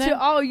 Yeah, everybody and in to there.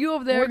 all you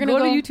over there, We're gonna go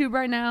to go- YouTube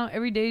right now.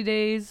 Everyday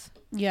Days.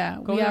 Yeah,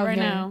 Go we there out right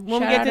here. now.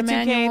 When Shout we out get to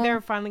 2K, Emmanuel. they're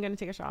finally gonna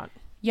take a shot.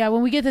 Yeah,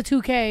 when we get to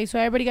 2K, so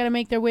everybody got to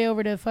make their way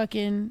over to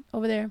fucking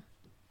over there.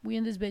 We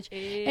in this bitch.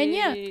 And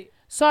yeah,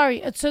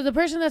 sorry. So the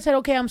person that said,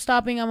 "Okay, I'm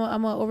stopping. I'm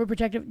a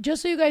overprotective."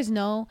 Just so you guys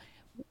know,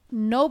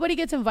 nobody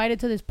gets invited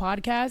to this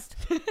podcast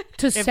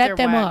to If set they're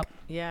them whack. up.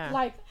 Yeah.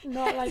 Like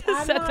no, like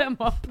I'm set not- them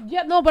up.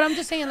 Yeah, no, but I'm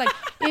just saying, like,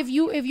 if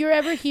you're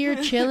ever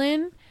here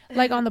chilling,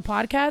 like on the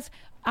podcast,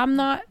 I'm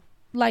not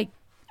like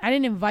I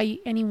didn't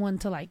invite anyone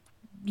to like,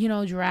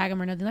 drag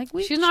them or nothing. Like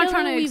She's not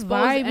trying to we expose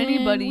vibing,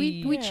 anybody.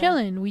 We Yeah.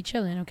 chilling.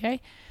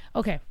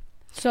 Okay.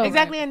 So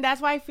Exactly, and that's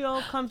why I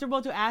feel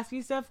comfortable to ask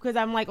you stuff because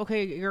I'm like,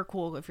 okay, you're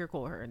cool if you're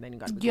cool with her, and then you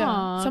got to be Yeah, cool.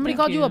 Aw, somebody thank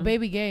called you a you.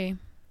 baby gay.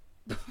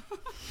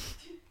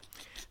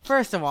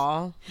 First of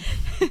all,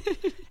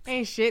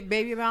 ain't shit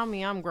baby about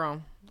me. I'm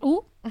grown,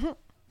 Ooh, and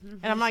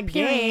I'm not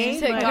Period. gay. She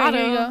said, but "Got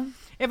it."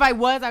 if I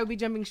was, I would be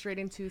jumping straight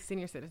into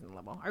senior citizen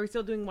level. Are we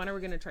still doing one, or are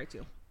we gonna try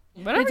two?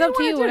 Whatever It's up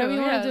to you. wanna Whatever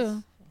you want to yes.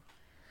 do.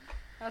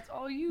 That's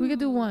all you. We could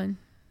do one.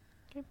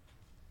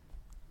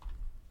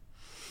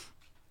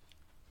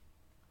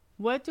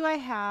 What do I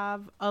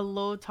have a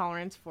low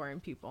tolerance for in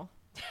people?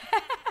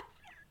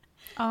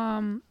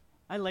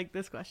 I like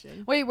this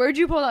question. Wait, where'd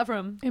you pull that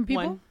from? In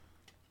people. One.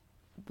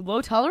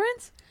 Low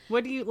tolerance?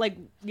 What do you like?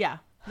 Yeah.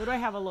 What do I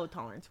have a low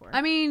tolerance for?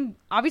 I mean,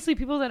 obviously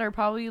people that are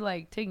probably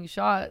like taking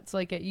shots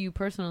like at you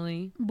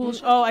personally.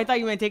 Bullshit. Oh, I thought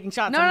you meant taking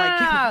shots. No, I'm no, like,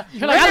 no.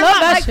 You're like, I love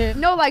that like, shit.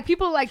 No, like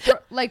people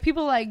like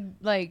people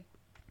like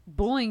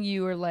bullying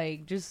you or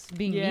like just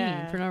being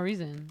Yeah. mean for no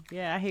reason.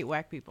 yeah, I hate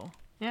whack people.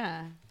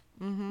 Yeah.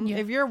 Mm-hmm. Yeah.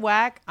 If you're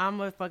whack,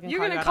 I'm a fucking. You're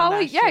call gonna you out call on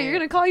it. that Yeah, shit. you're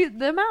gonna call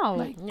them out.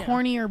 Like Yeah.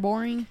 corny or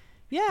boring.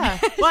 Yeah.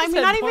 Well, I She mean,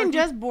 said not boring. even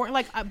just boring.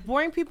 Like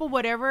boring people,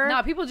 whatever.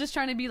 nah, people just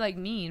trying to be like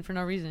mean for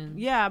no reason.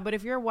 Yeah, but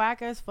if you're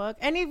whack as fuck,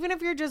 and even if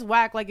you're just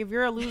whack, like if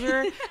you're a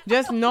loser,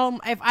 just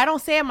know if I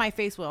don't say it, my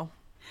face will.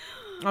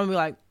 I'm gonna be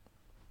like,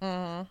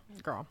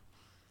 girl.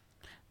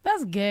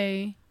 That's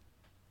gay.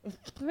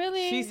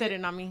 Really? She said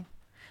it, not me.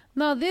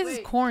 No, this is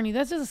Wait. corny.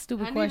 That's just a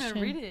stupid I didn't question.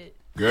 even read it.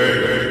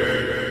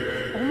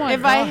 Oh my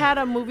If god. I had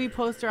a movie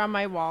poster on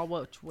my wall,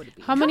 which would it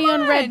be? How many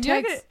Come unread on,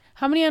 you're texts? gonna-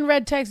 How many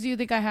unread texts do you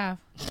think I have?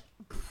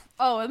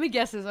 Oh, let me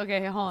guess this.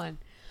 Okay, hold on.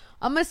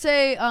 I'm gonna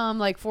say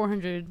like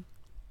 400.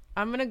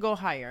 I'm gonna go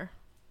higher.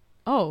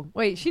 Oh,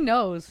 wait, she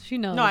knows. She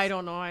knows. No, I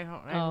don't know. I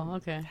Oh,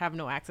 okay. have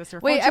no access to her.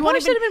 Wait, phone. She I won't probably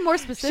even should have been more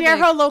specific. share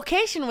her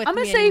location with I'm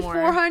me gonna say anymore.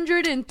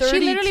 432. She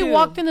literally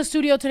walked in the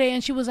studio today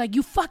and she was like,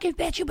 "You fucking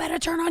bitch! You better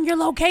turn on your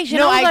location."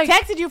 No, I was I like,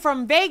 texted you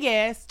from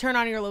Vegas. Turn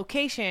on your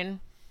location.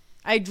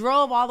 I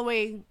drove all the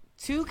way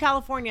to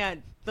California.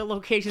 The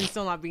location's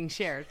still not being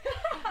shared.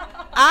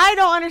 I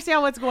don't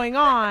understand what's going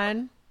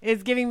on.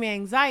 It's giving me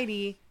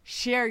anxiety.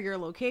 Share your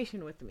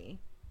location with me.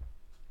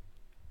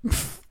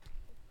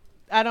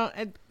 I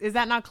don't. Is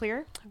that not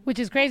clear? which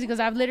is crazy because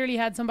I've literally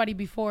had somebody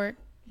before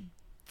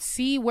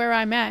see where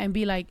I'm at and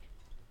be like,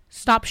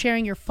 stop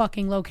sharing your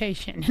fucking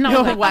location. And I'm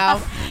Oh, like,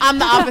 wow. I'm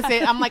the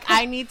opposite. I'm like,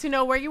 I need to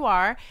know where you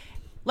are.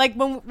 Like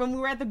when we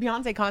were at the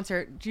Beyonce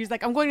concert, she's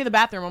like, I'm going to the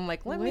bathroom. I'm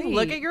like, let me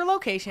look at your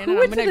location. Who and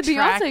went I'm to the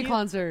gonna track Beyonce you.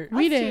 concert?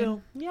 We Us did.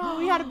 too. Yeah,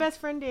 we had a best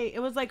friend day.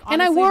 It was like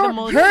and I honestly wore the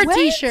most her What?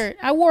 t-shirt.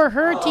 I wore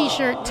her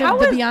t-shirt to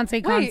the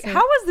Beyonce concert. Wait,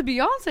 how was the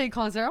Beyonce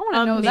concert? I want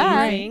to know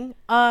that.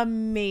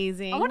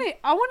 Amazing. I want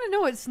to know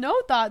what Snow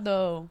thought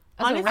though.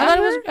 As a Honestly,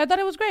 rapper? I thought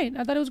it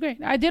was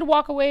great. I did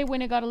walk away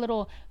when it got a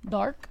little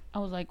dark. I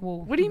was like, whoa.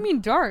 What do you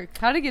mean dark?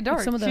 How did it get dark?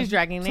 Some of the, She's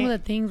dragging some it.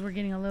 of the things were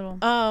getting a little.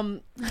 I I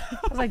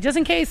was like, just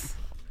in case.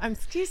 I'm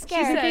too Just in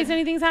scared. case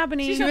anything's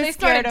happening. She said was they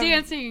started scared of-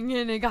 dancing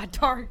and it got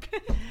dark.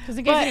 Just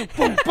in case.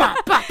 Boom, bah,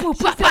 bah, boom,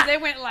 She bah, said bah. they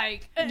went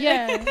like.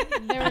 Yeah,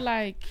 they were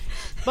like.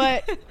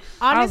 But honestly,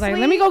 I was like,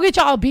 let me go get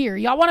y'all a beer.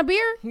 Y'all want a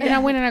beer? And I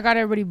went and I got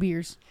everybody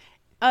beers.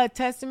 a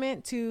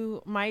testament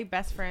to my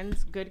best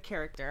friend's good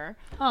character.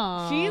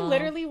 Aww. She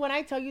literally, when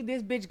I tell you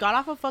this bitch got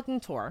off a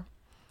fucking tour,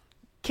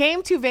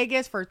 came to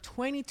Vegas for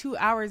 22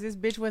 hours. This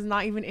bitch was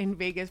not even in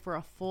Vegas for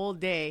a full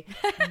day.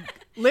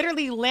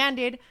 Literally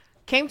landed,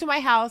 came to my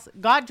house,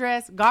 got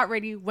dressed, got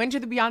ready, went to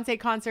the Beyonce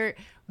concert,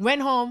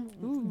 went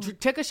home,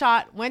 took a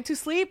shot, went to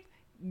sleep,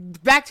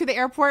 back to the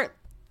airport,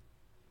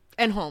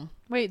 and home.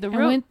 Wait,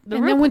 And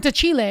then went to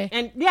Chile.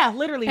 And yeah,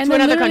 literally And to then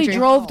another literally country.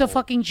 drove to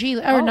fucking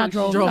Chile. Or not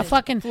drove. Drove. A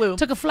fucking Flew.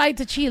 took a flight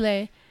to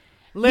Chile.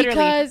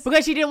 Literally.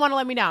 Because she didn't want to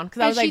let me down.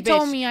 Because I And was she like,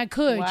 told bitch. me I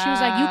could. She was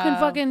like, you can Wow.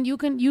 fucking,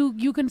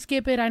 you can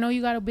skip it. I know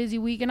you got a busy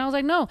week. And I was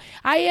like, no.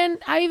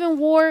 I even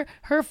wore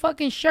her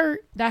fucking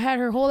shirt that had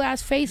her whole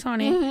ass face on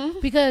it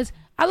because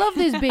I love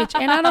this bitch.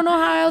 And I don't know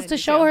how else to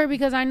show her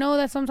because I know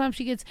that sometimes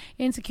she gets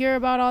insecure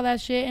about all that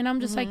shit. And I'm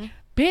just like,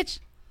 bitch,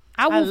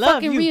 I will love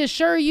fucking you.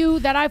 reassure you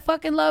that I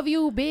fucking love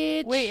you,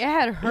 bitch. Wait, it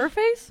had her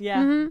face? Yeah.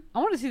 Mm-hmm. I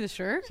want to see the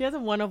shirt. She has a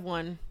one of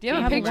one. Do you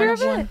have I a have a picture of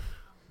one-of-one.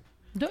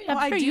 it?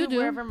 I'm sure you do.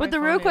 wherever my But the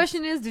phone real is.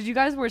 question is, did you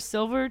guys wear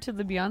silver to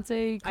the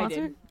Beyonce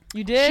concert? did.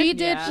 You did? She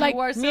did, Yeah. like,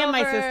 wore Me and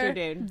my silver. sister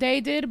did. They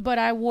did, but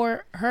I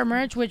wore her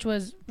merch, which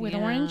was with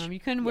Damn, orange. You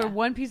couldn't wear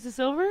one piece of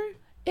silver?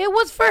 It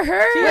was for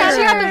her. Yeah,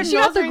 She got her she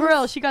got the nose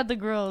grill. She got the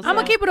grill. I'm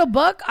gonna keep it a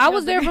buck. I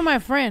was there for my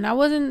friend. I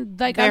wasn't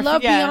like I There for-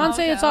 love yeah. Beyonce.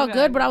 Okay, it's all okay.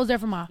 good, but I was there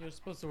for my. You're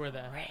supposed to wear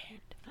that hat.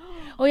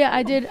 Oh yeah,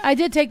 I did. I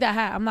did take that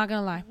hat. I'm not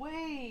gonna lie,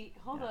 Wait,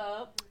 hold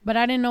up. but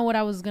I didn't know what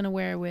I was gonna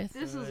wear it with.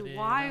 This is Put it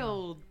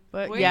wild.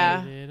 But Wait. yeah.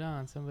 Put it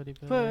on. Somebody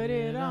put, Put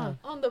it on.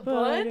 On the Put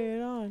butt?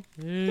 it on.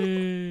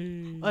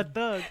 Hey. A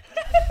thug.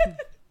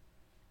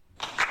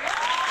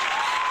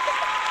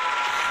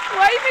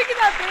 Why are you making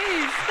that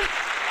face?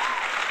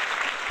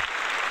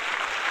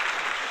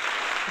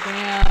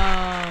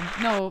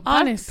 Damn. No,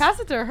 Honest. Pass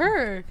it to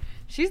her.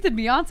 She's the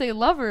Beyonce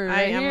lover I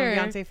right am here. a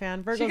Beyonce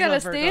fan. Virgos She gotta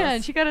love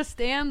stand. Virgos. She gotta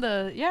stand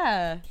the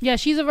Yeah,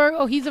 she's a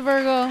Virgo. He's a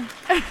Virgo.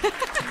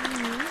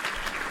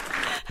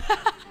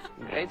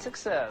 Great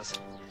success.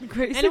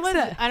 great And it was,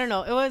 success. I don't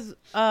know, it was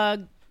a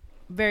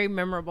very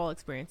memorable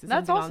experience. It's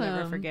That's something I'll never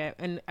awesome. forget.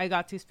 And I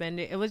got to spend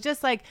it. It was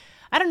just like,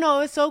 I don't know,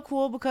 it was so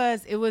cool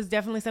because it was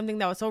definitely something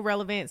that was so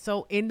relevant.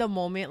 So in the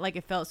moment, like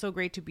it felt so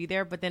great to be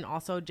there. But then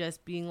also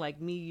just being like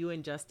me, you,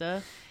 and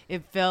Justa,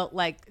 it felt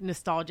like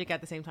nostalgic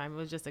at the same time. It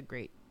was just a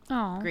great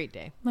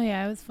day. Oh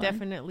yeah, it was fun.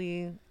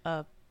 Definitely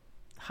a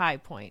high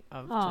point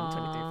of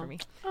 2023 for me.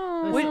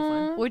 Aw. It was so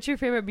fun. What's your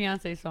favorite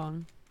Beyonce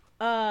song?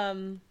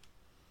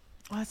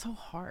 Oh, that's so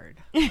hard.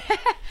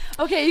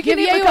 Okay, you Give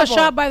can name Yayo a couple.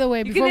 shot, by the way,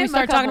 You can before we name a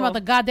start talking couple. about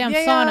the goddamn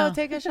Yeah, sauna.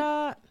 take a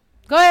shot.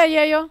 Go ahead,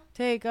 Yayo.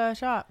 Take a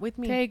shot with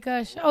me. Take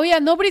a shot. Oh yeah,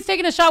 nobody's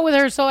taking a shot with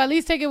her, so at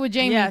least take it with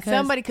Jamie. Yeah, 'cause-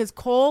 somebody, because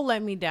Cole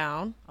let me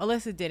down.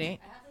 Alyssa didn't.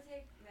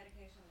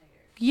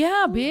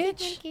 Yeah,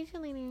 bitch.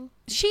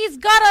 She's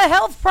got a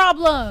health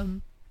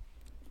problem.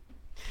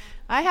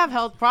 I have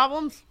health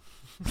problems.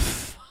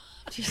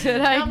 She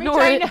said I I'm ignore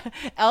trying it.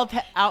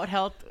 to out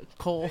health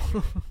Cole.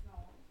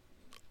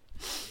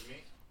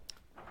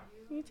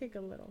 You take a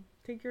little.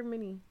 Take your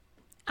mini.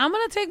 I'm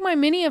gonna take my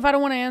mini if I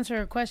don't want to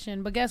answer a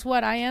question. But guess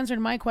what? I answered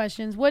my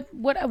questions. What?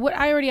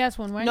 I already asked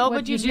one, right? No, What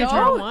but you did did try?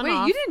 your Oh, one wait,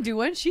 off. you didn't do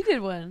one. She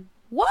did one.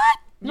 What?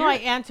 No, I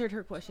answered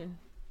her question.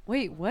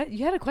 Wait, what?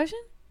 You had a question?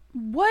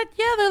 What?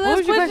 Yeah, the What last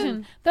was your question.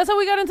 question? That's how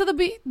we got into the The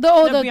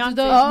Beyonce.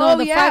 no,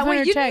 the 500 Wait,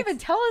 you didn't checks. even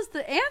tell us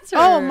the answer.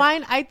 Oh,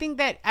 mine. I think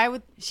that I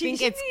would She think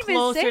didn't it's even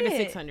closer say to it.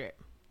 600.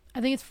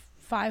 I think it's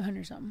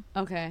 500 something.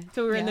 Okay.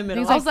 So we're in the Yeah.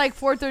 middle. Things I was like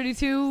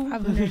 432.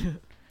 500.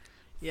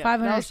 Yeah.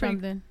 500 That was pretty-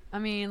 something. I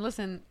mean,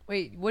 listen.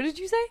 Wait, what did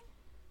you say?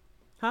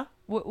 Huh?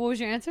 What was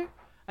your answer?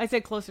 I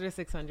said closer to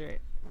 600.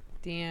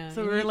 Damn.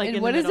 So we're, like, and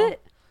in the what is middle.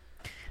 it?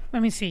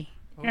 Let me see.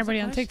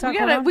 Everybody on TikTok. We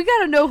hold gotta on. we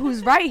gotta know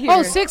who's right here.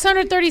 Oh,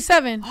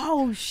 637.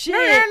 Oh shit.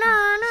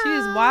 She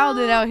is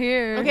wilded out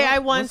here. Okay, I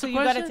won, What's so the you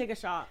gotta question? take a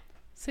shot.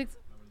 Six.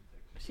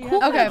 She Who has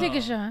gotta Okay. take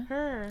a shot?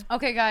 her.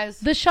 Okay, guys.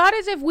 The shot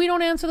is if we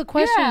don't answer the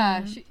question.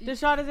 Yeah. The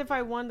shot is if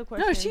I won the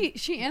question. No,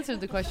 she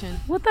answered the question.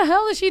 What the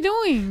hell is she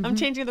doing? I'm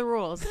changing the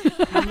rules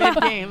mid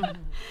game.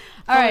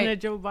 All right. To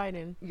Joe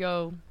Biden.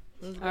 Yo.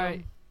 Let's All go.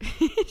 right.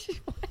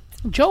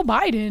 Joe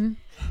Biden.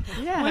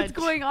 Yeah. What's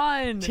going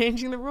on?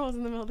 Changing the rules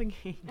in the middle of the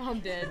game. I'm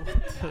dead.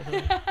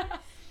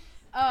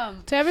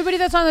 To everybody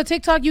that's on the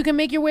TikTok, you can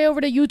make your way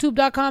over to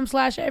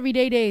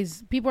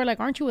youtube.com/everydaydays. People are like,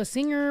 aren't you a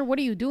singer? What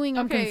are you doing?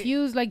 I'm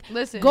confused. Like,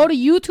 listen. go to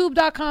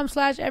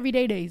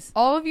youtube.com/everydaydays.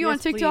 All of you Yes, on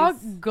TikTok,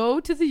 please. go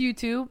to the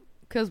YouTube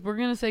because we're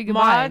gonna say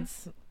goodbye.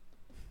 Mods,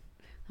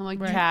 I'm like,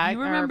 tag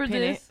you or remember pin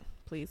this? it,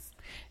 please.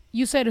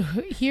 You said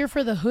here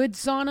for the hood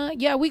sauna.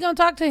 Yeah, we gonna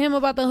talk to him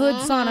about the hood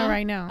sauna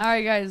right now. All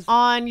right, guys.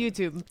 On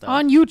YouTube. Though.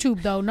 On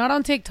YouTube though, not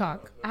on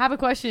TikTok. I have a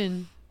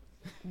question.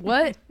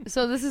 What?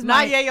 So this is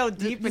Not my Yayo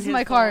deep in this is his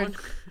my card.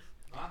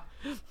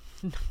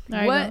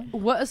 There you go.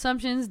 What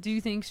assumptions do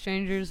you think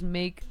strangers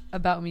make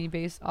about me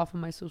based off of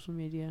my social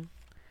media?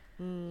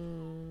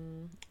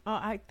 Oh,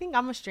 I think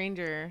I'm a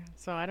stranger,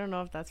 so I don't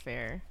know if that's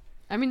fair.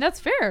 I mean, that's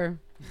fair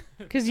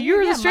because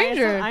you're the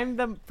stranger. I'm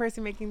the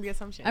person making the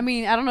assumption. I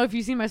mean, I don't know if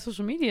you see my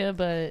social media,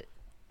 but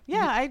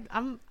yeah,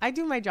 I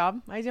do my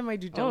job. I did my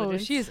due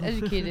diligence. oh, she is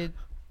educated.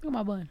 Look at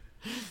my bun.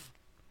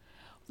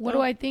 What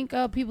do I think?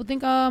 People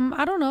think.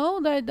 I don't know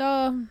that.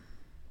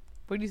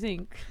 What do you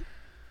think?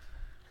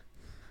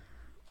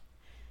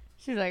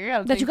 She's like, I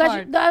gotta That think you got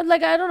hard.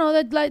 like I don't know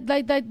that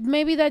like that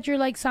maybe that you're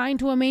like signed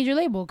to a major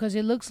label because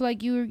it looks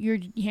like you're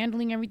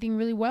handling everything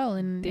really well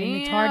and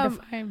it's hard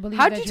to believe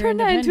How'd that you you're turn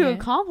that into a independent.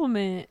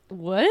 compliment?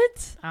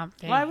 What? I'm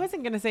Well, I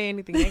wasn't gonna say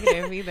anything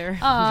negative either.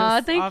 Aw,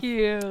 Just thank off-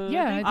 you.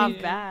 Yeah, I Off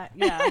think that,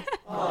 yeah.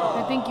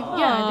 I think you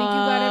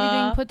got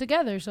everything put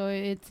together. So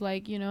it's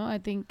like I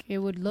think it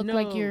would look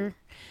like No. you're.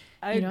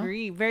 I You know?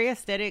 agree. Very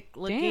aesthetic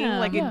looking. Damn.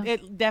 Like Yeah.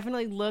 it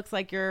definitely looks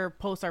like your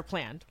posts are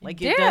planned. Like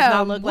it does Damn,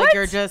 not look what? like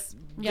you're just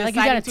Yeah, like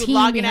you got a deciding to team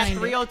log in at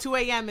behind it. 3:02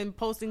 a.m. and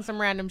posting some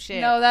random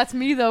shit. No, that's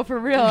me though, for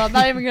real. I'm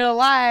not even gonna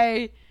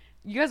lie.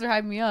 You guys are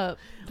hyping me up.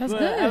 That's But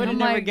good. I would have I'm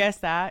never like-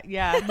 guessed that.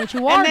 Yeah, But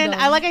you are, And then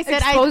though. like I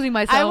said, Exposing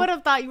I myself. would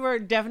have thought you were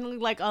definitely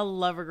like a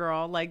lover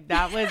girl. Like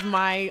that was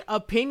my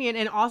opinion,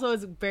 and also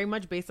it's very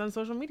much based on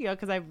social media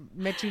because I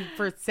met you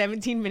for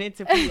 17 minutes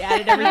if we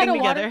added everything a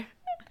water? together.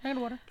 Can I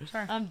get water?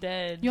 Sorry. I'm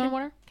dead. You want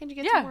water? Can you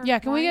get Yeah. some more Yeah.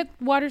 Can we wine?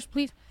 get waters,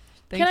 please?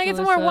 Thanks, Can I get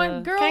some more Alyssa.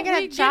 wine, girl? Can I get a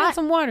we needed shot?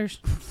 some waters.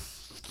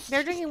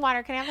 They're drinking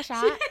water. Can I have a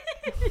shot?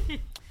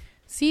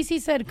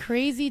 Cece said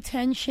crazy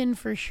tension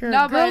for sure.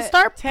 No, Girl, but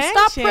stop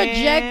tension.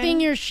 projecting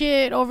your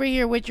shit over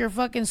here with your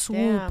fucking swoop.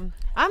 Damn.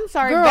 I'm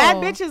sorry. Girl. Bad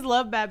bitches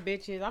love bad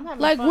bitches. I'm having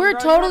Like fun, we're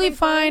girl. You totally having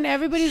fun? fine.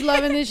 Everybody's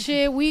loving this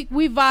shit. We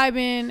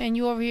vibing, and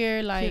you over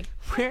here like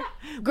We're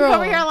Girl.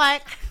 over here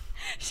like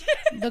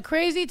the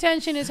crazy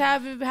tension is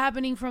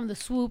happening from the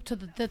swoop to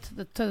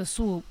the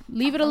swoop.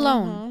 Leave it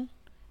alone.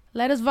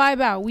 Let us vibe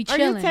out. We Are you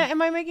chilling.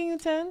 am I making you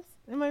tense?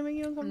 Am I making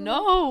you uncomfortable?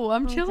 No,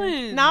 I'm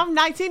chilling. No, I'm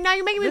not. See, now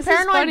you're making me This is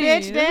paranoid, funny.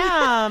 bitch.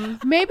 Damn.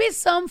 Maybe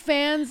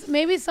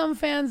some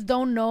fans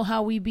don't know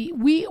how we be.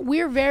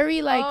 We're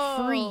very like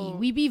Oh. free.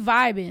 We be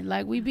vibing.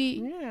 Like we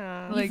be.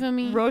 Yeah. You Like feel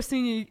me?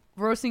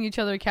 roasting each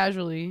other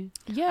casually.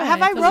 Yeah.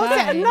 Have I it's a roasted?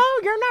 vibe. No,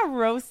 you're not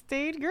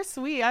roasted. You're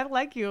sweet. I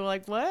like you.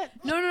 Like what?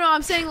 No.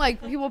 I'm saying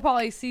like people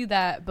probably see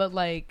that, but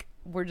like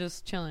we're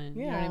just chilling.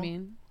 You know what I Yeah.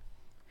 mean?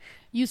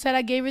 You said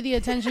I gave her the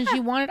attention she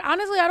wanted.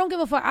 Honestly, I don't give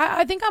a fuck.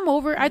 I think I'm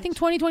over. I think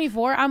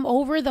 2024, I'm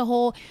over the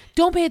whole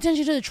don't pay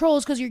attention to the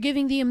trolls because you're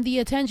giving them the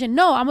attention.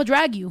 No, I'm going to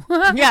drag you.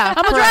 Yeah,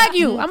 I'm going to drag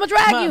you. I'm going to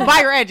drag you.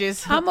 By your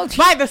edges.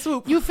 By the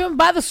swoop. You feel me?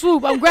 By the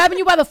swoop. I'm grabbing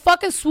you by the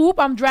fucking swoop.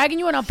 I'm dragging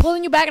you and I'm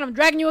pulling you back and I'm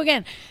dragging you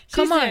again.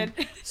 Come on.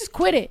 Just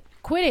quit it.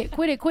 Quit it.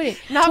 Quit it. Quit it.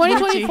 Not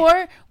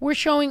 2024, we're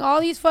showing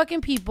all these fucking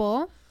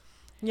people.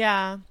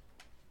 Yeah.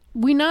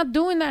 We not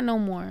doing that no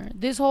more.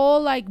 This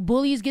whole like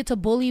bullies get to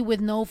bully with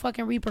no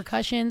fucking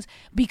repercussions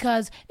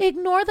because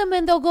ignore them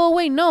and they'll go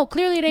away. No,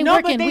 clearly it ain't No,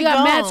 but working. they We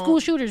got mad don't.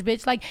 school shooters,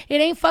 bitch. Like it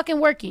ain't fucking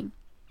working.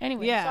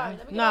 Anyway, Yeah. sorry,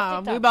 let me get No, off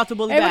TikTok. we about to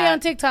bully Everybody back. on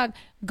TikTok,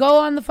 go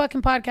on the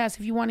fucking podcast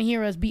if you want to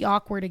hear us be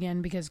awkward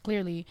again because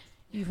clearly,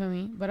 you feel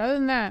me. But other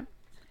than that,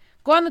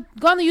 go on the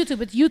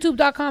YouTube. It's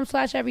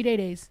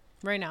youtube.com/everydaydays.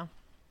 Right now.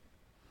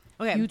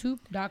 Okay.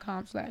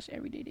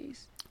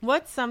 youtube.com/everydaydays.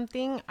 What's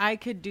something I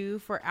could do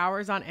for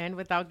hours on end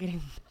without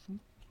getting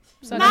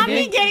Suck not a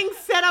me dick. getting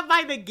set up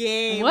by the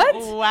game? What?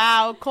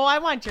 Wow, Cole, I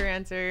want your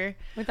answer.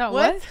 Without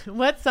what?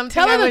 What's something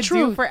Tell her I the would do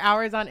truth. for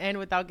hours on end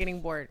without getting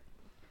bored?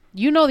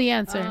 You know the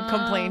answer.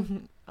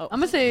 Complain. Oh. I'm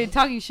gonna say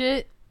talking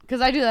shit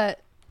because I do that.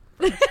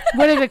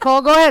 What is it,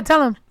 Cole? Go ahead,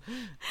 tell him.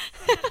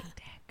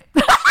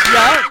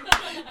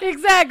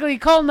 Exactly.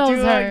 Cole knows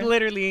Dude, her.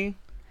 literally.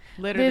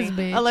 This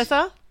bitch.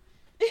 Alyssa,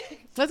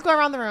 let's go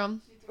around the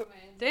room.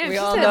 Damn, We she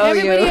all said know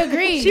Everybody you.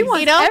 agrees. she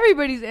wants You know?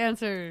 everybody's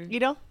answer.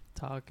 Ito,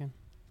 Talking.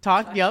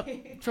 talk.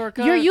 Yep.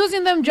 Shortcut. You're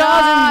using them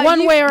jaws in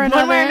one way or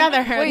another. One way or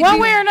another. Wait, One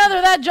do way you- or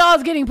another, that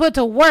jaw's getting put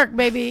to work,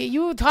 baby.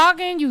 You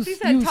talking, you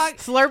talk,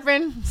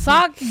 slurping,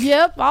 sock,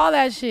 yep, all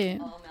that shit.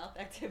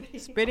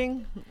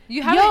 spitting.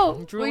 You have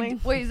Yo,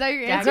 drooling. Wait, is that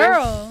your Gagging. answer?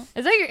 Girl,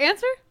 Is that your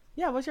answer?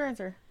 Yeah. What's your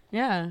answer?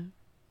 Yeah.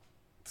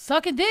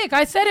 suck a dick.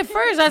 I said it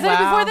first. I said Wow.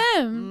 it before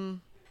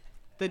them.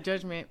 The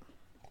judgment.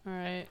 All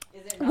right.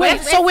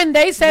 Wait, so when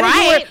they said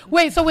it,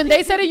 Right. so when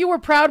they said it, you were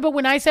proud, but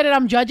when I said it,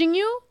 I'm judging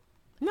you?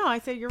 No, I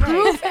said you're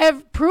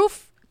right.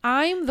 Proof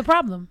I'm the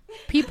problem.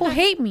 People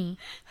hate me.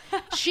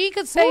 She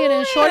could say it,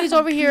 and Shorty's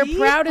over here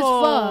proud as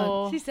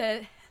fuck. She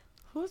said,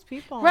 Who's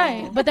people?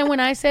 Right. But then when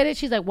I said it,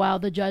 she's like, wow,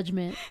 the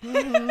judgment.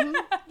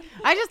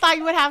 I just thought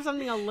you would have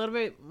something a little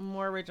bit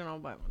more original,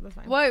 but that's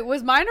fine. Wait,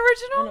 was mine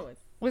original? Anyways.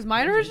 Was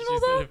mine She original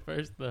said though? it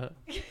first, though.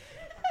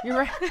 You're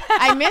right.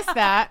 I missed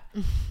that.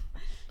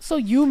 So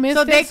you missed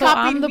So they it, so copied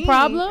I'm the me,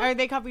 problem? or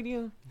they copied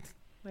you.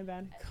 My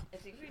bad. I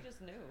think we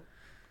just knew.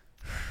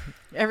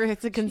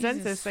 It's a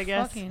consensus, Jesus I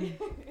guess. fucking-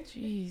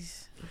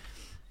 Jeez.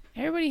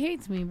 Everybody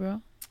hates me,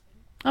 bro.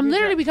 I'm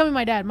literally becoming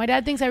my dad. My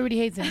dad thinks everybody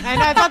hates him.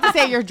 And I was about to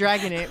say you're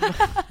dragging it.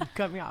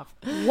 Cut me off.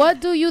 What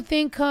do you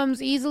think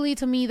comes easily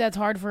to me that's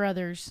hard for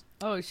others?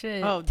 Oh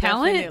shit. Oh,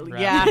 talent. definitely.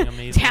 Rapping Yeah.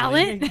 amazingly.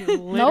 Talent.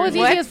 No, it's easy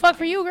What? as fuck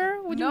for you,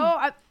 girl. What do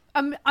No,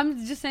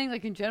 I'm just saying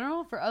like in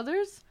general for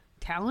others,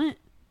 talent.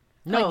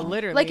 No, Like-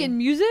 literally. Like in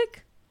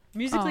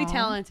musically Aw.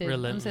 talented. I'm gonna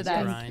Relentless say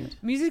that. grind.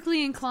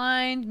 Musically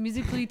inclined,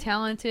 musically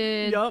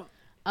talented. Yup.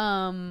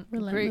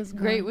 Relentless Great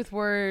grind. with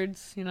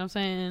words. You know what I'm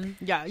saying?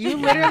 Yeah, you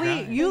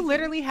Yeah.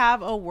 literally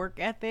have a work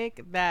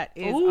ethic that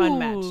is Ooh,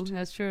 unmatched.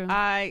 That's true.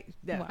 I've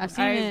I've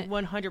seen it.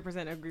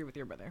 100% agree with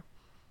your brother.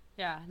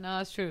 Yeah, no,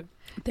 that's true.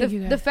 Thank you,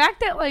 guys. The fact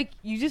that like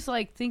you just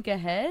like think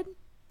ahead.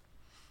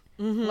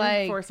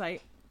 Like-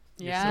 foresight.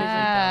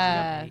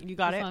 Yeah. You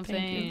got That's it. what I'm Thank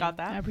you. saying. You got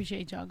I that.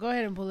 appreciate y'all. Go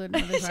ahead and pull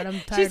another card. I'm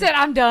tired. She said,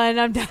 "I'm done.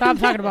 I'm done." Stop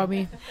talking about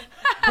me.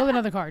 Pull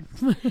another card.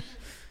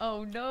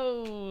 Oh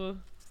no.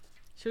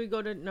 Should we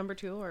go to number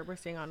 2 or we're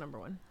staying on number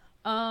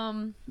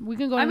 1? We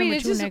can go to I mean, number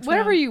it's 2 just next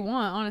whatever round. you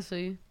want,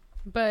 honestly.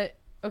 But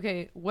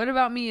okay, what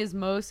about me is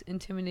most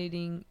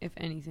intimidating, if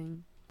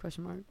anything?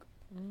 Question mark.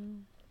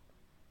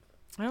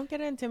 I don't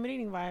get an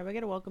intimidating vibe. I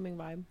get a welcoming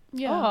vibe.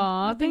 Yeah.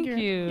 Aw, I think thank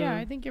you're- you. Yeah,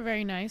 I think you're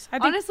very nice. I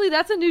think Honestly,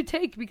 that's a new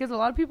take because a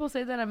lot of people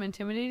say that I'm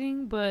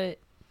intimidating, but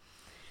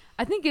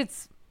I think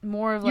it's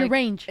more of your like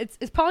range.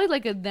 it's probably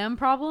like a them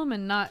problem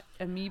and not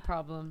a me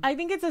problem. I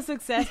think it's a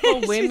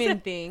successful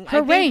women thing. Her I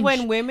think range,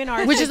 when women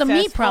are which is a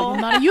me successful-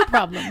 problem, not a you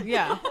problem.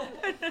 Yeah.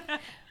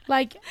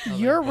 Like like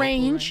your vocal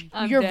range, range.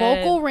 I'm your dead.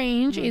 vocal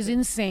range is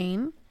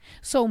insane.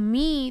 So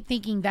me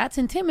thinking that's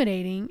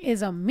intimidating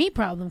is a me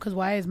problem because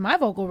why is my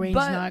vocal range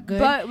not good?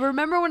 But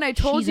remember when I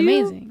told She's you?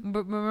 amazing.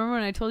 But remember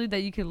when I told you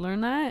that you could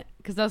learn that?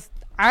 Because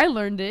I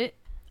learned it.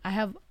 I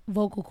have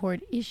vocal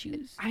cord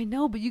issues. I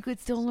know, but you could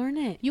still learn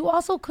it. You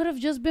also could have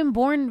just been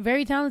born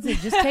very talented.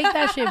 Just take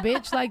that shit,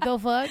 bitch. Like the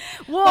fuck.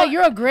 Well, Like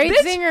you're a great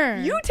bitch, singer.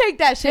 You take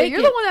that shit. Take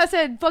You're it. the one that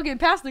said fucking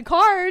pass the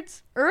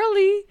cards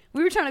early.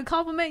 We were trying to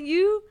compliment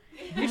you.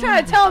 You're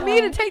trying to tell me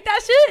to take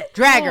that shit?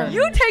 Drag her.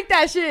 You take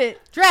that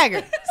shit. Drag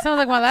her. Sounds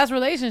like my last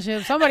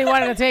relationship. Somebody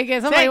wanted to take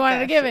it. Somebody Take wanted to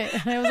that give it.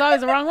 It was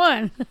always the wrong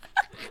one.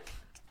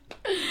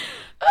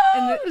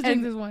 And, Let's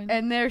drink this wine.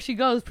 and there she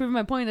goes, proving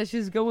my point that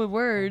she's good with Oh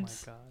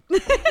words. my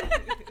God.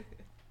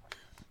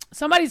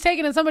 Somebody's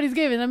taking and somebody's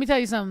giving. Let me tell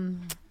you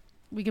something.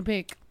 We can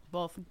pick.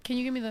 Both. Can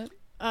you give me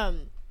the?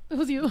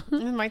 Who's you? Is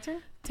it my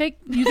turn?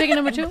 You taking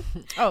number 2?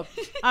 Oh,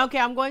 okay.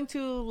 I'm going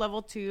to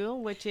level 2,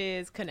 which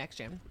is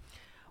connection.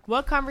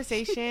 What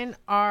conversation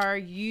are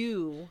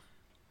you?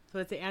 So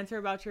it's the answer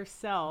about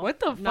yourself. What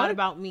the Not fuck?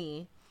 about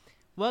me.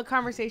 What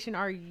conversation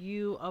are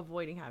you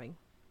avoiding having?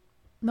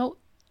 No.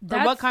 Or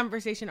what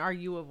conversation are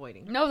you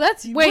avoiding? No,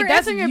 that's Wait, we're that's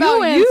answering you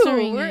about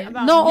answering you. it.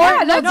 About No, me. or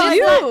Yeah, that's no, it's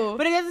you. not-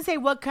 but it doesn't say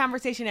what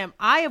conversation am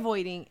I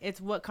avoiding. It's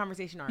what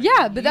conversation are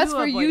Yeah, but that's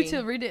for you avoiding.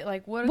 to read it.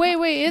 Like what?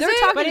 Wait, is They're it?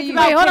 talking But to it's you.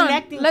 about Wait, hold on.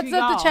 connecting Let's to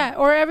let the y'all. chat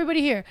or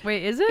everybody here.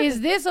 Wait, is it?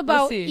 Is this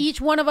about see. each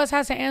one of us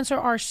has to answer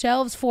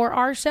ourselves for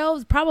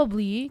ourselves?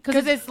 Probably. 'Cause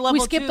it's we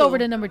level skipped 2. over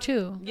to number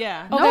 2.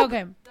 Yeah. Okay, Nope.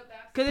 okay.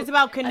 Because it's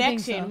about think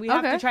connection. so. We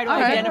have Okay. to try to All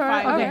right.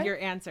 identify All right. with your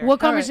answer. What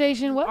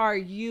conversation? What? are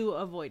you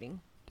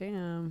avoiding?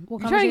 Damn.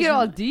 What You trying to get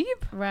all conversation?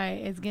 deep?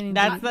 Right. It's getting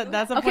That's deep. the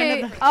point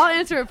Okay, of the I'll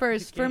answer it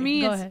first. For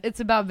me, Go it's ahead. it's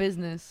about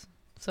business.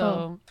 So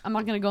Oh. I'm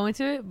not gonna go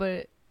into it,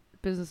 but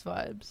business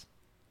vibes.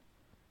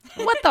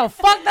 What the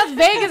fuck? That's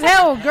vague as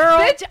hell, girl.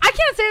 Bitch, I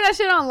can't say that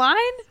shit online.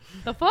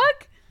 The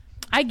fuck?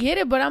 I get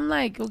it, but I'm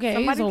like, okay,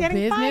 Somebody's so getting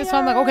business. So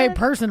I'm like, okay, fired.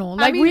 personal.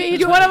 Like mean, we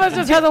each you- one of us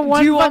just has a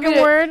one you want me fucking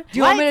to- word. Do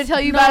you want me to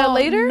tell you about it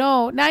later?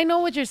 No, now I know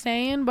what you're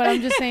saying, but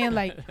I'm just saying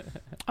like,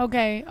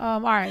 okay, all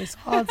right. So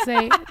I'll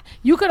say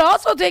you could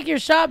also take your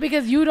shot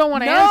because you don't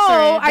want to No, answer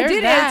it. I There's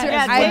did that answer it.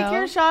 as Yeah, well. take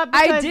your shot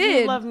I because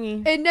did. you love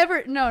me. It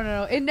never.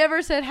 No. It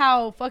never said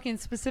how fucking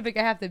specific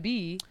I have to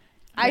be.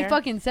 I Fair.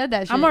 fucking said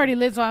that shit. I'm already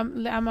lit, so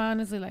I'm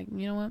honestly like,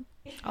 you know what?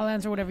 I'll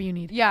answer whatever you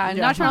need. Yeah,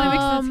 Yeah. naturally mixed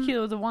Um, with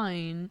tequila with the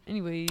wine.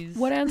 Anyways.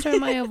 What answer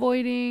am I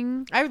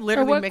avoiding? I Or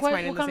literally what, mixed what,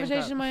 mine in what the same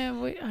conversation cup. am I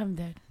avoiding? I'm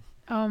dead.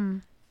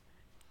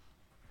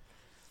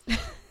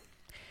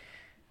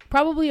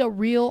 Probably a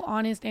real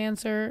honest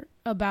answer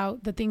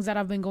about the things that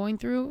I've been going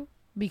through,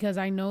 because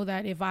I know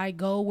that if I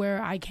go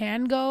where I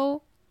can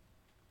go,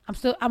 I'm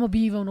gonna be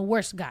even a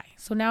worse guy.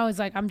 So now it's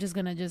like I'm just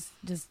gonna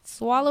just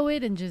swallow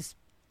it and just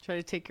Try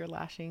to take your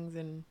lashings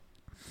and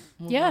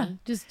move yeah, on.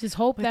 just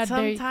hope But that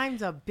they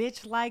sometimes a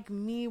bitch like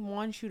me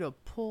wants you to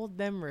pull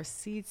them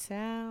receipts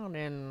out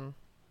and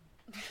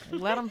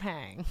let them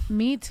hang.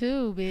 me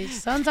too, bitch.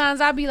 Sometimes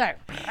I'll be like,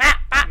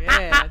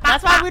 Yeah,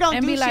 that's why we don't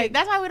And do be shit. like-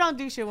 That's why we don't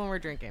do shit when we're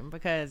drinking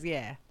because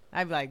yeah,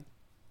 I'd be like,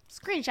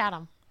 screenshot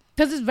them.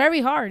 Because it's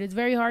very hard. It's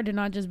very hard to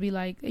not just be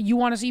like, you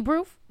want to see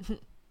proof?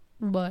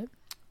 But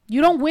you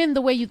don't win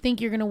the way you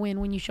think you're going to win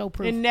when you show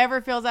proof. It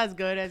never feels as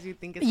good as you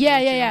think it's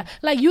Yeah.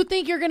 Like, you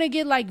think you're going to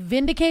get, like,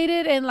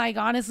 vindicated, and, like,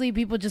 honestly,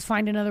 people just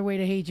find another way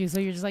to hate you. So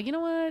you're just like, you know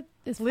what?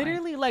 It's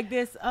literally fine. like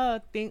this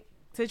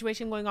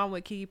situation going on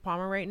with Keke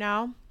Palmer right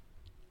now.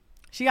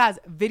 She has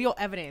video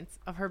evidence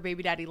of her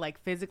baby daddy, like,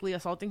 physically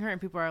assaulting her, and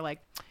people are like,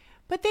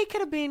 but they could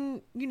have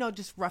been,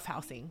 just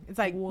roughhousing. It's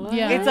like,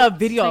 Yeah. it's a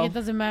video. Like, it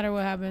doesn't matter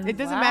what happens. It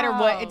doesn't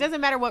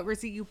matter what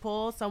receipt you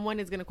pull. Someone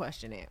is gonna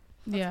question it.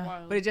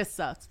 Yeah. But it just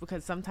sucks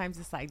because sometimes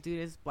it's like, dude,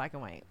 it's black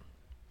and white.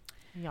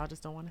 And y'all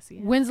just don't want to see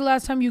it. When's the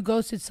last time you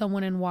ghosted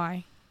someone and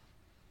why?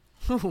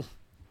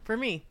 For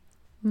me.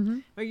 Mm-hmm.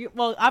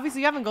 Well,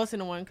 obviously you haven't ghosted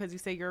no one because you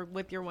say you're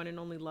with your one and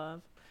only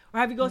love. Or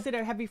have you ghosted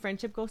or have you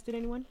friendship ghosted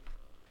anyone?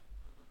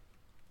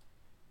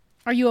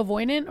 Are you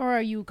avoidant, or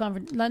are you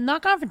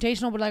not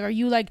confrontational, but like, are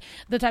you like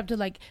the type to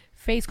like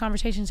face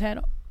conversations head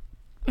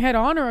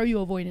on, or are you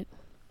avoidant?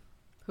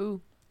 Who?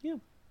 You.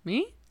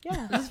 Me?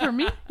 Yeah. This is for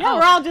me? Yeah,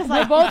 we're all just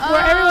like Where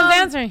everyone's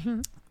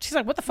answering. She's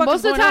like, what the fuck Most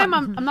is of the going time,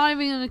 on? I'm not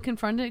even going to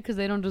confront it because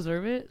they don't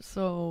deserve it.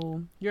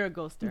 So you're a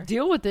ghoster.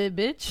 deal with it,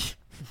 bitch.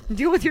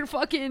 deal with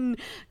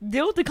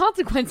the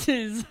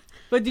consequences.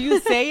 But do you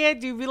say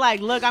it? Do you be like,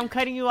 look, I'm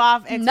cutting you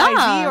off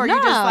XYZ? Or you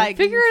just like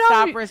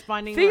stop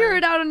responding? Figure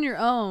it out on your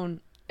own.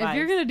 If Vibes.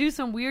 you're going to do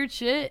some weird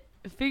shit,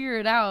 figure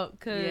it out.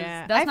 Because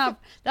Yeah.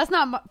 that's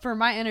not for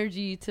my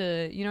energy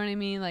to, you know what I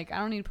mean? Like, I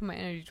don't need to put my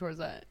energy towards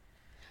that.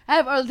 I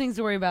have other things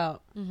to worry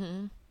about.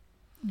 Mm-hmm.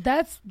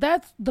 That's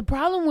the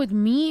problem with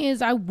me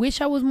is I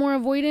wish I was more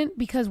avoidant,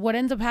 because what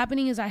ends up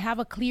happening is I have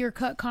a clear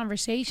cut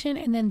conversation,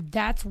 and then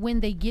that's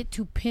when they get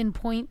to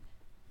pinpoint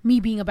me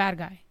being a bad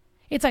guy.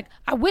 It's like,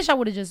 I wish I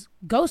would have just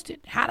ghosted.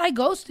 Had I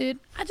ghosted,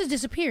 I just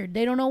disappeared.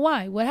 They don't know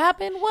why. What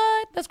happened?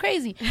 What? That's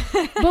crazy.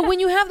 But when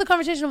you have the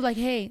conversation of like,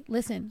 hey,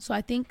 listen, so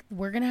I think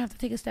we're going to have to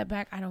take a step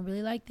back. I don't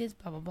really like this,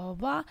 blah, blah, blah, blah,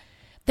 blah.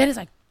 Then it's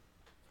like,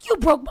 you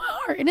broke my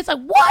heart. And it's like,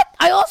 what?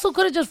 I also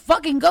could have just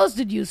fucking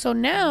ghosted you. So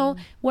now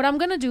what I'm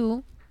going to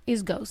do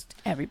is ghost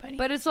everybody.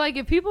 But it's like,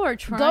 if people are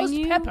trying Ghost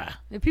you, Pepper.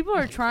 if people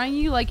are trying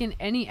you like in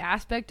any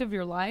aspect of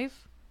your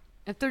life,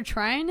 if they're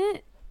trying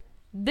it,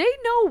 they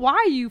know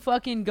why you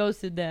fucking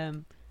ghosted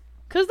them.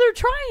 Because they're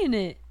trying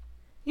it.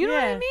 You know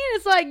what I mean?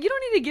 It's like, you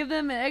don't need to give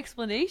them an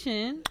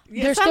explanation.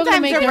 Yeah, They're still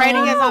gonna make the their writing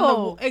own. is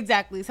on the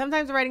exactly.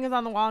 Sometimes the writing is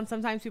on the wall, and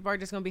sometimes people are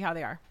just gonna be how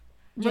they are.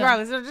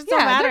 Regardless, it just don't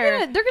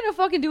matter. They're gonna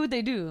fucking do what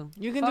they do.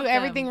 You can Fuck do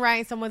everything them.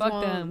 right. Someone's Fuck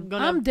gonna them.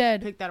 I'm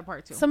dead. Pick that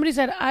apart too. Somebody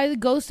said, I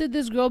ghosted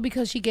this girl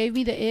because she gave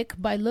me the ick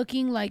by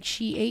looking like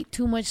she ate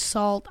too much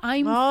salt.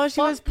 She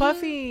was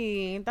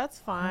puffy. That's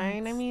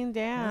fine. I mean,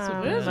 damn.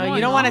 what is No, you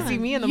going don't want to on. see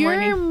me in the You're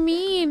morning.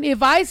 mean.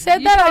 If I said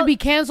You that, prob- I'd be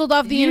canceled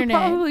off the You internet.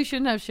 probably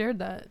shouldn't have shared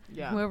that.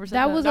 Yeah. Whoever said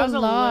That that. was That was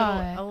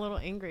lie. a little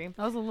angry.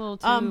 That was a little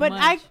too But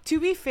much. to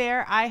be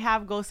fair, I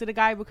have ghosted a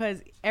guy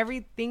because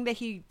everything that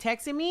he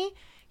texted me,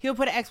 he'll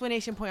put an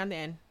explanation point on the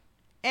end.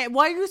 And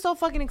what are you so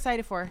fucking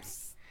excited for?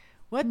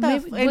 What the?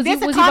 Was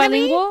he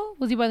bilingual?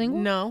 Was he bilingual?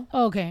 No,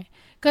 Okay.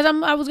 Because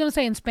I was going to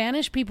say, in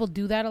Spanish, people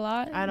do that a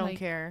lot. I don't Like,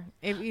 care.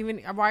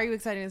 Why are you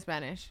excited in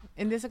Spanish?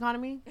 In this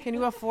economy, can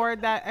you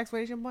afford that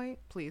explanation point?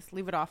 Please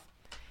leave it off.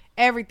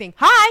 Everything.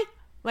 Hi.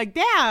 Like,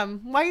 damn.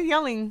 Why are you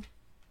yelling?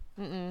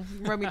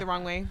 Rub me the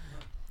wrong way.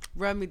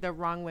 Rub me the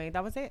wrong way.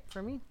 That was it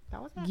for me.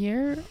 That was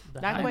it.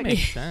 That That quick.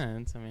 makes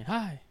sense. I mean,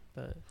 hi.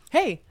 But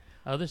Hey,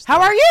 other how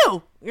stuff. are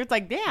you? You're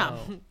like, damn. Oh.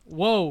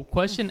 Whoa!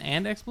 Question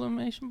and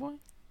exclamation point.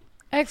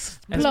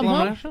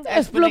 Exploitation.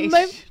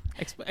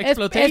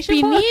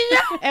 Exploitation point.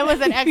 It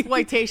was an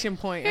exploitation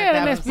point. Yeah,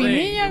 That an was explanation.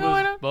 it. Espinilla It was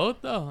going on? both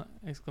though.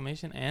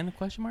 Exclamation and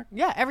question mark.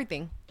 Yeah,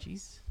 everything.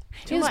 Jeez.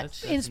 Too In,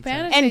 much. in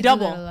Spanish, And they do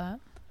double. that a lot.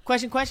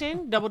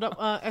 Question, double,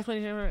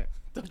 explanation.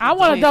 I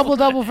want a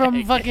double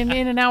from fucking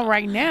In and Out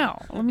right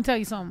now. Let me tell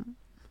you something.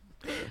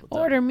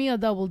 Order me a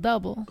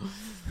double.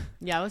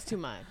 Yeah, it was too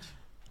much.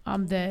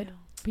 I'm dead.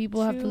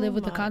 People have to Too live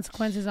with the much.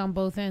 consequences on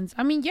both ends.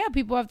 I mean, yeah,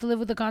 people have to live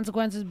with the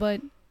consequences,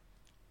 but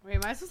Wait,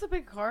 am I supposed to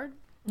pick a card?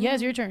 yeah,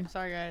 it's your turn.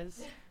 Sorry,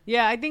 guys.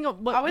 Yeah, I think. I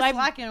was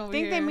slacking over I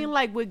think here. they mean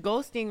like with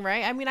ghosting,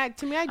 right? I mean,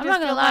 to me, I I'm just not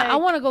gonna feel lie. like I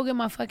want to go get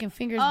my fucking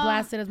fingers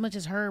blasted as much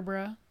as her,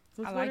 bruh.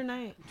 Let's I go like-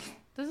 tonight.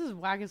 This is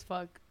whack as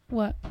fuck.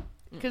 What?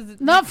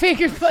 Because Not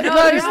fingers, but no,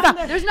 no, stop.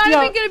 there's not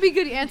Yo. even gonna be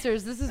good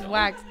answers. This is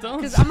whack. Don't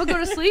Because I'm gonna go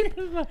to sleep.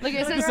 Like it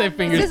Just says, say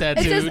fingers it says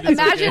tattooed.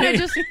 imagine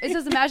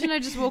It's okay. I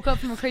just woke up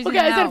from a crazy Okay,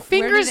 night I said out. Where did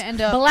fingers it end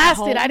up? At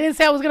blasted. home? I didn't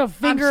say I was gonna I'm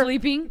finger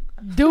sleeping.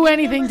 do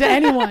anything to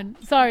anyone.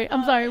 Sorry,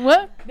 I'm sorry.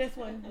 What? This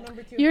one,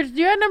 number 2.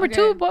 You're at number Okay.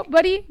 2,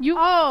 buddy. You.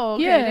 Oh,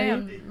 okay, Yeah.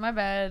 damn. My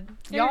bad.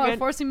 You're Y'all are good.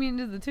 forcing me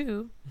into the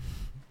 2.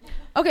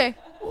 Okay.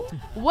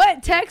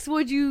 What text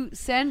would you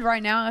send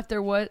right now if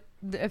there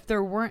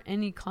weren't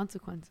any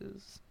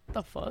consequences?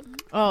 The fuck?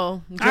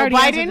 Oh, I Joe already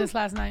answered Biden. this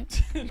last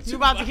night. You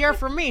about to hear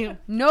from me?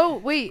 No,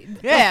 wait.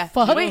 Yeah.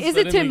 Fuck. Wait, is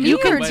it to Suddenly me You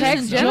Joe can or Biden's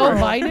text just in Joe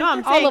general? Biden. No,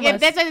 I'm All saying of if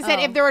us. that's what I said.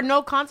 Oh. If there were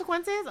no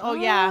consequences, oh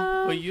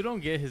yeah, But you don't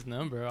get his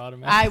number I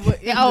automatically.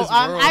 would. in Oh, this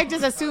world. I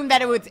just assumed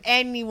that it was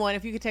anyone.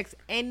 If you could text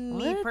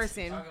any What?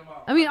 person,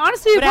 I mean,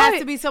 honestly, but it has probably,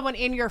 to be someone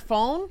in your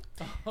phone.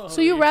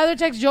 So you rather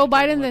text Joe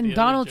Biden What than the other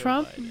Donald Joe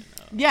Trump? Biden,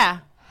 Yeah,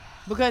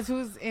 because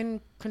who's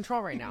in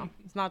control right now?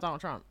 It's not Donald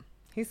Trump.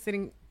 He's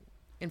sitting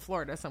in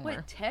Florida somewhere.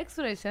 what text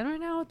would I send right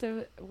now?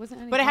 There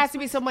wasn't any. But it has to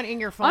be consequence? someone in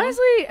your phone.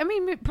 Honestly, I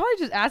mean, probably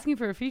just asking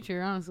for a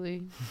feature.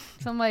 Honestly,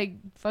 some like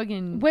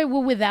fucking. Wait,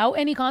 well, without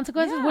any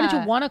consequences? Wouldn't you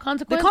Yeah. want a The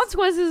consequence?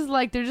 consequences,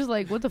 like, they're just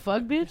like, what the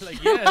fuck, bitch?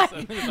 Like, yes.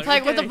 And it's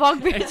Like, what the okay, fuck,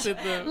 bitch? exit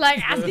the-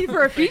 Like, asking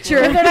for a feature.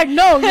 If they're like,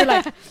 no, you're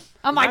like,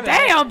 I'm like,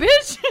 damn,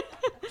 bitch.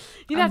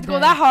 You I'm have to go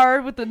dead. that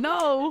hard with the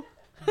no.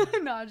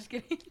 No, I'm just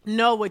kidding.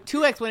 No, with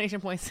 2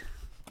 explanation points.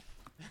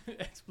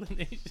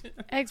 explanation.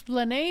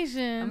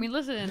 explanation. I mean,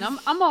 listen,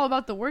 I'm all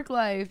about the work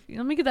life.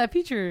 Let me get that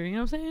feature. You know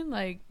what I'm saying?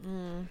 Like,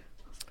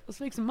 let's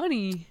make some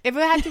money. If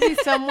it had to be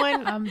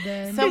someone, I'm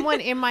dead.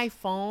 someone in my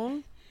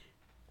phone.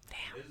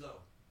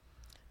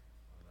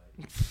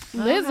 I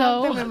don't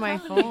have them in Lizzo. my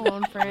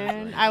phone,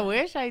 friend. I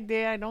wish I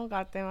did. I don't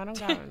got them. I don't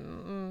got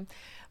them.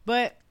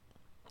 But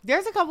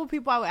there's a couple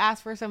people I would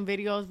ask for some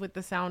videos with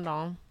the sound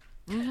on.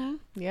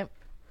 Yep.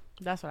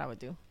 That's what I would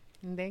do.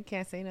 And they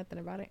can't say nothing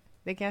about it.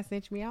 They can't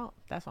snitch me out.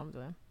 That's what I'm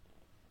doing.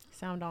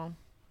 Sound on.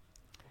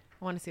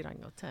 I want to see it on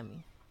your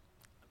tummy.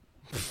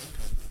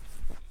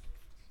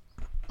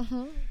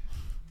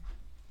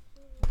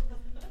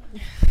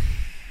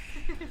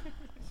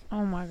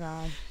 Oh my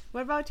God.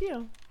 What about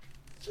you?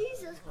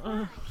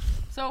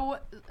 So,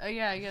 what,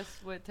 yeah, I guess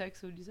what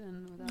text would you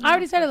send? Without I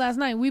already said it last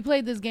night. We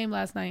played this game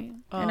last night.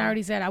 And I Oh.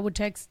 already said I would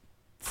text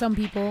some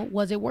people,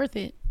 was it worth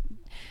it?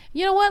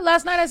 You know what?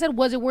 Last night I said,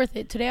 was it worth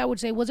it? Today I would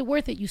say, was it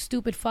worth it, you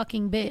stupid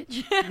fucking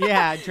bitch?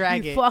 Yeah,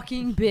 drag You it.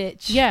 fucking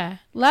bitch. Yeah.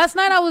 Last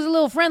night I was a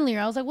little friendlier.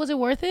 I was like, was it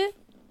worth it?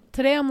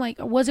 Today I'm like,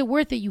 was it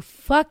worth it, you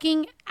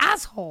fucking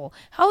asshole?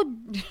 How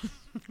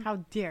How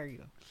dare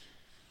you?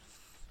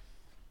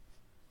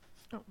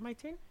 Oh, my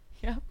turn?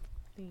 Yep.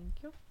 Thank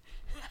you.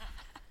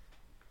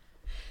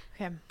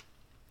 Okay.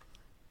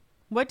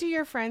 What do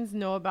your friends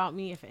know about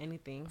me, if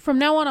anything? From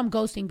now on, I'm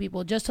ghosting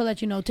people just to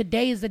let you know.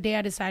 Today is the day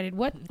I decided.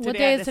 What Today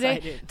day I is today?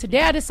 decided.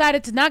 Today I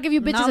decided to not give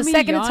you bitches Not a me,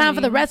 second of time for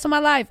the Yanni. rest of my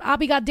life. I'll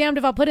be goddamned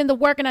if I put in the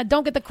work and I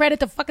don't get the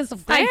credit to fucking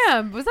suffice.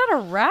 Damn, was that a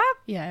rap?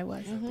 Yeah, it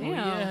was. Oh, Damn.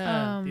 yeah. The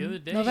Um, other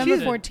day, November she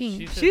said- 14th.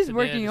 she said She's today I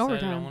working decided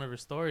overtime. On one of her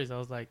stories, I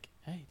was like,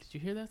 "Hey, did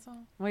you hear that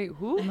song?" Wait,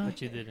 who? No. But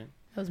you didn't.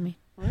 That was me.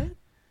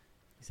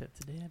 You said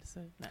today I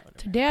decided. Nah, whatever.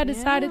 Today I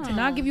decided to Yeah.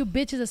 not give you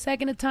bitches a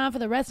second of time for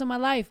the rest of my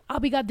life. I'll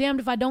be goddamned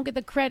if I don't get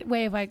the credit.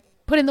 Wait, if I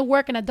put in the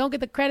work and I don't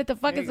get the credit to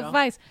fucking you go.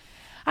 suffice.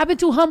 I've been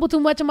too humble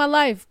too much in my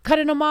life.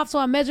 Cutting them off so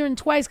I'm measuring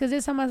twice because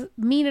this time I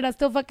mean it. I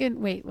still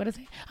fucking, wait, what did I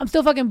say? I'm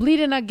still fucking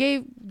bleeding. I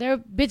gave their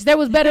bitch, there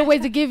was better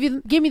ways to give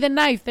me the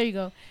knife. There you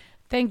go.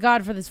 Thank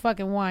God for this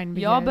fucking wine.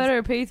 Y'all because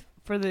better pay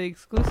for the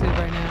exclusive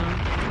right now.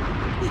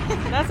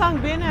 That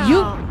song been out.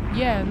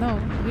 Yeah, no,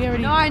 we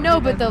already. No, I know,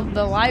 did but that.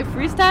 the live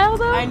freestyle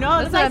though. I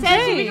know. That's what what I I'm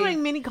said. She be saying.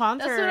 doing mini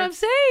concerts. That's what I'm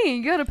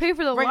saying. You gotta pay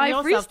for the Bring live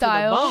yourself to the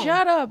freestyle. bone.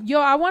 Shut up. Yo,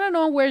 I want to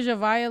know where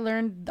Zhavia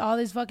learned all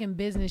this fucking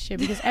business shit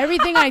because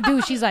everything I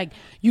do, she's like,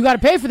 you got to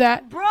pay for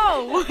that. Bro,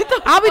 what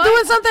the I'll be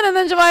doing something and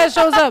then Zhavia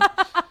shows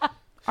up.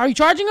 Are you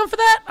charging him for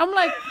that? I'm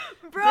like,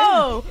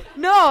 bro?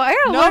 No, I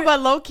gotta No, learn. but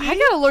low key. I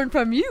gotta learn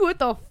from you. What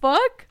the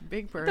fuck?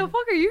 Big What bird. the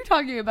fuck are you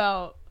talking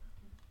about?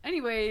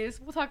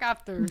 Anyways, we'll talk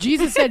after.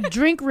 Jesus said,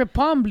 drink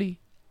responsibly.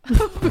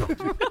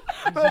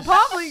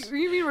 Probably.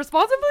 You mean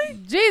responsibly?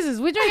 Jesus,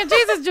 we drinking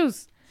Jesus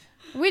juice.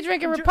 We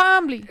drinking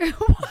responsibly.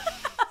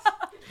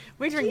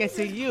 We drinking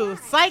to you.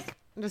 Psych.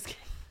 I'm just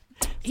kidding.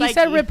 He said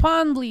Psyche.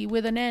 responsibly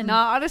with an N.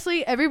 Nah,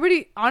 honestly,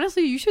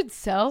 honestly, you should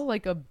sell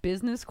like a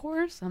business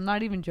course. I'm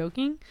not even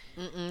joking.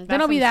 Mm-mm,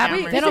 Then I'll be that's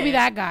that. some Then I'll be shit.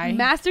 that guy.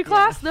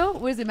 Masterclass though?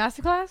 What is it?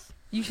 Masterclass?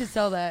 You should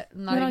sell that.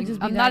 I'm Then I'll not just even,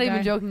 be I'm that not guy.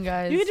 even joking,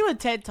 guys. You can do a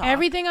TED talk.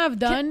 Everything I've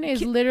done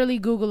is literally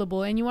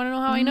Googleable. And you want to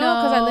know how I know?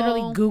 Because I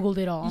literally No. Googled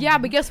it all. Yeah,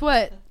 but guess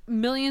what?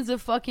 Millions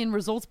of fucking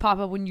results pop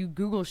up when you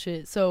Google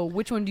shit. So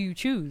which one do you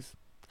choose?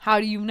 How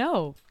do you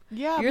know?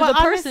 Yeah, You're but the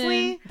person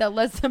honestly, that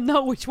lets them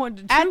know which one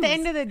to choose. at the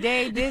end of the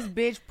day, this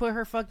bitch put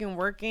her fucking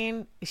work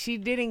in. She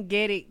didn't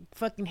get it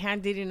fucking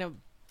handed in a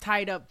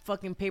tied up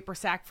fucking paper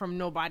sack from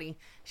nobody.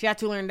 She had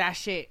to learn that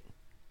shit.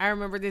 I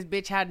remember this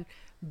bitch had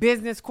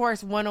business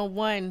course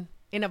 101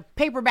 in a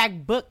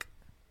paperback book.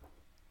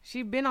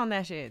 She been on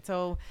that shit.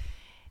 So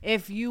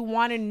if you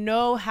want to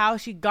know how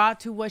she got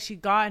to what she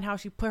got and how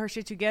she put her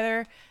shit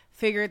together,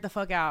 figure it the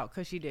fuck out,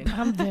 because she did.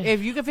 I'm dead.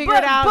 If you can figure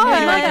but it out, but-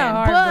 then Make it you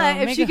hard, can.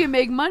 bro. if Make she it- can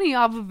make money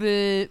off of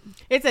it,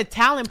 It's a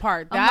talent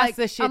part. I'm That's like,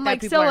 the shit I'm that like,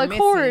 people sell are a missing.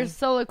 course,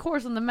 sell a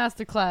course on the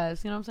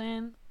masterclass. You know what I'm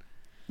saying?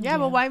 Yeah,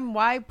 but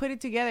why put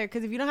it together?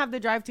 Because if you don't have the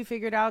drive to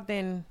figure it out,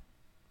 then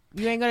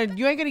you ain't gonna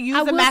use I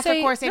the will master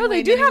say- course. No, Anyway,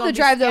 they then do you're have gonna the be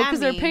drive though, because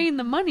they're scammy. paying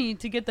the money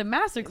to get the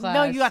masterclass.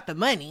 No, you got the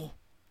money.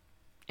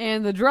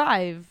 and the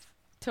drive.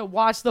 to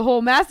watch the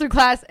whole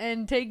masterclass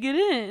and take it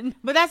in.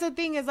 But that's the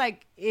thing is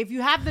like, if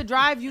you have the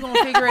drive, you're going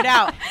to figure it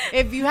out.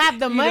 If you have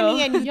the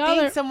money and you Y'all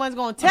think are- someone's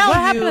going to tell What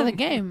you. happened to the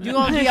game? You're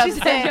going to be She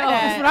upset. said, "Yo,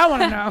 That's what that, I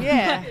want to know.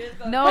 yeah.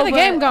 No, Where the but-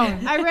 game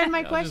going? I read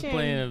my Y'all just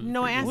playing a question.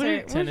 No freaking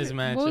answer. tennis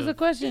match. What was the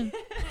question?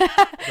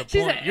 The She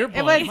point, said- your it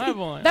point, was- my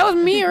point. That was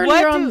me earlier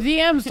What on do-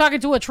 DMs talking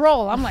to a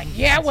troll. I'm like,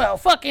 yeah, well,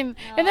 fucking.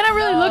 And then I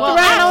really looked Well,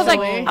 around.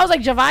 actually- I was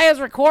like, Zhavia's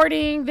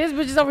recording. This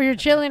bitch is over here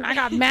chilling. I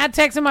got mad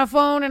texts on my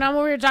phone, and I'm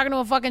over here talking to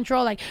a fucking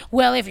troll. Like,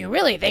 well, if you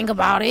really think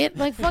about it,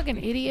 like,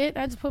 fucking idiot.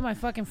 I just put my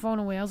fucking phone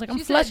away. I was like, I'm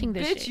She flushing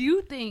said, this bitch, shit.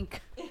 you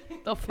think.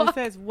 The It fuck?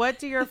 says, what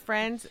do your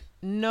friends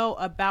know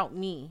about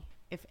me,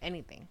 if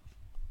anything?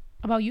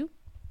 About you?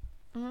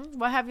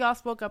 What have y'all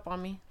spoke up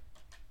on me?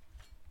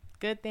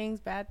 Good things,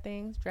 bad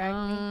things, drag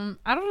me?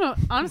 I don't know.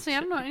 Honestly, I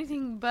don't know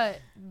anything but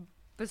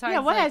besides. Yeah,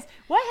 like,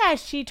 what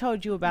has she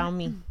told you about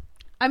me?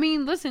 I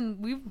mean, listen,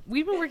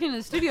 we've been working in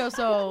the studio,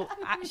 so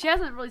she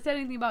hasn't really said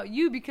anything about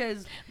you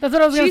because That's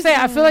what I was going to She's- say.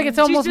 I feel like it's she's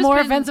almost just more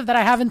been- offensive that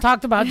I haven't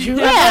talked about you. I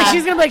Yeah. feel like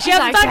she's going to be like, she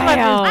hasn't talked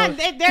about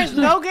this. There's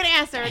no good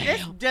answer.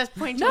 This just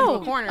points you No,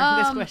 into a corner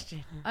for this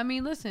question. I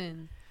mean,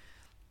 listen,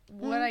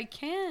 what I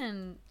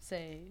can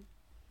say,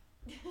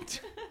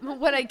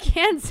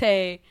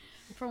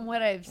 from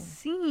what I've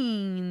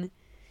seen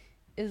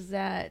is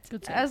that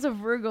Good save. as a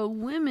Virgo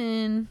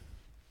woman,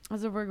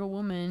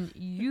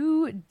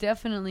 you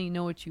definitely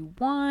know what you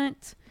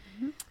want.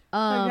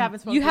 haven't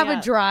spoken You have a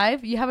yet.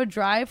 drive. You have a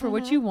drive for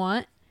what you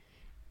want,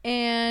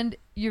 and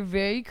you're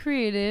very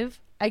creative.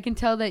 I can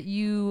tell that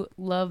you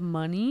love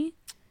money.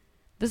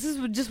 This is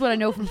just what I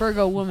know from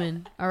Virgo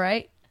woman. All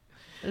right,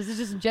 this is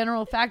just a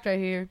general fact right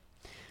here.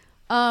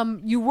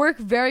 You work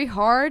very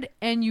hard,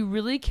 and you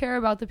really care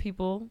about the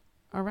people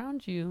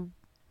around you.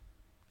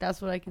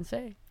 That's what I can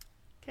say.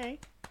 Okay.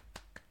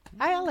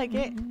 I like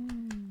it.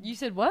 You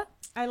said what?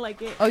 I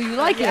like it. Oh, you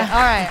like it? All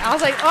right. I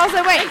was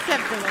like, wait.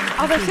 Acceptable.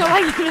 I was like, so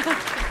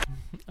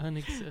like,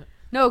 Unaccept.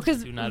 no,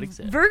 because Do not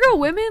accept. Virgo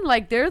women,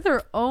 like, they're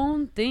their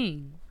own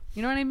thing.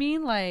 You know what I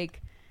mean?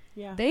 Like,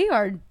 Yeah. they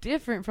are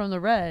different from the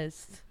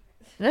rest.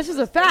 That's just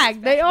a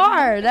fact. They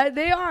are.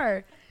 They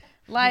are.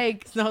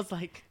 Like, Smells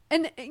like.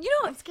 and you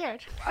know, I'm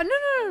scared.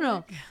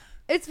 no.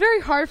 It's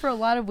very hard for a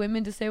lot of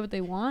women to say what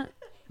they want,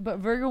 but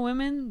Virgo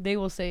women, they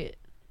will say it.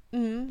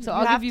 Mm-hmm. So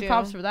I'll give you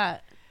props for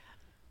that.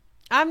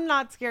 I'm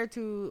not scared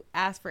to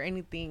ask for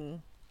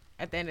anything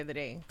at the end of the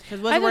day. I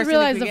just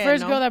realized the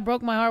first girl that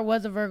broke my heart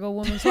was a Virgo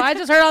woman. So I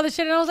just heard all this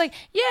shit and I was like,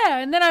 yeah.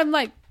 And then I'm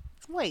like,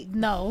 Wait.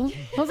 no.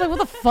 I was like, what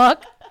the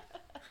fuck?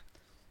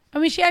 I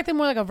mean, she acted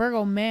more like a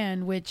Virgo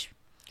man, which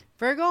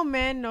Virgo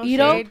men, no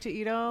Ito? shade to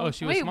Ito. Oh,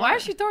 she was Wait, smart. why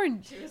is she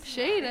throwing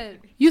shade at?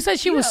 you said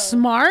she was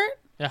smart.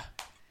 Yeah.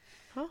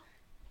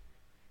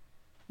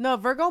 No,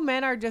 Virgo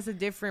men are just a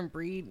different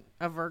breed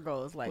of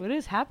Virgos. Like, What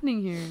is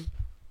happening here?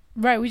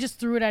 Right, we just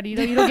threw it at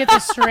Ito. You don't get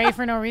this stray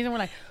for no reason. We're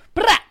like,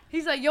 brah.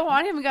 He's like, yo,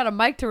 I didn't even got a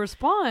mic to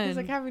respond. he's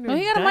like having No,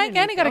 he got a mic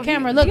and he got a Oh,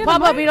 camera. he Look, got a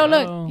pop up, mic? Ito. Oh.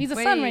 Look, he's a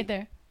sun Wait. right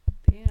there.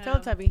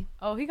 Teletubby.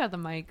 Oh, he got the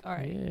mic. All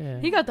right. Yeah.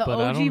 He got the but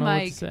I OG don't know what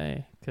mic. to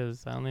say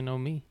because I only know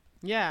me.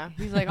 Yeah.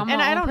 He's like, I'm And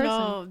my I own don't person.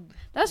 know.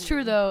 That's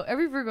true though.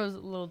 Every Virgo's a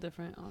little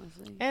different,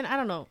 honestly. And I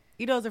don't know.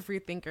 Ito's a free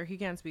thinker. He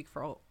can't speak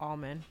for all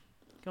men.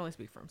 He can only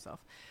speak for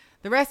himself.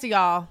 The rest of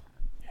y'all,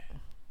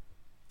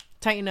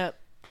 tighten up.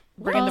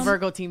 Bringing the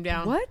Virgo team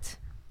down. What?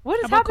 What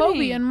is How about happening?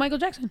 Kobe and Michael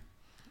Jackson?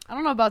 I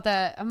don't know about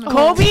that. I'm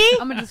Kobe?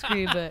 I'm gonna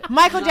disagree, but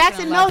Michael I'm not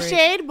Jackson, gonna no elaborate.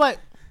 shade, but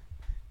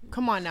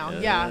come on now.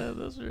 Yeah.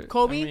 Those are,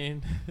 Kobe? I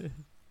mean,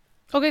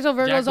 Okay, so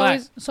Jack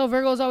Black.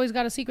 Virgo's always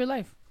got a secret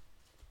life.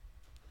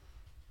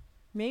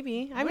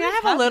 Maybe. I What mean, I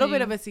is have a little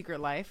bit happening? of a secret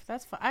life.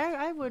 That's fine.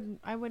 I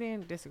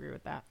wouldn't disagree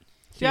with that.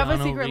 Do you Keanu have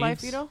a secret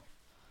life, Reeves. Ito?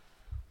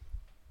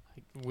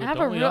 I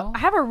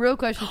have a real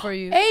question for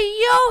you. Hey,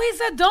 yo, he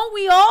said, don't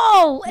we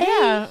all?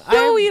 Yeah, Hey,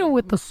 yo, I- Ito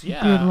with the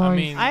secret Yeah, life. I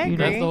mean, I agree.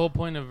 that's the whole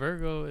point of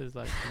Virgo is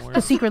like more.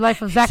 The secret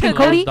life of Zach and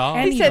Closed Cody. off.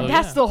 And He Ito. said Oh,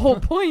 that's yeah. the whole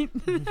point.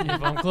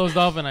 If I'm closed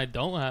off and I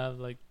don't have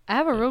like, I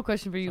have a real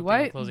question for you. Something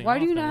I'm Why closing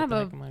do you off, not then have what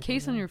the a heck am I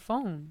case closing on off? your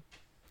phone?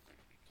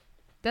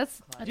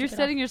 That's I you're took it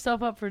setting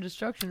yourself up for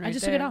destruction right I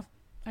just there. took it off.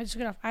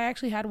 I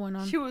actually had one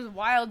on. She was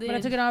wild. But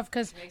I took it off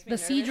because the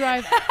C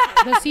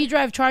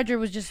drive charger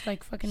was just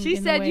like fucking. She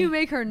in the said way. you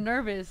make her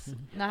nervous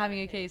not having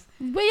a case.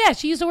 But yeah,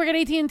 she used to work at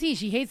AT&T.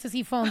 She hates to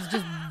see phones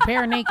just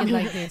bare naked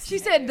like this. She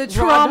said the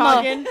Raw trauma.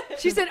 dogging.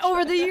 She said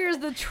over the years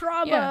the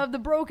trauma Yeah. of the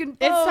broken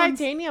It's phones.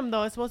 titanium,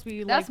 though. It's supposed to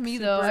be That's like me,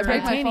 though. I super-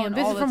 break my Titanium. phone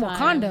This all is the from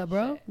time. Wakanda,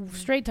 bro.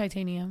 Straight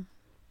titanium.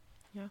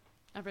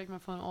 I break my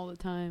phone all the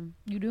time.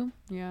 You do?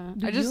 Yeah,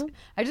 Do you?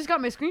 I just got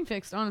my screen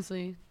fixed.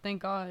 Honestly,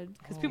 thank God,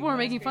 because people were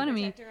making fun of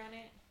me.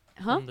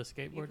 Huh? on the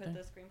skateboard thing.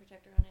 screen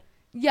protector on it.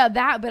 Yeah,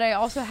 that. But I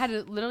also had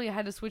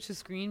to switch the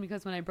screen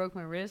because when I broke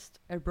my wrist,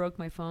 I broke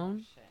my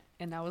phone,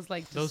 and that was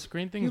like just, Those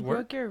screen things You work.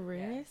 broke your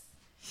wrist?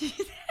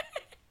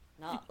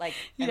 Not like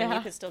I mean, Yeah.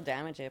 you could still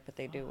damage it, but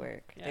they do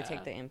work. They Yeah.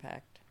 take the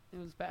impact, it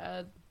was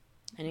bad.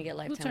 and you get Who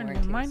lifetime turned it?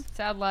 warranties. Mine?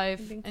 Sad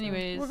life. think so.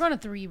 Anyways, We're going to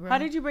 3, bro. How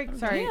did you break?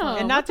 Sorry, Damn, and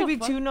what not to the be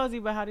fuck? too nosy,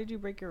 but how did you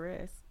break your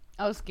wrist?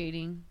 I was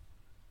skating.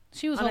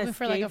 She was On a hoping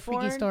for like a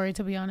freaky skateboard? story,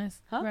 to be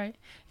honest. Huh? Right.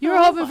 You were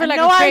hoping for like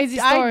No, a crazy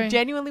story. I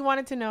genuinely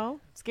wanted to know.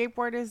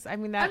 Skateboarders, I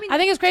mean, that. I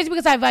think it's crazy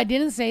because if I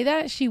didn't say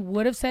that, she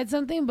would have said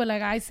something, but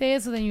like I say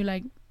it, so then you're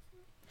like,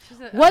 She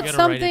said, what's You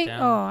gotta write it something?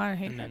 down, Oh, I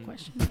hate and that then-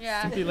 question.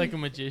 Yeah. Be like a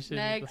magician.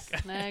 Next,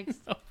 Like, next.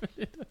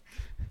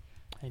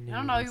 I knew I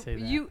don't you know. would say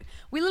that.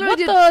 We literally What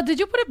did. the? Did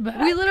you put it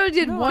back? We literally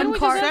did No, one we just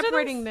card. answer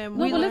separating this? them.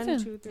 No, but One,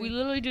 listen. 2, 3. We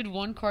literally did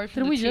one card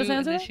from Didn't the we two, just and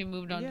answer then that? she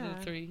moved on to Yeah.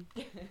 the 3.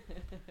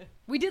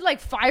 We did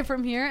like 5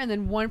 from here, and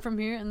then 1 from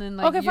here, and then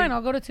like. Okay, you- fine.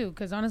 I'll go to 2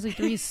 because honestly,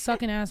 3 is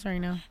sucking ass right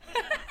now.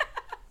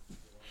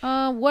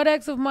 What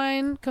ex of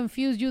mine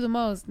confused you the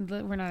most?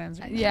 We're not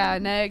answering. Yeah.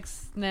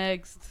 Next.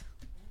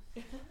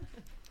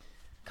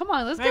 Come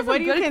on, let's Hey, get what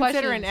some do you good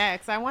consider questions. an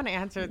ex? I want to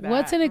answer that.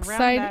 What's an Round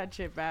exciting- that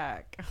shit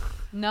back.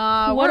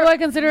 Nah. What do I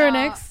consider an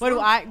nah. ex?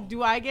 What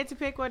do I get to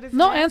pick what is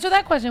No, an ex? answer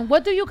that question.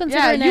 What do you consider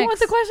Yeah, an you ex? want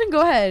the question?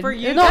 Go ahead. For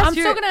you? If No, that's I'm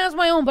your- still gonna ask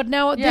my own, but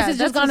now Yeah, this has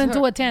just that's gone into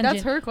her- a tangent.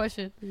 That's her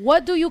question.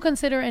 What do you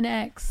consider an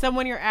ex?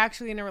 Someone you're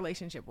actually in a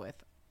relationship with,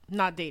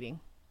 not dating.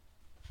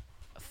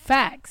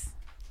 Facts.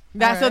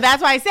 That's so. Alright.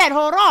 That's why I said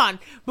hold on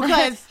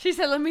because She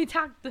said, "Let me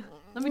talk the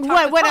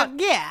what talk."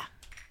 yeah.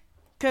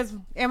 Because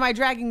am I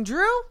dragging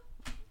Drew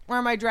or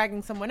am I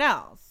dragging someone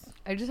else?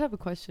 I just have a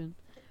question.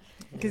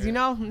 Because you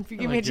know, if you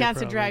give me a chance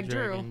to drag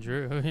Drew,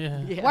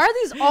 Yeah. yeah. Why are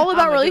these all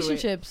about I'ma do it.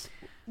 relationships?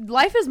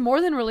 Life is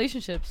more than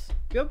relationships.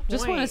 Good point.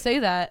 Just want to say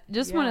that.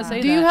 Just want Yeah. to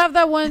say Do that. you have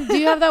that one? Do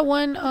you have that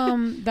one?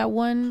 That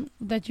one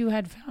that you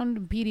had found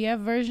PDF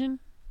version?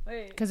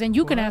 Because then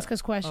you can What? ask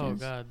us Oh questions.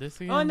 god, this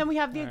again. Oh, and then we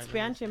have the Alright,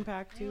 expansion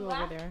pack too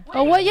over there.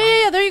 Oh, what?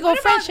 Yeah. There you go. What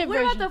Friendship about, what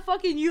version. about the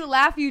fucking you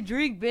laugh you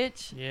drink,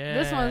 bitch? Yeah.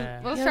 This one.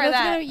 Let's Yeah, try that's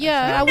that. gonna-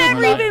 yeah, I I've would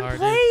never love- even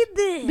played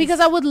this because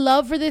I would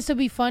love for this to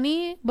be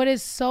funny, but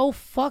it's so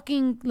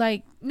fucking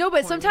like. No,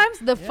 but sometimes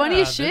the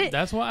funniest shit.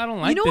 That's why I don't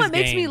like. You know this what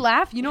makes me game.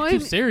 laugh? You know Too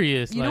what?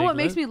 serious. You know like, what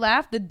makes me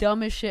laugh? The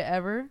dumbest shit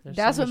ever. There's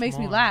That's so what much makes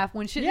me more. laugh.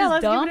 When shit Yeah, is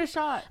let's dumb, give it a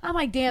shot. I'm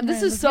like, damn, this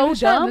Man, is let's so give it a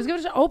shot. dumb. Let's give it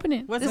a shot. Open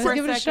it. What's Let's the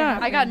give it a first second?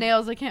 shot. I got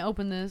nails. I can't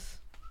open this.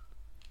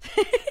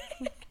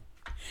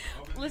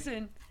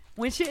 Listen,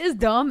 when shit is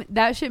dumb,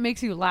 that shit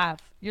makes you laugh.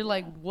 You're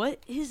like, what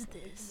is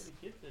this?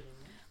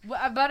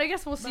 But I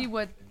guess we'll see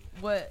what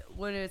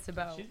it's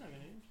about.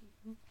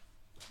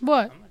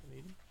 What?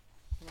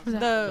 The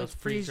Those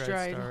freeze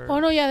dried. Star- Oh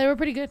no, yeah, they were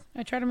pretty good.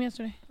 I tried them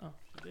yesterday. Oh,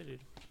 they did.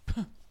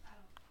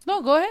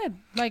 No, go ahead.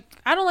 Like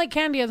I don't like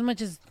candy as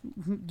much as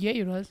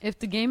you does. If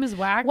the game is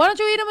whack, Why don't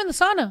you eat them in the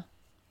sauna?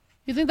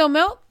 You think they'll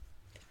melt?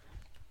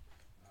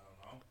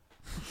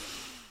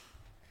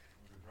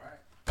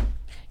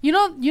 You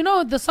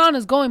know the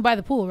sauna's going by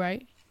the pool,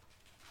 right?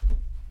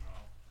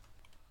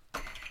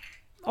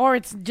 Or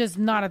it's just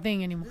not a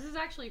thing anymore. this is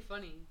actually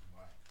funny.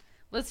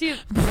 Let's see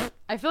if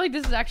I feel like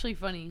this is actually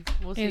funny.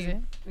 We'll see. Is it?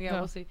 Yeah, Go.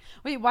 we'll see.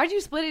 Wait, why'd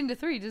you split it into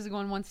 3? Does it go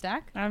in one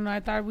stack? I don't know. I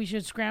thought we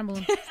should scramble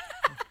them.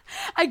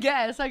 I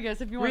guess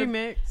if you want to.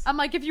 Remix. I'm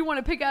like, if you want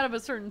to pick out of a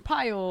certain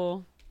pile.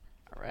 All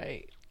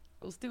right,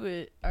 let's do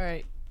it. All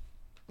right,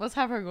 let's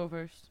have her go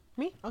first.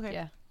 Me? Okay.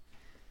 Yeah.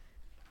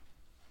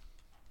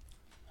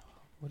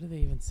 What do they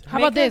even say? How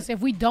about this? If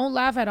we don't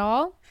laugh at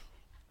all,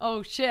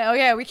 Oh shit. Oh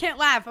yeah, we can't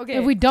laugh. Okay.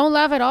 if we don't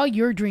laugh at all,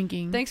 you're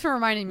drinking. Thanks for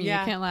reminding me.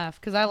 Yeah. I can't laugh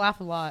because I laugh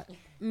a lot.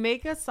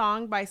 Make a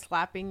song by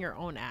slapping your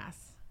own ass.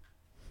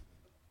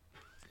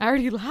 I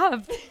already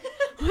laughed.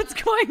 What's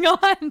going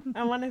on?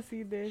 I want to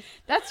see this.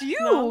 That's you.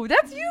 No.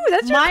 That's you.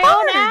 That's your My card.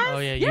 own ass? Oh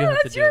yeah, you Yeah, have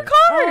that's to your do it.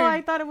 card. Oh,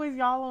 I thought it was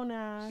y'all on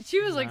ass. She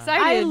was Nah.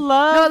 excited. I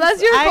love. No,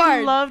 that's your I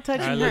card. love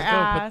touching All right, your let's go.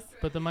 ass.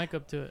 Put the mic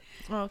up to it.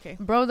 Oh, okay.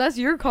 Bro, that's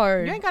your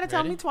card. You ain't gotta tell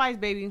Ready? me twice,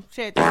 baby.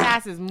 Shit, this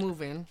ass is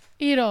moving.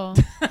 Ito.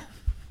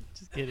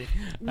 Just kidding.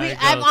 We, All right,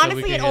 go, I'm so honestly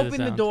we can it hear opened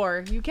the sound.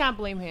 door. You can't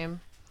blame him.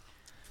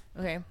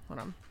 Okay, hold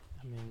on.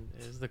 I mean,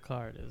 is the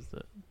card is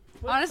the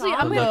Honestly, What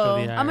I'm song, The luck of though?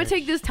 the I'm gonna Irish.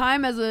 take this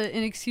time as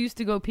an excuse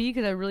to go pee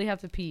because I really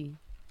have to pee.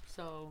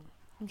 So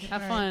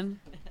have fun.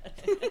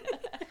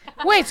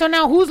 Wait, so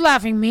now who's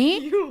laughing? Me?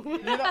 You're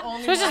the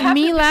only So it's just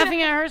me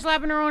laughing at her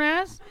slapping her own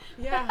ass?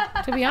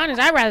 Yeah. To be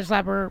honest, I'd rather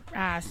slap her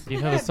ass. Do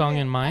you have a song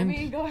in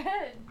mind? go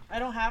ahead. I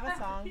don't have a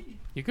song.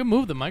 You can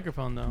move the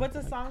microphone though. What's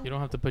a song? You don't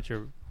have to put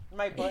your.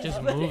 My butt.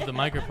 Just move the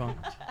microphone.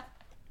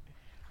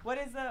 What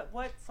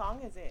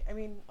song is it? I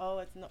mean,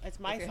 it's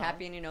my If you're song.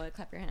 happy and you know it,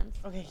 clap your hands.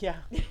 Okay, yeah.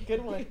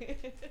 Good one.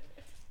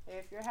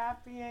 If you're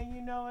happy and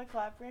you know it,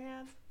 clap your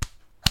hands.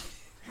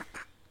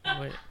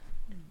 Wait,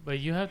 but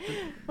you have to.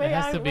 Wait, it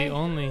has to be wait.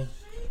 only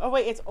Oh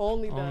wait, it's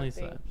only the thing.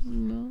 slaps.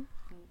 No.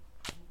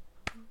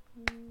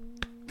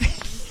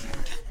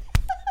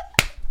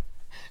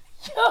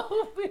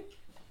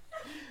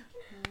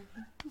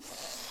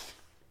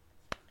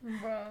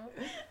 Bro.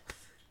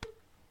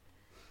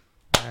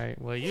 All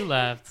right. Well, you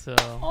laughed, so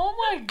Oh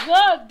my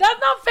god. That's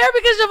not fair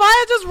because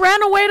Zhavia just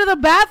ran away to the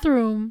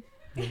bathroom.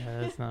 yeah,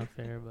 that's not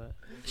fair. But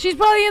She's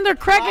probably in there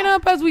cracking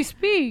up as we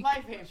speak.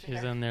 Life ain't she's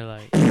fair. in there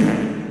like.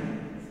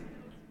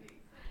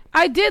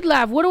 I did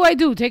laugh. What do I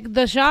do? Take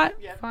the shot?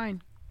 Yep.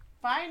 Fine.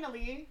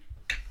 Finally.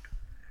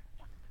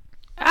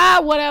 Ah,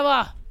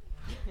 whatever.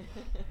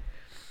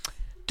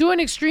 Do an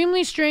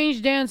extremely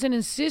strange dance and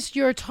insist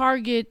your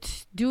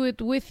target do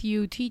it with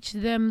you. Teach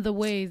them the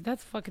ways.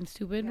 That's fucking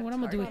stupid. What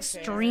I'm gonna do?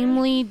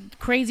 Extremely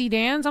crazy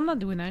dance? I'm not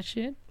doing that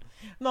shit.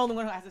 I'm the only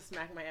one who has to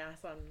smack my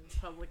ass on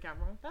public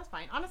camera. That's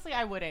fine. Honestly,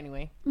 I would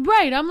anyway.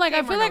 Right. I'm like, I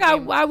Game feel or like no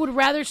game. I would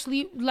rather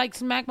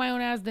smack my own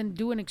ass than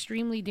do an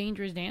extremely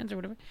dangerous dance or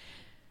whatever.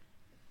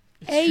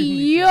 Hey,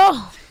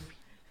 yo.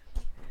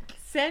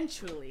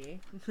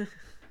 Sensually.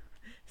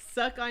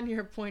 Suck on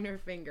your pointer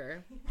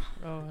finger.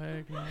 Oh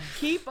heck no.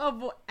 Keep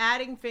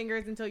adding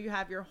fingers until you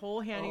have your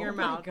whole hand in your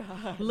mouth.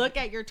 God. Look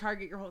at your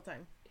target your whole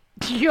time.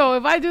 Yo,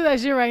 if I do that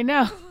shit right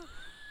now,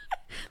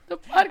 the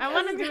podcast I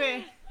want to is do gonna-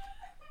 it.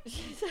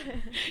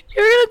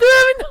 You're gonna do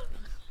it.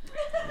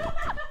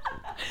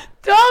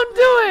 Don't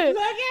do it.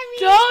 Look at me.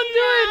 Don't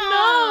do it.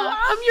 No,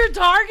 I'm your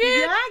target.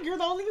 Yeah, you're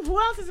the only. Who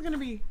else is it gonna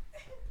be?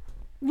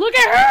 Look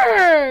at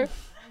her.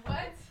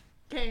 What?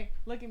 Okay,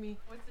 look at me.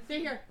 Stay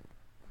here.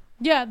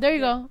 Yeah, there you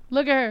go.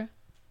 Look at her.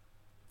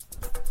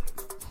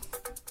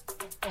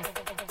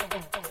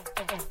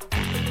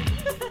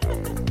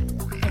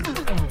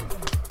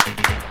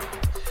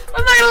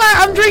 I'm not gonna lie.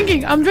 I'm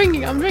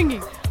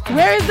drinking.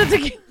 Where is the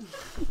tequila?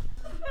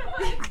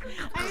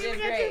 I didn't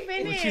get great. to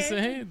finish. What'd you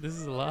say? This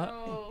is a lot.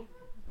 Oh.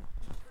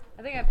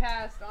 I think I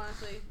passed,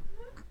 honestly.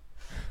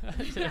 I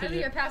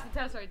think I passed the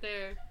test right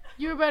there.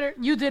 You were better.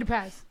 You did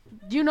pass.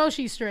 You know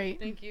she's straight.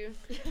 Thank you.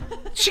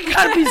 She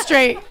gotta be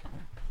straight.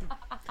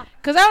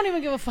 Cause I don't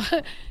even give a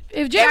fuck.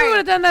 If Jamie would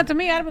have done that to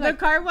me, I'd have been The like,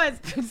 card was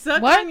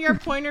suck What? on your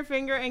pointer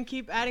finger and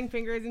keep adding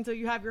fingers until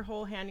you have your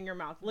whole hand in your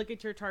mouth. Look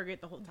at your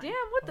target the whole time.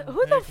 Damn,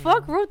 who the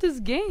fuck wrote this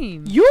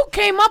game? you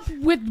came up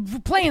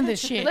with playing this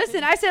shit.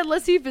 Listen, I said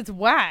let's see if it's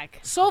whack.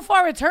 So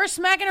far, it's her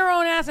smacking her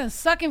own ass and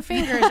sucking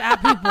fingers at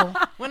people.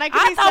 When I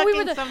could I be thought we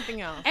sucking were the-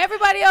 something else.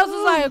 Everybody else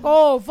is like,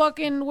 oh,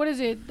 fucking, what is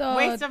it?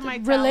 Waste of my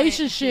talent.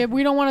 relationship.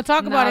 We don't want to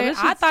talk Nah, about it. this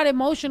I shit's- thought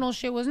emotional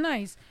shit was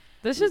nice.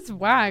 This shit's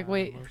whack.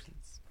 Wait,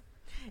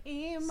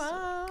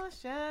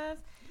 Emotions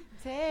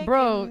taking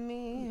Bro.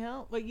 me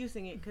home. Wait, you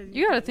sing it. Cause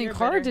you gotta think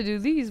hard to do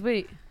these.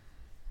 Wait,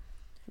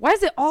 why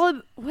is it all?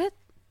 What?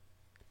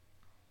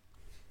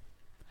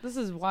 This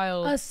is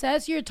wild.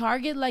 Assess your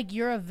target like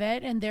you're a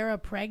vet and they're a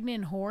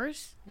pregnant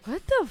horse.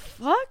 What the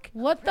fuck?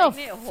 What the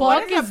Pregnant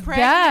horse? fuck is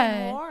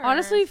that?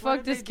 Honestly,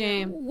 fuck this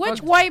game.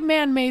 Which Fuck- white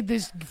man made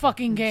this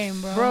fucking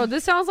game, bro? Bro,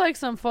 this sounds like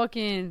some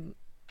fucking.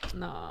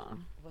 Nah.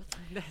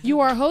 You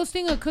are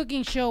hosting a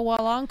cooking show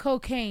while on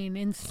cocaine.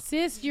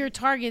 Insist your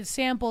target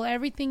sample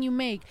everything you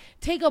make.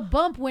 Take a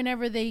bump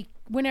whenever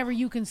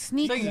you can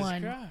sneak So you-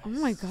 one. Oh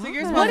my god. So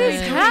you're supposed What to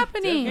is be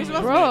happening? You're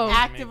supposed Bro. to be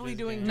actively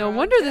doing No drugs.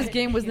 wonder this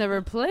game was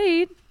never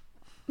played.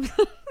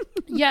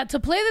 Yeah, to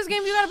play this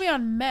game, you gotta be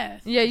on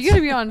meth. Yeah, you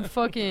gotta be on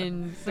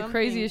fucking the Something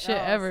craziest shit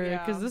else, ever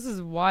yeah. because this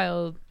is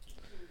wild.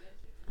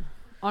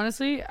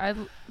 Honestly, I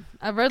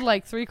read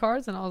like 3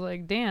 cards and I was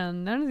like,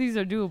 damn, none of these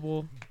are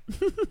doable.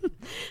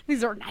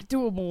 These are not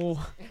doable.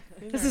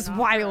 This is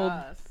wild.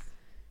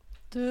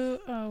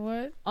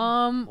 What?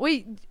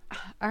 Wait,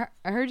 I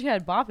heard you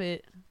had Bop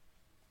It.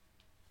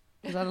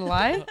 Is that a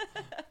lie?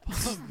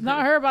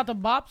 Not her about to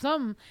bop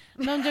something.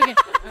 No, I'm joking.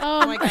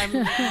 Oh my god,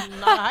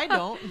 I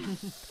don't.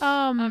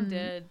 I'm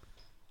dead.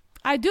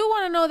 I do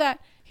want to know that.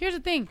 Here's the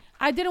thing.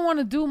 I didn't want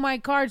to do my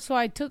card, so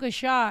I took a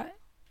shot,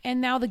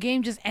 and now the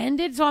game just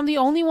ended. So I'm the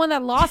only one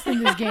that lost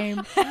in this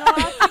game.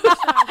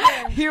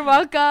 You're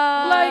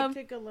welcome.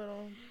 Take a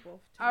little.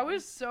 I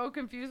was so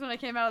confused when I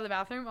came out of the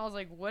bathroom. I was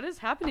like, what is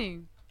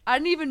happening? I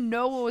didn't even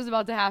know what was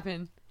about to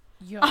happen.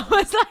 Yo, I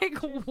was like,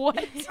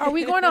 what? are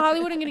we going to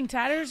Hollywood and getting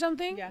tatted or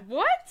something? Yeah.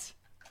 What?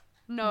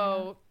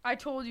 No, I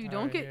told you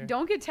Alright, here.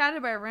 don't get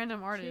tatted by a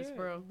random artist,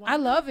 bro. I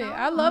love it.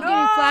 I love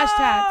getting flash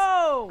tats.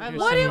 I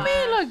Here's What do you some-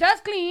 mean? Look,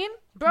 that's clean.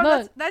 Bro,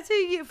 Look, that's how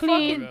you get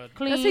clean, fucking.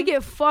 clean. That's how you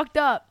get fucked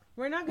up.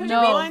 We're not gonna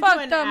No. go into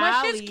Fucked an up. My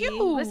alley. shit's cute.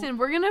 Listen,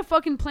 we're gonna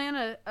fucking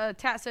plan a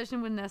tat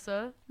session with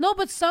Nessa. No,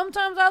 but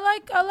sometimes I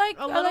like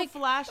A little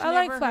flash. I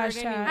like never flash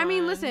hurt tats. anyone. I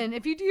mean, listen,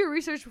 if you do your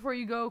research before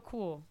you go,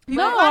 cool.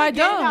 People No, gotta I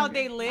get it don't. How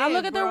they live, I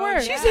look at their bro.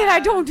 work. She Yeah. said I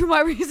don't do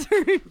my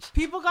research.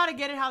 People gotta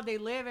get it how they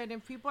live, and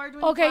if people are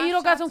doing Okay, flash you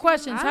don't got some tats,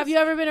 questions. ask. Have you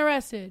ever been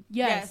arrested?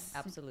 Yes.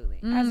 Absolutely.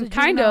 As a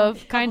Kind juvenile,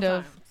 of, kind Couple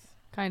of, times.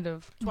 kind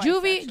of. Twice,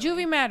 Juvie,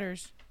 actually. juvie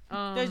matters.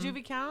 Does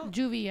juvie count?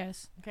 Juvie,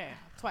 yes. Okay,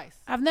 twice.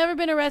 I've never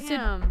been arrested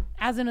Damn.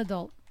 as an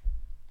adult.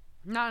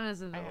 Not as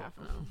an I adult. have.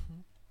 No.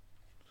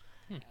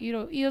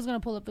 Edo's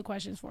gonna pull up the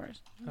questions for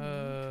us.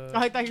 Oh,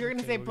 I thought you were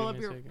gonna say pull up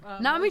your.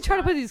 Not me trying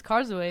to put these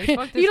cards away.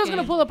 Fuck this Edo's game.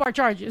 gonna pull up our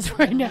charges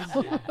right now.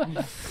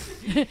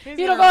 He's Edo,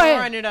 gonna go ahead.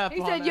 run it up. He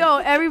on said, us. "Yo,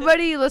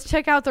 everybody, let's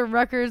check out the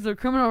records, the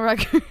criminal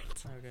records."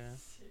 Okay.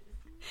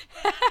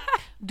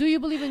 Do you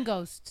believe in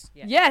ghosts?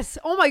 Yeah. Yes.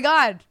 Oh my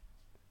god.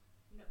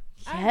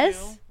 I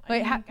Yes. do.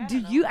 Wait, I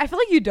do don't you? know. I feel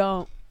like you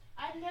don't.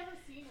 I've never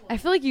seen one. I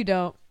feel like you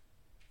don't.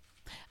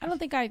 I don't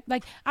think I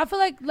like. I feel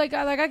like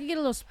I could get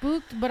a little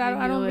spooked, but I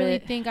don't knew really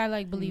it. think I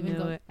like believe in knew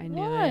ghosts. it. I knew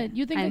What? it.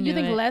 You think I you knew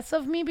think it. less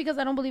of me because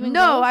I don't believe in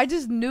No, ghosts? I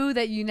just knew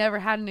that you never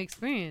had an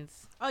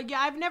experience. Oh yeah,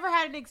 I've never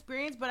had an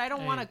experience, but I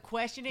don't Hey, want to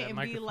question it that and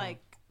be microphone. like,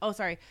 oh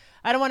sorry,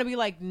 I don't want to be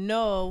like,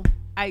 no,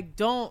 I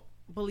don't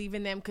believe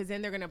in them because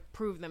then they're gonna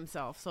prove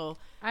themselves. So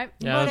I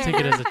I'll take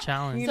it as a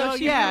challenge. you So know,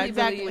 she yeah, really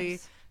exactly.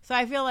 believes. So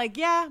I feel like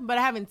but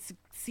I haven't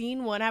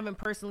seen one. I haven't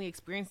personally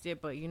experienced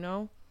it, but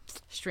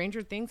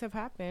stranger things have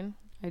happened.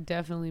 I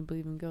definitely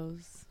believe in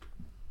ghosts.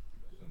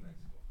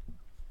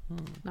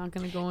 Not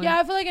gonna go in. Yeah,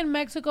 I feel like in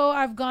Mexico,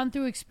 I've gone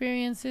through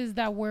experiences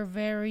that were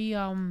very,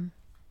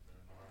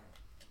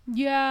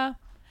 yeah.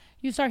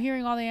 You start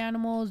hearing all the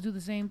animals do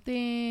the same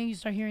thing. You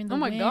start hearing the Oh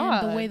my wind,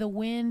 God. the way the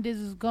wind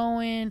is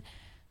going.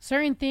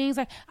 Certain things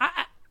like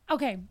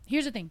okay.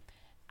 Here's the thing,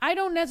 I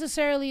don't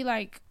necessarily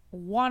like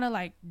want to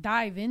like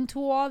dive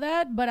into all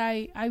that, but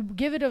I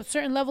give it a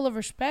certain level of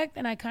respect,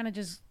 and I kind of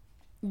just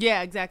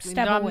Yeah, exactly.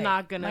 Step No, away. I'm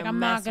not gonna Like, I'm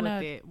mess not gonna-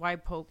 with it. Why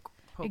poke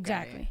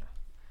exactly.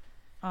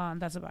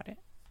 That's about it.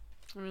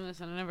 I mean,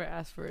 listen, I never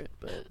asked for it,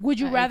 but Would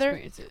you I rather-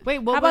 experienced it. Wait,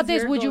 what How about was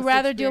this? your Would you ghost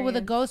rather deal with a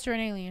experience? ghost or an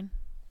alien?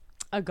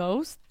 A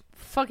ghost?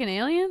 Fucking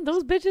alien?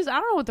 Those bitches, I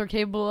don't know what they're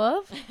capable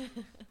of.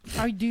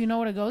 Do you know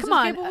what a ghost Come is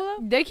on, capable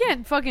of? they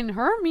can't fucking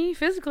hurt me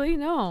physically.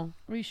 No.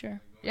 Are you sure?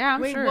 Yeah,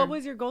 I'm Wait, sure. what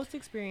was your ghost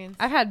experience?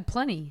 I've had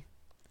plenty.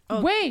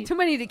 Oh, Wait. Too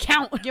many to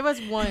count. Give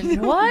us one.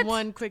 What?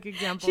 One quick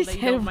example She that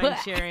you said don't mind what?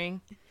 sharing.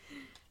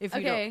 If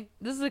you don't. Okay,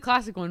 this is a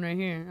classic one right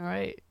here. All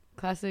right,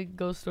 classic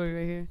ghost story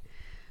right here.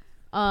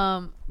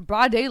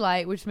 Broad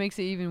daylight, which makes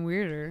it even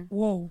weirder.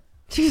 Whoa.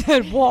 She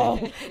said,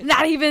 "Whoa,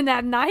 not even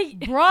at night."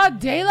 Broad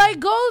daylight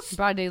ghost?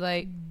 Broad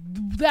daylight.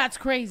 That's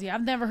crazy.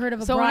 I've never heard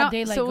of a So broad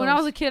daylight ghost. when I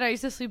was a kid, I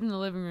used to sleep in the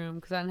living room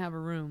because I didn't have a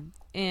room,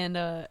 and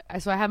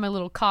so I had my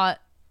little cot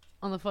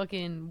on the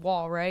fucking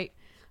wall, right?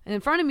 And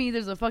in front of me,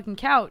 there's a fucking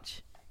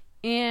couch,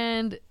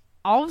 and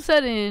all of a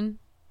sudden,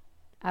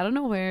 out of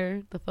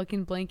nowhere, the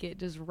fucking blanket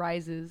just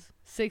rises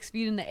 6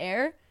 feet in the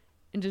air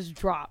and just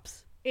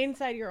drops.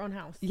 Inside your own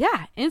house.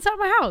 Yeah, inside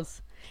my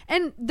house.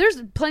 And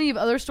there's plenty of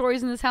other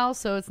stories in this house,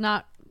 so it's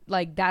not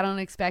like that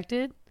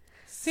unexpected.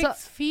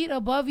 6 feet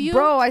above you?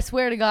 Bro, I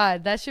swear to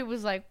God, that shit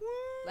was like,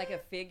 Like a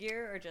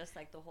figure or just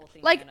like the whole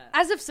thing? like went up?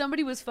 as if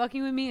somebody was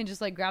fucking with me and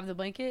just like grabbed the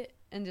blanket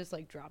and just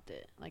like dropped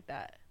it like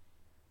that.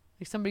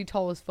 Like somebody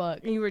tall as fuck.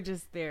 And you were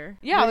just there.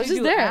 Yeah, What I was did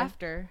you just do there.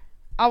 after.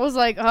 I was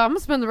like, I'm gonna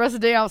spend the rest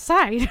of the day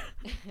outside.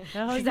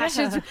 Oh, That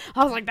shit's,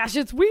 I was like, that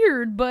shit's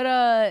weird. But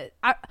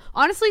I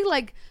honestly,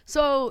 like,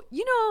 so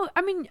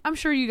I mean, I'm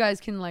sure you guys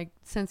can like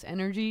sense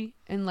energy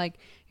and like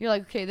you're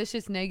like, okay, this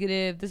shit's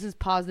negative, this is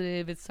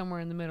positive, it's somewhere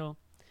in the middle.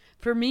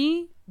 For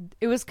me,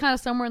 it was kind of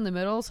somewhere in the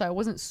middle, so I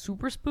wasn't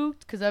super spooked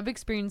because I've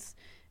experienced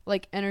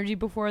like energy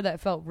before that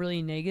felt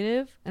really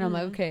negative, and I'm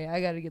like, okay, I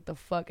gotta get the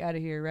fuck out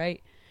of here,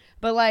 right?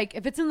 But like,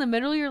 if it's in the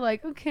middle, you're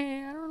like,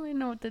 okay, I don't really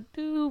know what to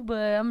do, but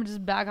I'm gonna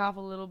just back off a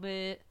little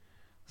bit.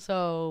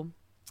 So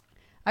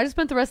I just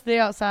spent the rest of the day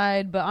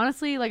outside. But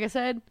honestly, like I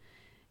said,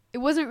 it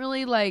wasn't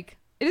really like,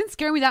 it didn't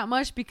scare me that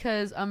much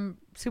because I'm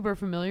super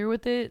familiar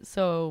with it.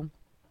 So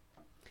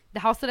the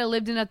house that I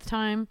lived in at the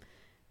time,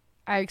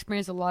 I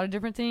experienced a lot of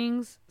different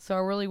things. So I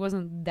really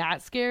wasn't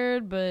that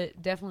scared,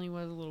 but definitely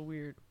was a little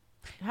weird.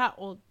 How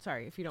old?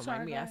 Sorry, if you don't Sorry,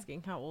 mind me go ahead.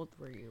 asking. How old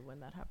were you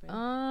when that happened?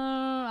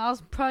 I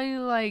was probably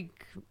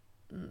like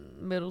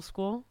middle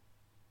school.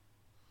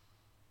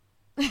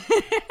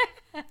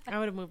 I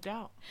would have moved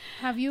out.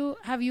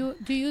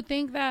 Do you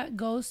think that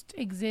ghosts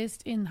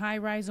exist in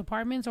high-rise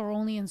apartments or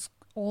only in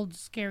old,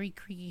 scary,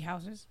 creaky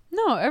houses?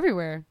 No,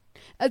 everywhere.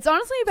 It's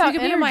honestly So about you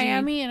could be in energy.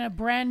 Miami in a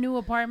brand new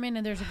apartment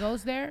and there's a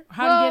ghost there?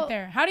 How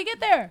do you get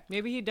there?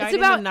 Maybe he died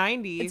about- in the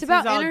 90s. It's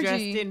about He's all energy.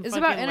 dressed in It's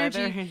about fucking leather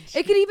energy. and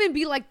It could even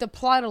be like the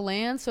plot of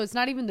land, so it's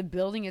not even the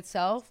building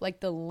itself, like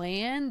the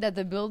land that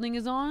the building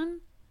is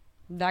on.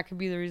 That could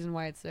be the reason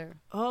why it's there.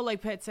 Oh,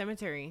 like Pet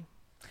Cemetery.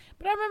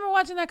 But I remember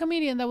watching that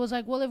comedian that was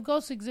like, well, if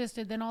ghosts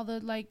existed, then all the,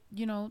 like,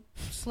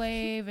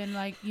 slave and,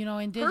 like,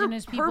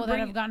 indigenous people that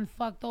have gotten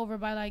fucked over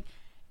by, like,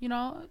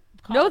 No,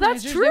 that's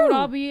colonizers, They would true.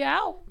 all be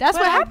out. That's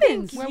But what I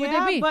happens. Where would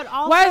Yeah, they be? but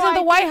also Why isn't the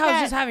I White think House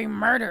that- just having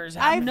murders? I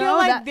happening? feel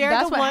like that- they're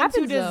that's the what ones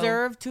who happens, though.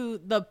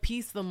 deserve the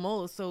peace the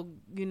most. So,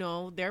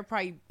 they're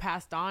probably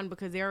passed on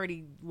because they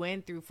already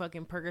went through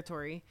fucking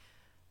purgatory,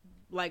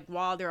 like,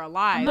 while they're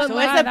alive. But so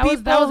yeah, it's the that was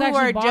people who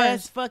actually are bars.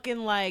 just fucking,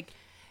 like,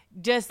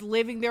 just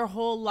living their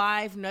whole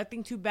life,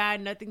 nothing too bad,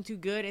 nothing too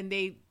good, and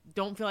they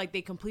don't feel like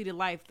they completed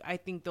life. I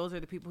think those are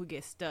the people who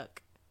get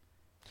stuck.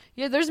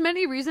 Yeah, there's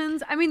many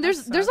reasons. I mean,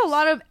 there's a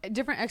lot of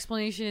different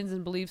explanations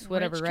and beliefs,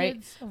 whatever, Rich right?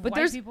 kids of But white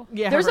there's people?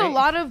 Yeah, there's a right.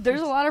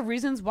 lot of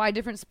reasons why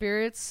different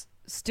spirits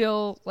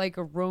still like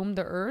roam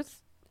the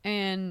earth,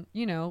 and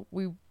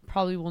we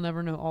probably will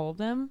never know all of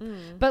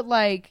them. But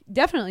like,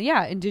 definitely,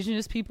 yeah,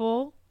 indigenous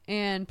people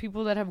and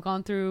people that have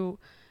gone through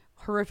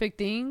horrific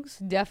things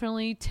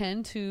definitely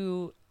tend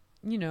to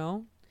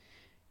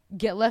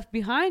get left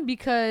behind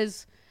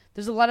because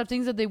there's a lot of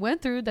things that they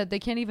went through that they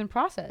can't even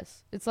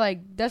process. It's like,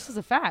 that's just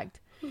a fact.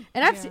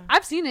 And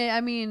I've seen it. I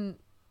mean,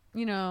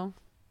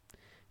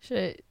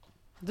 shit.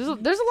 There's a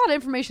lot of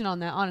information on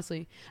that,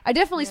 honestly. I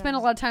definitely spent a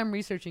lot of time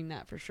researching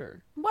that for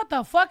sure. What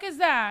the fuck is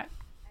that?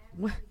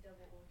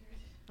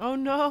 Oh,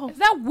 no. Is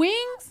that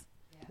wings?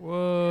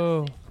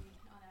 Whoa.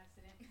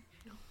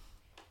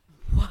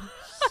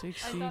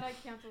 60.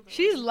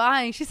 She's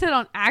lying. She said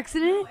on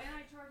accident.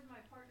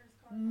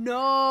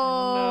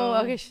 No.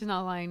 Okay, she's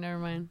not lying. Never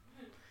mind.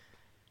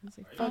 It's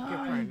like, fuck your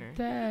partner.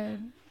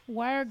 Dead.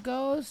 Why are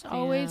ghosts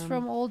always Damn.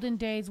 from olden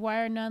days?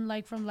 Why are none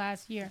like from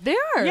last year? They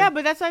are. Yeah,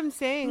 but that's what I'm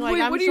saying. Like,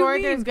 Wait, I'm what do you sure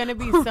mean? there's gonna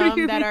be What do some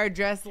you that mean? are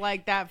dressed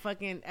like that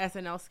fucking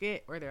SNL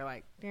skit where they're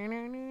like,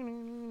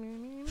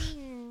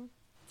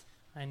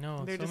 I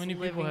know. They're So just many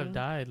people have living.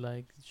 died.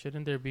 Like,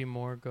 shouldn't there be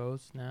more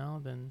ghosts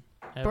now than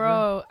ever?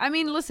 Bro, I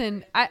mean,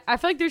 listen, I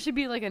feel like there should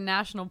be like a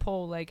national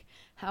poll. Like,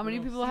 how many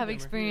We don't people see have them or hear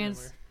them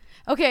experienced.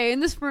 Okay, in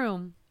this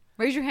room,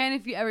 raise your hand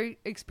if you ever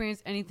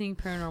experienced anything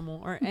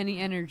paranormal or any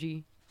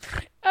energy.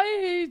 I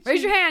hate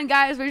Raise you. your hand,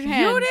 guys. Raise your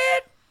hand. You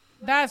did?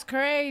 That's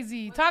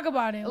crazy. Talk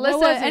about it. What Alyssa,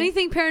 was it?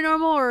 anything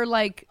paranormal or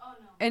like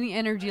any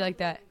energy like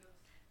that?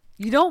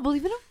 You don't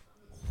believe in them?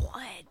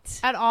 What?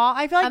 at all.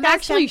 I feel like I'm that's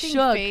actually tempting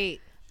shook.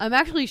 fate. I'm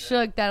actually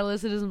shook that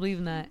Alyssa doesn't believe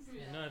in that. No,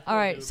 I feel All like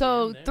right, it would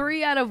so be in there.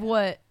 3 out of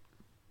what?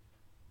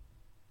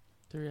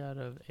 3 out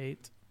of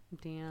 8.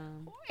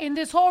 Damn. In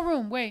this whole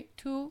room. Wait.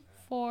 2,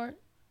 4,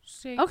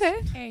 6, Okay.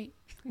 8.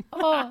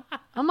 Oh,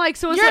 I'm like,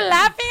 so it's you're like,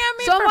 laughing at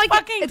me so for I'm like,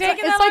 fucking it's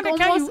taking like, that it's like long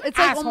to count, almost, you it's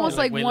like asshole. almost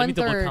like Wait, let me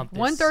double 1/3. count this.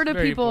 1/3 of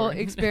Very people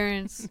important.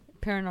 experience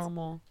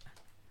paranormal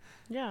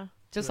Yeah.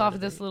 just 2 out off of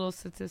of this 8. little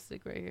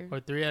statistic right here. Or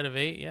 3 out of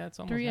 8. Yeah, it's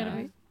almost 3 out of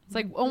half. 8. It's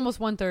like almost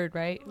 1/3,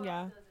 right?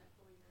 Yeah.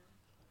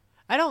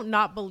 I don't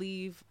not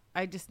believe.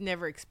 I just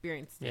never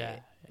experienced Yeah,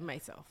 it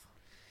myself.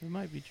 it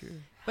might be true.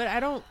 But I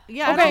don't.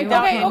 Yeah. Okay, I don't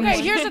doubt okay, anyone.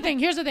 okay. Here's the thing.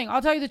 Here's the thing.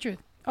 I'll tell you the truth.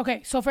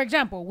 Okay, so for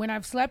example, when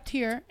I've slept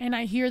here and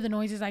I hear the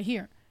noises I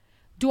hear,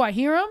 do I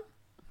hear them?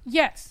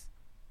 Yes.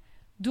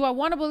 Do I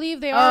want to believe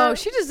they are? Oh,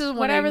 she just doesn't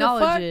want to whatever the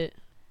acknowledge fuck? it.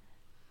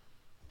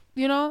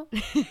 You know,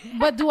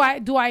 but do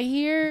I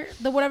hear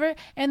the whatever?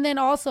 And then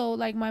also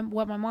like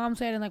what my mom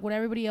said and like what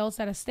everybody else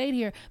that has stayed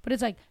here. But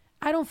it's like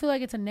I don't feel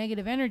like it's a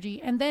negative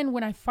energy. And then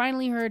when I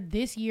finally heard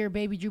this year,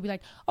 Baby Drew be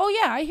like, "Oh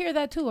yeah, I hear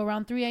that too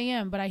around 3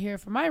 a.m." But I hear it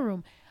from my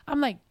room.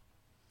 I'm like,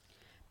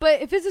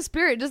 But if it's a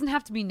spirit, it doesn't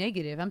have to be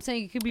negative. I'm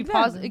saying it could be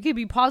Exactly. positive. It could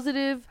be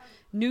positive,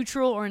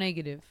 neutral, or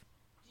negative.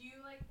 Do you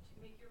like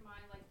make your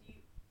mind like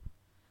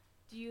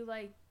do you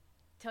like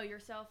tell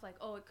yourself like,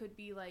 oh, it could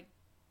be like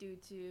due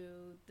to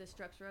the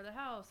structure of the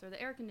house or the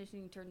air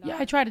conditioning turned on? yeah,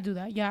 I try to do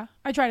that. Yeah,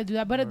 I try to do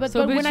that. But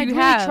So, but when bitch, I you really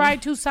have. try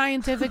to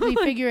scientifically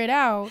figure it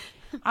out,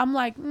 I'm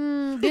like,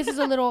 this is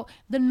a little.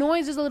 The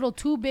noise is a little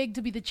too big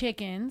to be the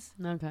chickens.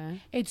 Okay.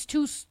 It's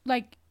too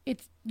like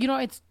it's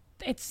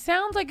it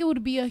sounds like it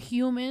would be a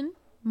human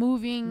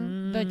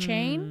moving the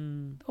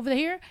chain over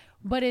here,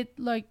 but it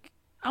like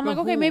I'm like,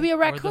 okay, maybe a Or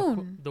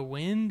raccoon, the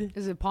wind.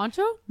 Is it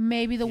Poncho?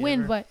 maybe the You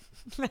wind, ever-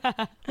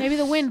 but maybe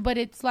the wind, but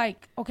it's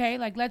like okay,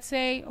 like let's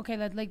say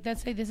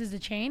let's say this is the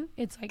chain.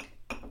 It's like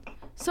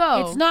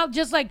So it's not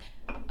just like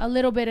a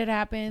little bit it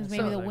happens. That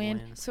Maybe sounds the like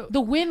wind. So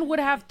The wind would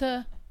have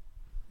to.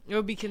 It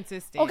would be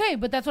consistent. Okay,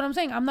 but that's what I'm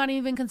saying. I'm not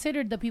even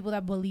considered the people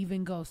that believe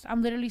in ghosts.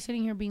 I'm literally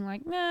sitting here being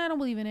like, nah, I don't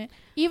believe in it,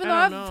 even though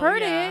I I've don't know,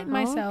 heard yeah. it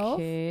myself.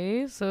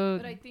 Okay. So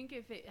But I think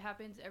if it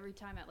happens every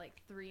time at like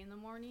 3 in the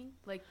morning,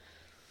 like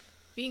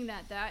being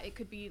that it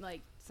could be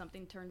like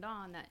something turned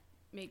on that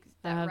makes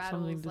I that have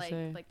something rattles to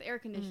say. like the air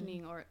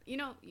conditioning or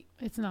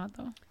It's not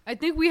though. I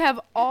think we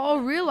have all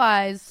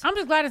realized. I'm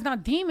just glad it's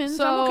not demons.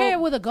 So- I'm okay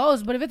with a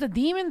ghost, but if it's a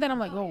demon, then I'm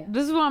like, oh.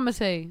 This is what I'm gonna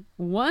say.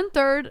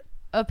 1/3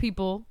 of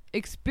people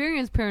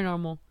experience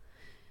paranormal.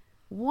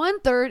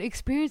 1/3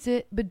 experience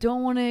it but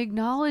don't want to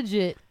acknowage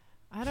it.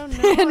 I don't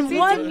know. And See,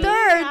 to 1/3 me,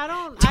 I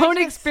don't I just-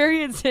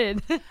 experience it.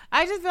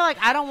 I just feel like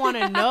I don't want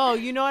to know.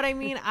 You know what I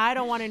mean? I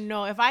don't want to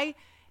know.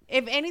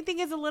 If anything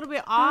is a little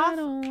bit I off,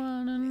 don't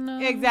wanna know.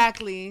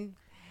 exactly.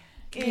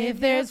 If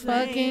there's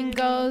fucking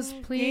ghosts,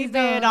 please keep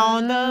don't it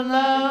on the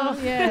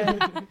low.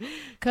 Yeah.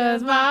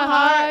 Cause my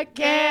heart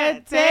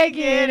can't take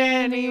it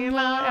anymore.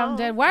 I'm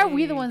dead. Why are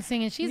we the ones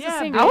singing? She's the Yeah,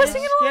 singer. I was bitch.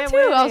 singing Get along with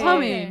too. I was it.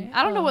 humming. Okay.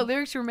 I don't know Oh. what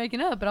lyrics you were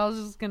making up, but I was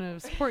just gonna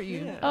support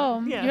you.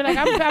 Oh, Yeah. you're like,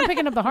 I'm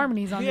picking up the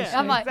harmonies on Yeah, this shit.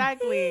 I'm like-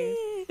 exactly.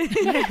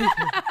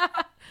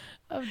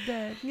 I'm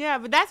dead. Yeah,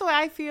 but that's what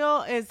I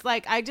feel is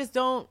like. I just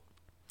don't.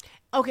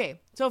 Okay,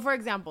 so for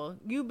example,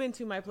 you've been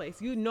to my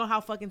place. You know how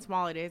fucking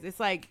small it is. It's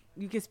like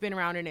you can spin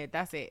around in it.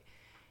 That's it.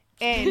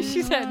 And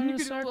She said On you a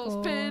could do a little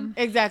circle. spin,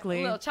 exactly.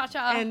 a little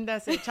cha-cha. And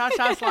that's it.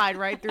 Cha-cha slide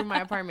right through my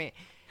apartment.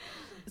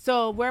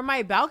 So where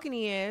my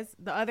balcony is,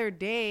 the other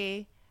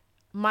day,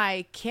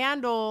 my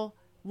candle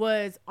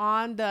was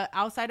on the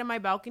outside of my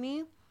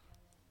balcony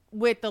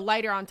with the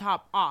lighter on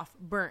top off,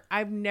 burnt.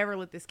 I've never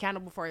lit this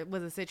candle before. It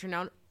was a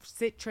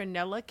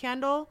citronella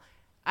candle.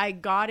 I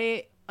got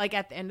it like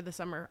at the end of the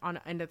summer, on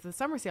the end of the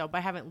summer sale, but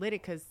I haven't lit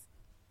it because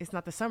it's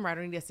not the summer. I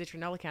don't need a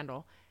citronella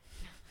candle.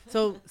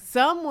 So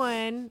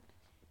someone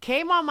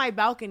came on my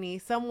balcony,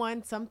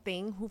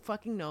 something, who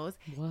fucking knows,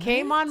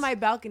 came on my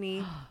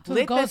balcony, So the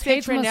lit the ghost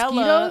hates citronella.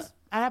 mosquitoes?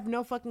 I have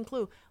no fucking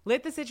clue.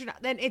 Lit the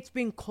citronella. Then it's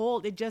been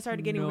cold. It just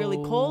started getting really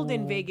cold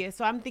in No. Vegas.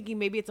 So I'm thinking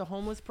maybe it's a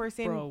homeless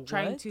person Bro,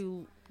 trying what?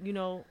 to,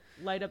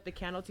 light up the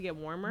candle to get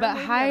warmer. But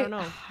maybe? I don't know.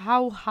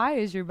 how high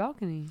is your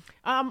balcony?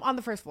 On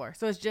the first floor.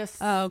 So it's just,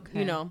 Oh,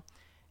 okay.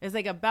 it's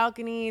like a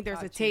balcony. There's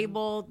a Got you.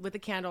 table with a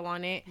candle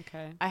on it.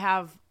 Okay. I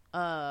have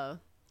a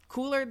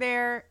cooler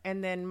there,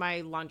 and then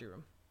my laundry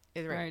room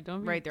is Right,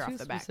 don't be right there too off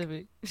the back.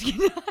 specific.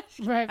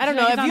 Right. I don't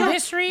know, It's if on you-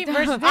 this street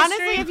versus this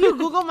Honestly, street. if you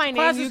Google my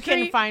Across name, the you can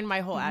street. find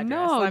my whole address.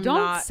 No, I'm don't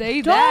not,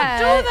 say Don't that.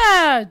 do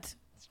that.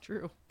 It's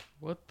true.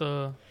 What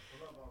the?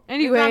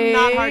 Anyways,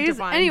 not hard to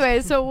find.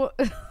 anyways, so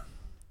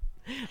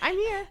I'm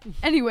here.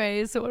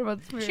 anyways, so what about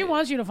the spirit? She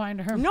wants you to find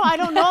her. No, I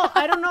don't know.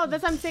 I don't know.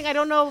 That's what I'm saying. I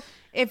don't know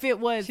if it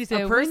was She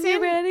said, a "When person.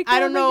 you're ready, I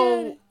don't come know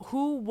again."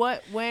 who,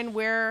 what, when,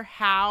 where,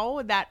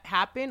 how that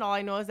happened. All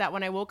I know is that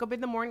when I woke up in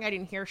the morning, I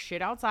didn't hear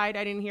shit outside.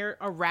 I didn't hear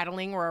a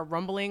rattling or a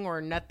rumbling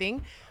or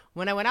nothing.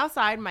 When I went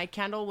outside, my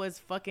candle was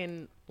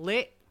fucking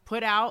lit,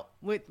 put out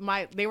with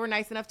my, they were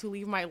nice enough to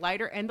leave my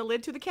lighter and the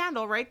lid to the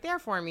candle right there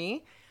for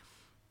me.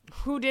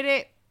 Who did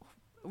it?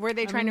 Were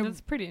they trying That's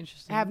to pretty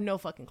interesting. I have no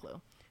fucking clue.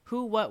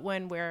 Who, what,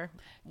 when, where,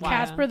 why.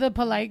 Casper the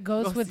polite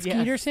ghost with Yes.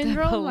 Skeeter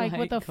syndrome. Like,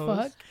 what the Polite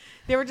ghost. fuck?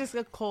 They were just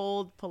a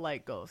cold,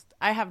 polite ghost.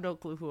 I have no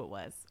clue who it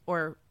was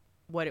or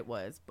what it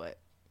was, but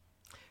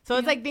so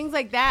it's like things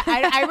like that.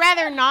 I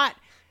rather not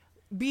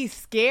be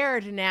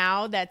scared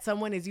now that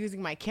someone is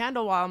using my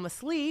candle while I'm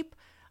asleep.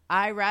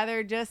 I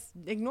rather just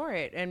ignore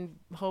it and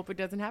hope it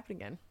doesn't happen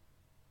again.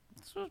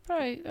 So it's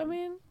probably. I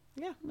mean,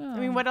 Yeah. no. I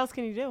mean, what else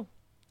can you do?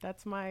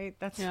 That's my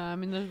Yeah, I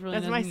mean, there's really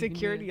that's my nothing you can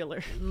security do.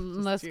 alert.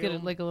 Let's Just get chill.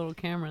 it like a little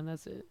camera and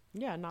that's it.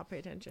 Yeah, not pay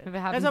attention. If it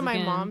That's happens what my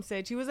again. mom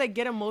said. She was like,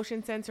 get a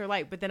motion sensor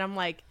light. But then I'm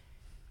like,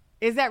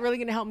 is that really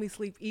going to help me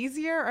sleep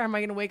easier? Or am I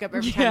going to wake up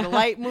every time the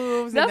light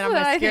moves? That's And then I'm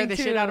what going I to scare think the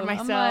too. shit out of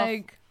myself? I'm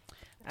like,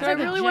 do I like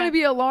a really want to jet.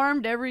 be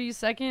alarmed every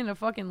second a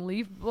fucking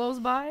leaf blows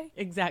by?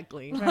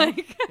 Exactly.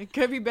 Like, It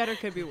could be better,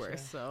 could be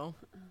worse. So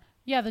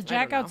Yeah, the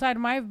jack know. outside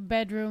my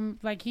bedroom,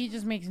 like, he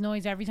just makes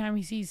noise every time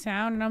he sees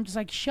sound, and I'm just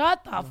like,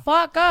 shut the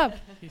fuck up.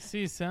 You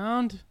see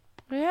sound?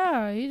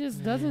 Yeah, he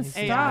just doesn't You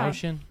see stop.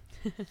 motion?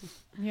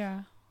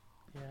 Yeah.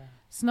 Yeah.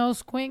 Snow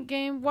squint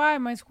game. Why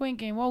my squint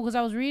game? Well, because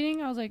I was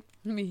reading. I was like,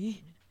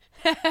 me.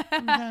 I'm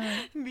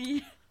trying to-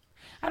 Me.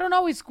 I don't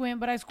always squint,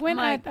 but I squint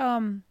I'm like-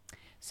 at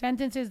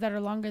sentences that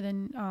are longer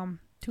than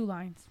 2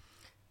 lines.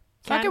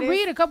 So I can Candace-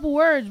 read a couple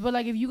words, but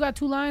like if you got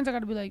 2 lines, I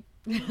gotta be like,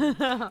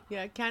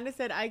 yeah, Candace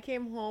said, I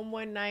came home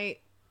one night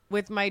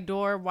with my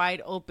door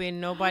wide open,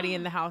 nobody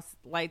in the house,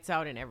 lights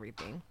out and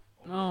everything.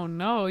 Oh,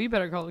 no. You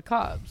better call the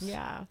cops.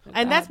 Yeah.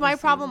 And that's my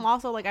problem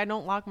also. Like, I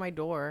don't lock my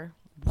door.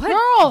 What? girl,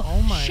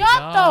 Oh my shut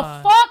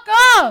God. the fuck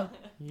up.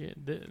 Yeah,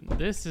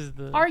 this is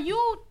the. Are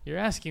you? You're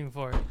asking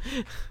for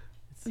it.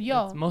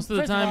 Yo, Most of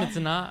the first time, all, it's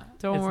not.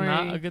 Don't it's worry.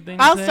 not a good thing.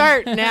 To I'll say,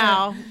 start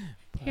now.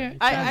 but Here, it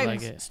I- sounds I-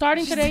 like it.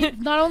 starting today.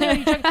 Not only are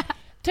you checking.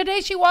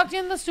 Today she walked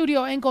in the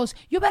studio and goes,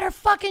 "You better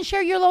fucking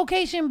share your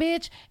location,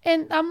 bitch."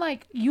 And I'm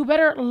like, "You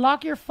better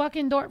lock your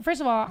fucking door."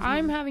 First of all,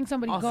 I'm having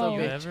somebody Also, go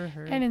You bitch. ever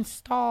heard? and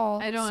install.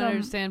 I don't some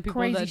understand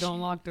people crazy that don't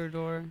shit. lock their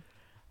door.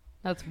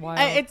 That's wild.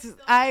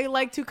 I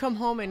like to come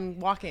home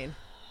and walk in.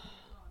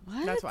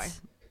 What? That's why.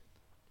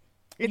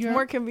 It's You're-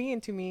 more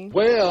convenient to me.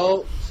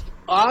 Well,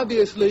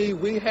 obviously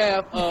we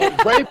have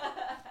rape.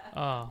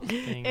 Oh,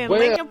 dang. In Well-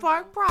 Lincoln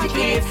Park Project.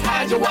 Kids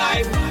had your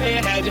wife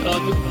and had your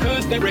husband,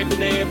 cause they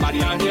raping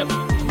everybody out here.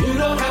 You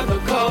don't have to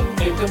come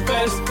and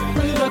confess.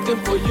 We're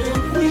looking for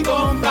you. We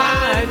gon'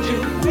 find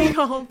you. We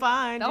gon'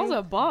 find That was you.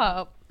 a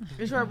bop.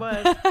 It sure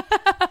was.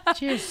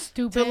 Cheers,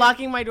 stupid. So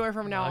locking my door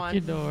from now Lock on.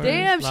 your doors,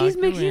 Damn, lock she's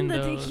your mixing the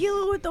windows,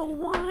 tequila with the Hide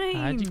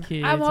wine. your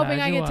kids, I'm hoping hide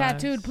I your get wives.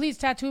 tattooed. Please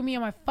tattoo me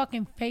on my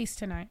fucking face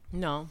tonight.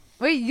 No.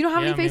 Wait, you don't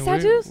have Yeah, any face I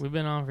mean, tattoos? We've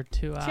been on for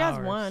 2 hours. She has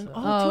one. so-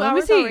 Oh, Oh, 2 let me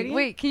hours see. already?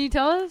 Wait, can you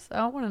tell us? I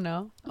don't want to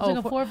know. It's like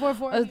a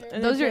 444.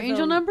 And those it are says,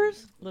 angel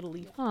numbers? Little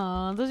leaf.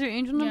 Aw, those are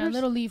angel Yeah, numbers?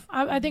 little leaf.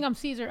 I think I'm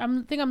Caesar. I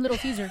think I'm Little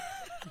Caesar.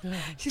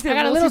 She I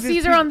got a Little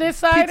Caesar on this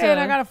side, pizza. and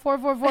I got a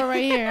 444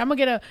 right here. I'm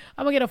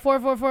gonna get a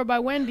 444 by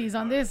Wendy's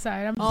on this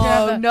side. I'm just gonna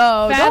Oh, have the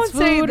no. fast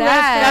Don't say food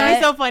that. That'd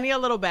be so funny. A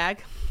little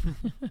bag.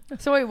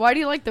 So wait, why do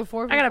you like the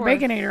 4? I got a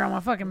baconator on my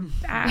fucking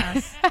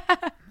ass.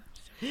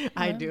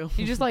 I do.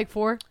 You just like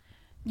 4?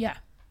 Yeah,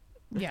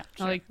 yeah.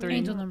 I like 3.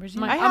 Angel numbers.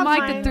 My- yeah. I have I'm like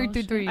mine. the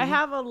 333. I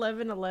have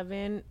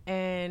 1111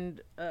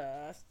 and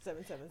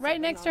 777. Right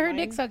next to her on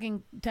dick mine.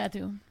 sucking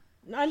tattoo.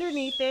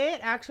 Underneath it,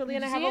 actually,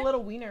 and Did I you have see a it?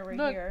 little wiener right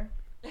Look. here.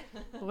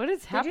 What is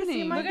Did you see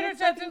happening? my Look at her dick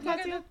sucking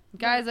tattoo.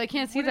 Guys, I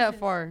can't see What is that this?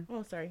 far.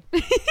 Oh, sorry.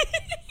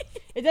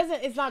 It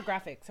doesn't. It's not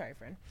graphic. Sorry,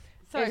 friend.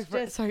 Sorry, It's fr-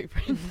 just- sorry,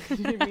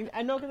 friend.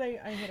 I know because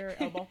I hit her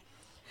elbow.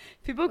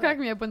 People crack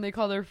me up when they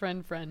call their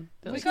friend friend.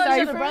 They're We like, call each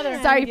sorry, other friend.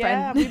 brother. Sorry,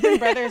 Yeah, friend. we've been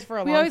brothers for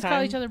a We long always time.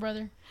 call each other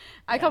brother.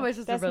 I call my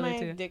sister That's brother my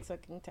too. dick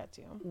sucking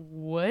tattoo.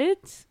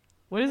 What?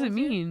 What does it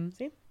mean?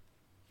 See?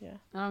 Yeah.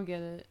 I don't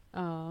get it.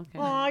 Oh, okay.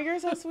 Aw, you're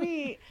so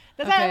sweet.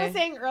 That's what I was Okay.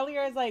 saying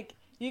earlier. Is like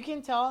you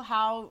can tell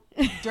how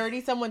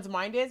dirty someone's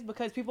mind is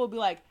because people will be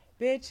like,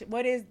 "Bitch,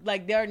 what is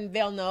like?"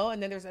 They'll know,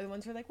 and then there's other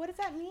ones who are like, "What does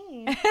that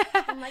mean?"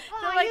 I'm like,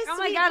 "Oh, like, you "Oh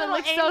my sweet God, it little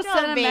looks so angel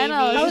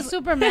sentimental." baby." I was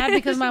super mad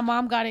because my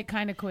mom got it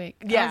kind of quick.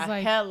 I yeah, was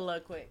like,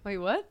 hella quick. Wait,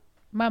 what?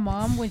 my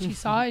mom when she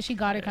saw it, she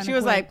got it kind of. She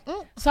was quick. like,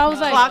 "Mm, so I was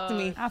like, clocked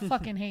me. I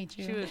fucking hate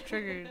you. She was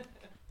triggered.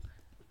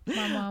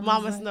 My mom.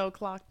 Mama was like, Snow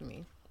clocked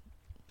me,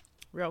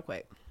 real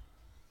quick.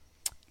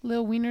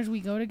 Little wieners,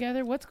 we go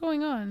together. What's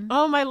going on?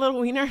 Oh, my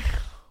little wiener,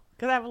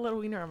 because I have a little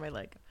wiener on my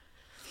leg.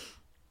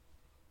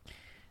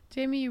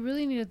 Jamie, you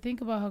really need to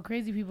think about how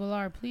crazy people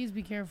are. Please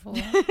be careful.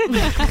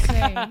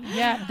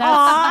 Yeah, that's.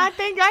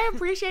 I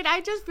appreciate it. I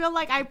just feel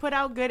like I put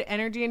out good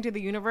energy into the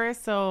universe,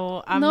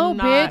 so I'm no,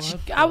 not.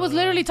 Bitch. I was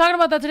literally talking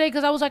about that today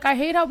because I was like, I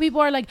hate how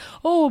people are like,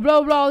 oh,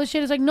 blah, blah, all this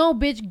shit. It's like, no,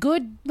 bitch,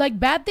 good, like,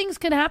 bad things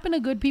can happen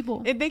to good people.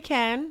 They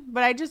can,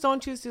 but I just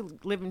don't choose to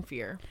live in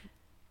fear.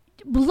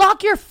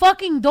 Lock your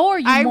fucking door,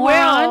 you I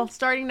moron. will.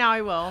 Starting now,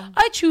 I will.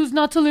 I choose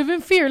not to live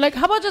in fear. Like,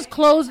 how about just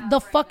close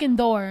the fucking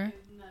door?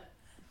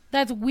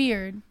 That's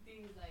weird.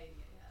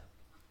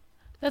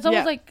 That's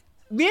almost like...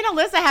 Me and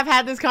Alyssa have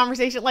had this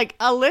conversation. Like,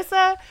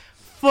 Alyssa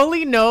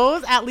fully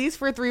knows, at least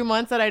for 3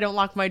 months, that I don't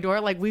lock my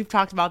door. Like, we've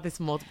talked about this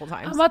multiple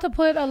times. I'm about to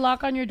put a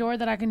lock on your door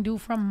that I can do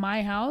from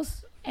my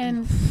house.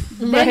 And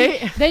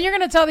then you're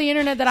going to tell the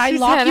internet that I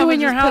lock you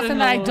in your house and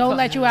that I don't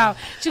let you out.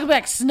 She'll be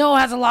like, Snow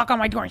has a lock on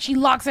my door. And she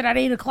locks it at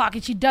 8 o'clock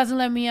and she doesn't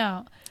let me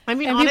out. I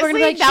mean, and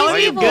honestly, like, that would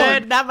be evil.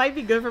 good. That might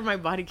be good for my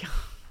body count.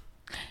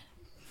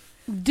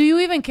 Do you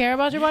even care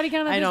about your body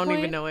count at I this don't point?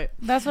 even know it.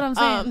 That's what I'm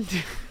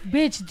saying.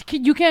 Bitch,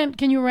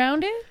 can you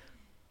round it?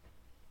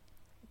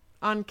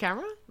 On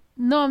camera?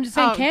 No, I'm just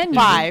saying, can you?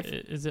 5.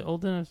 Is it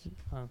old enough?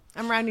 Oh.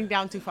 I'm rounding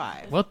down to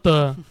 5. What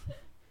the?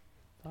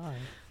 5.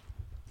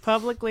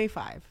 Publicly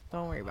 5.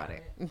 Don't worry about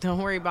it. Don't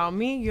worry about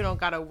me. You don't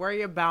gotta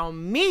worry about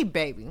me,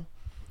 baby.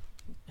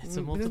 It's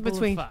a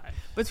multiple of 5.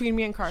 Between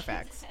me and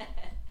Carfax.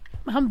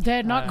 I'm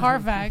dead, not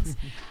Carfax.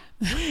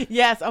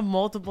 Yes, a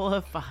multiple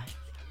of 5.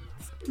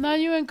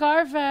 Not you and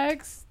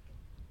Carfax.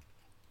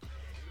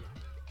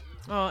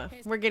 Oh,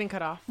 we're getting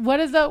cut off. What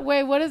is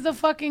the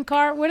fucking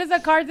car? What is the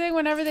car thing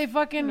whenever they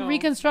fucking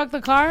reconstruct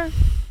the car?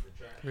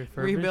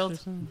 Rebuild.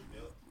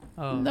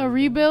 Oh, The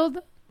rebuild?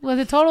 Was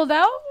it totaled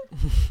out?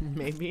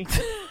 Maybe.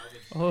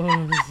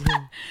 Oh,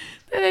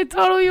 Did they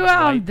total you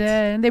out? I'm Wiped.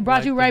 dead. And they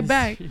brought you right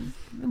back.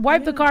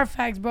 Wipe the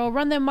Carfax, bro.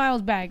 Run them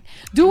miles back.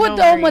 Do what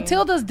Don't worry.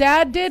 Matilda's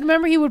dad did.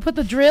 Remember, he would put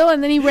the drill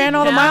and then he ran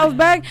all the miles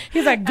back.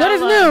 He's like, good as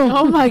new.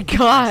 Oh my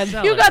god.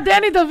 You got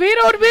Danny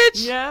DeVito,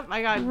 bitch. Yep,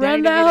 I got Run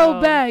Danny that DeVito.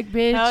 hoe back,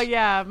 bitch. Hell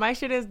yeah, my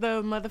shit is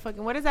the motherfucking.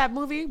 What is that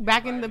movie?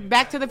 Back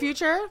to the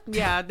Future.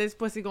 Yeah, this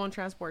pussy gonna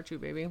transport you,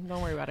 baby.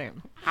 Don't worry about it.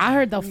 I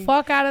heard the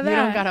fuck out of You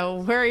that. don't gotta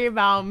worry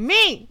about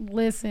me.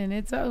 Listen,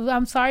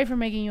 I'm sorry for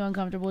making you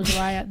uncomfortable,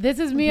 Zhavia. This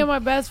is me and my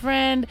best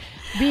friend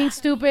being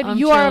stupid. I'm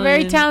You are a very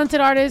chilling. talented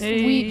artist.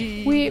 Hey.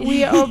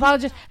 We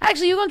apologize.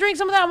 Actually, you gonna drink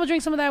some of that? I'm gonna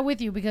drink some of that with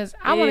you because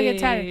I want to get Hey.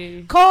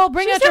 tatted. Cole,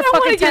 bring She out said your I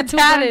wanna fucking get tattoo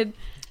tatted. gun.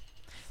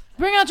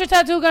 Bring out your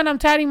tattoo gun. I'm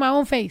tatting my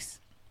own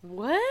face.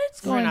 What? It's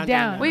going not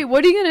down. doing Wait,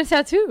 what are you gonna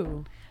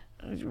tattoo?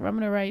 I'm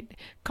gonna write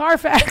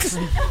Carfax.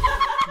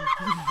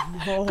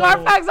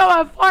 Carfax on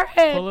my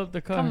forehead. pull up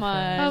the car. Come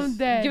on. I'm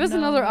dead. Give us No,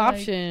 another like-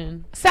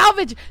 option.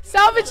 Salvage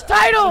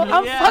title.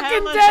 I'm Yeah, fucking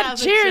hella dead.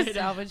 salvage Cheers. title.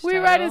 Salvage We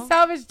title. write a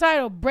salvage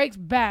title. Breaks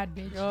bad,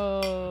 bitch.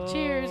 Oh.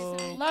 Cheers.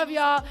 Love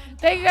y'all.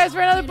 Thank you guys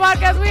for another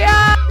podcast. We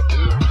out.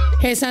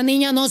 Esa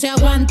niña no se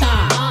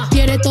aguanta.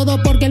 Quiere todo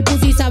porque el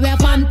pussy sabe a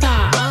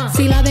Fanta.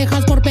 Si la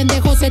dejas por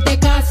pendejo se te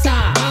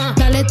casa.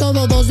 Dale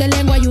todo, 2 de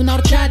lengua y una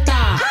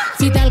horchata.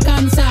 Si te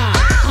alcanza,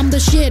 I'm the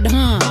shit,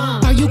 huh?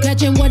 Are you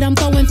catching what I'm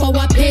throwing for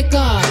a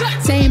pickup?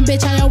 Same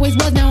bitch I always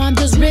was, now I'm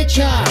just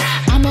richer.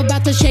 I'm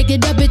about to shake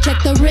it up, bitch,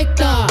 check the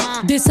Richter.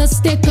 This a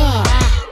sticker.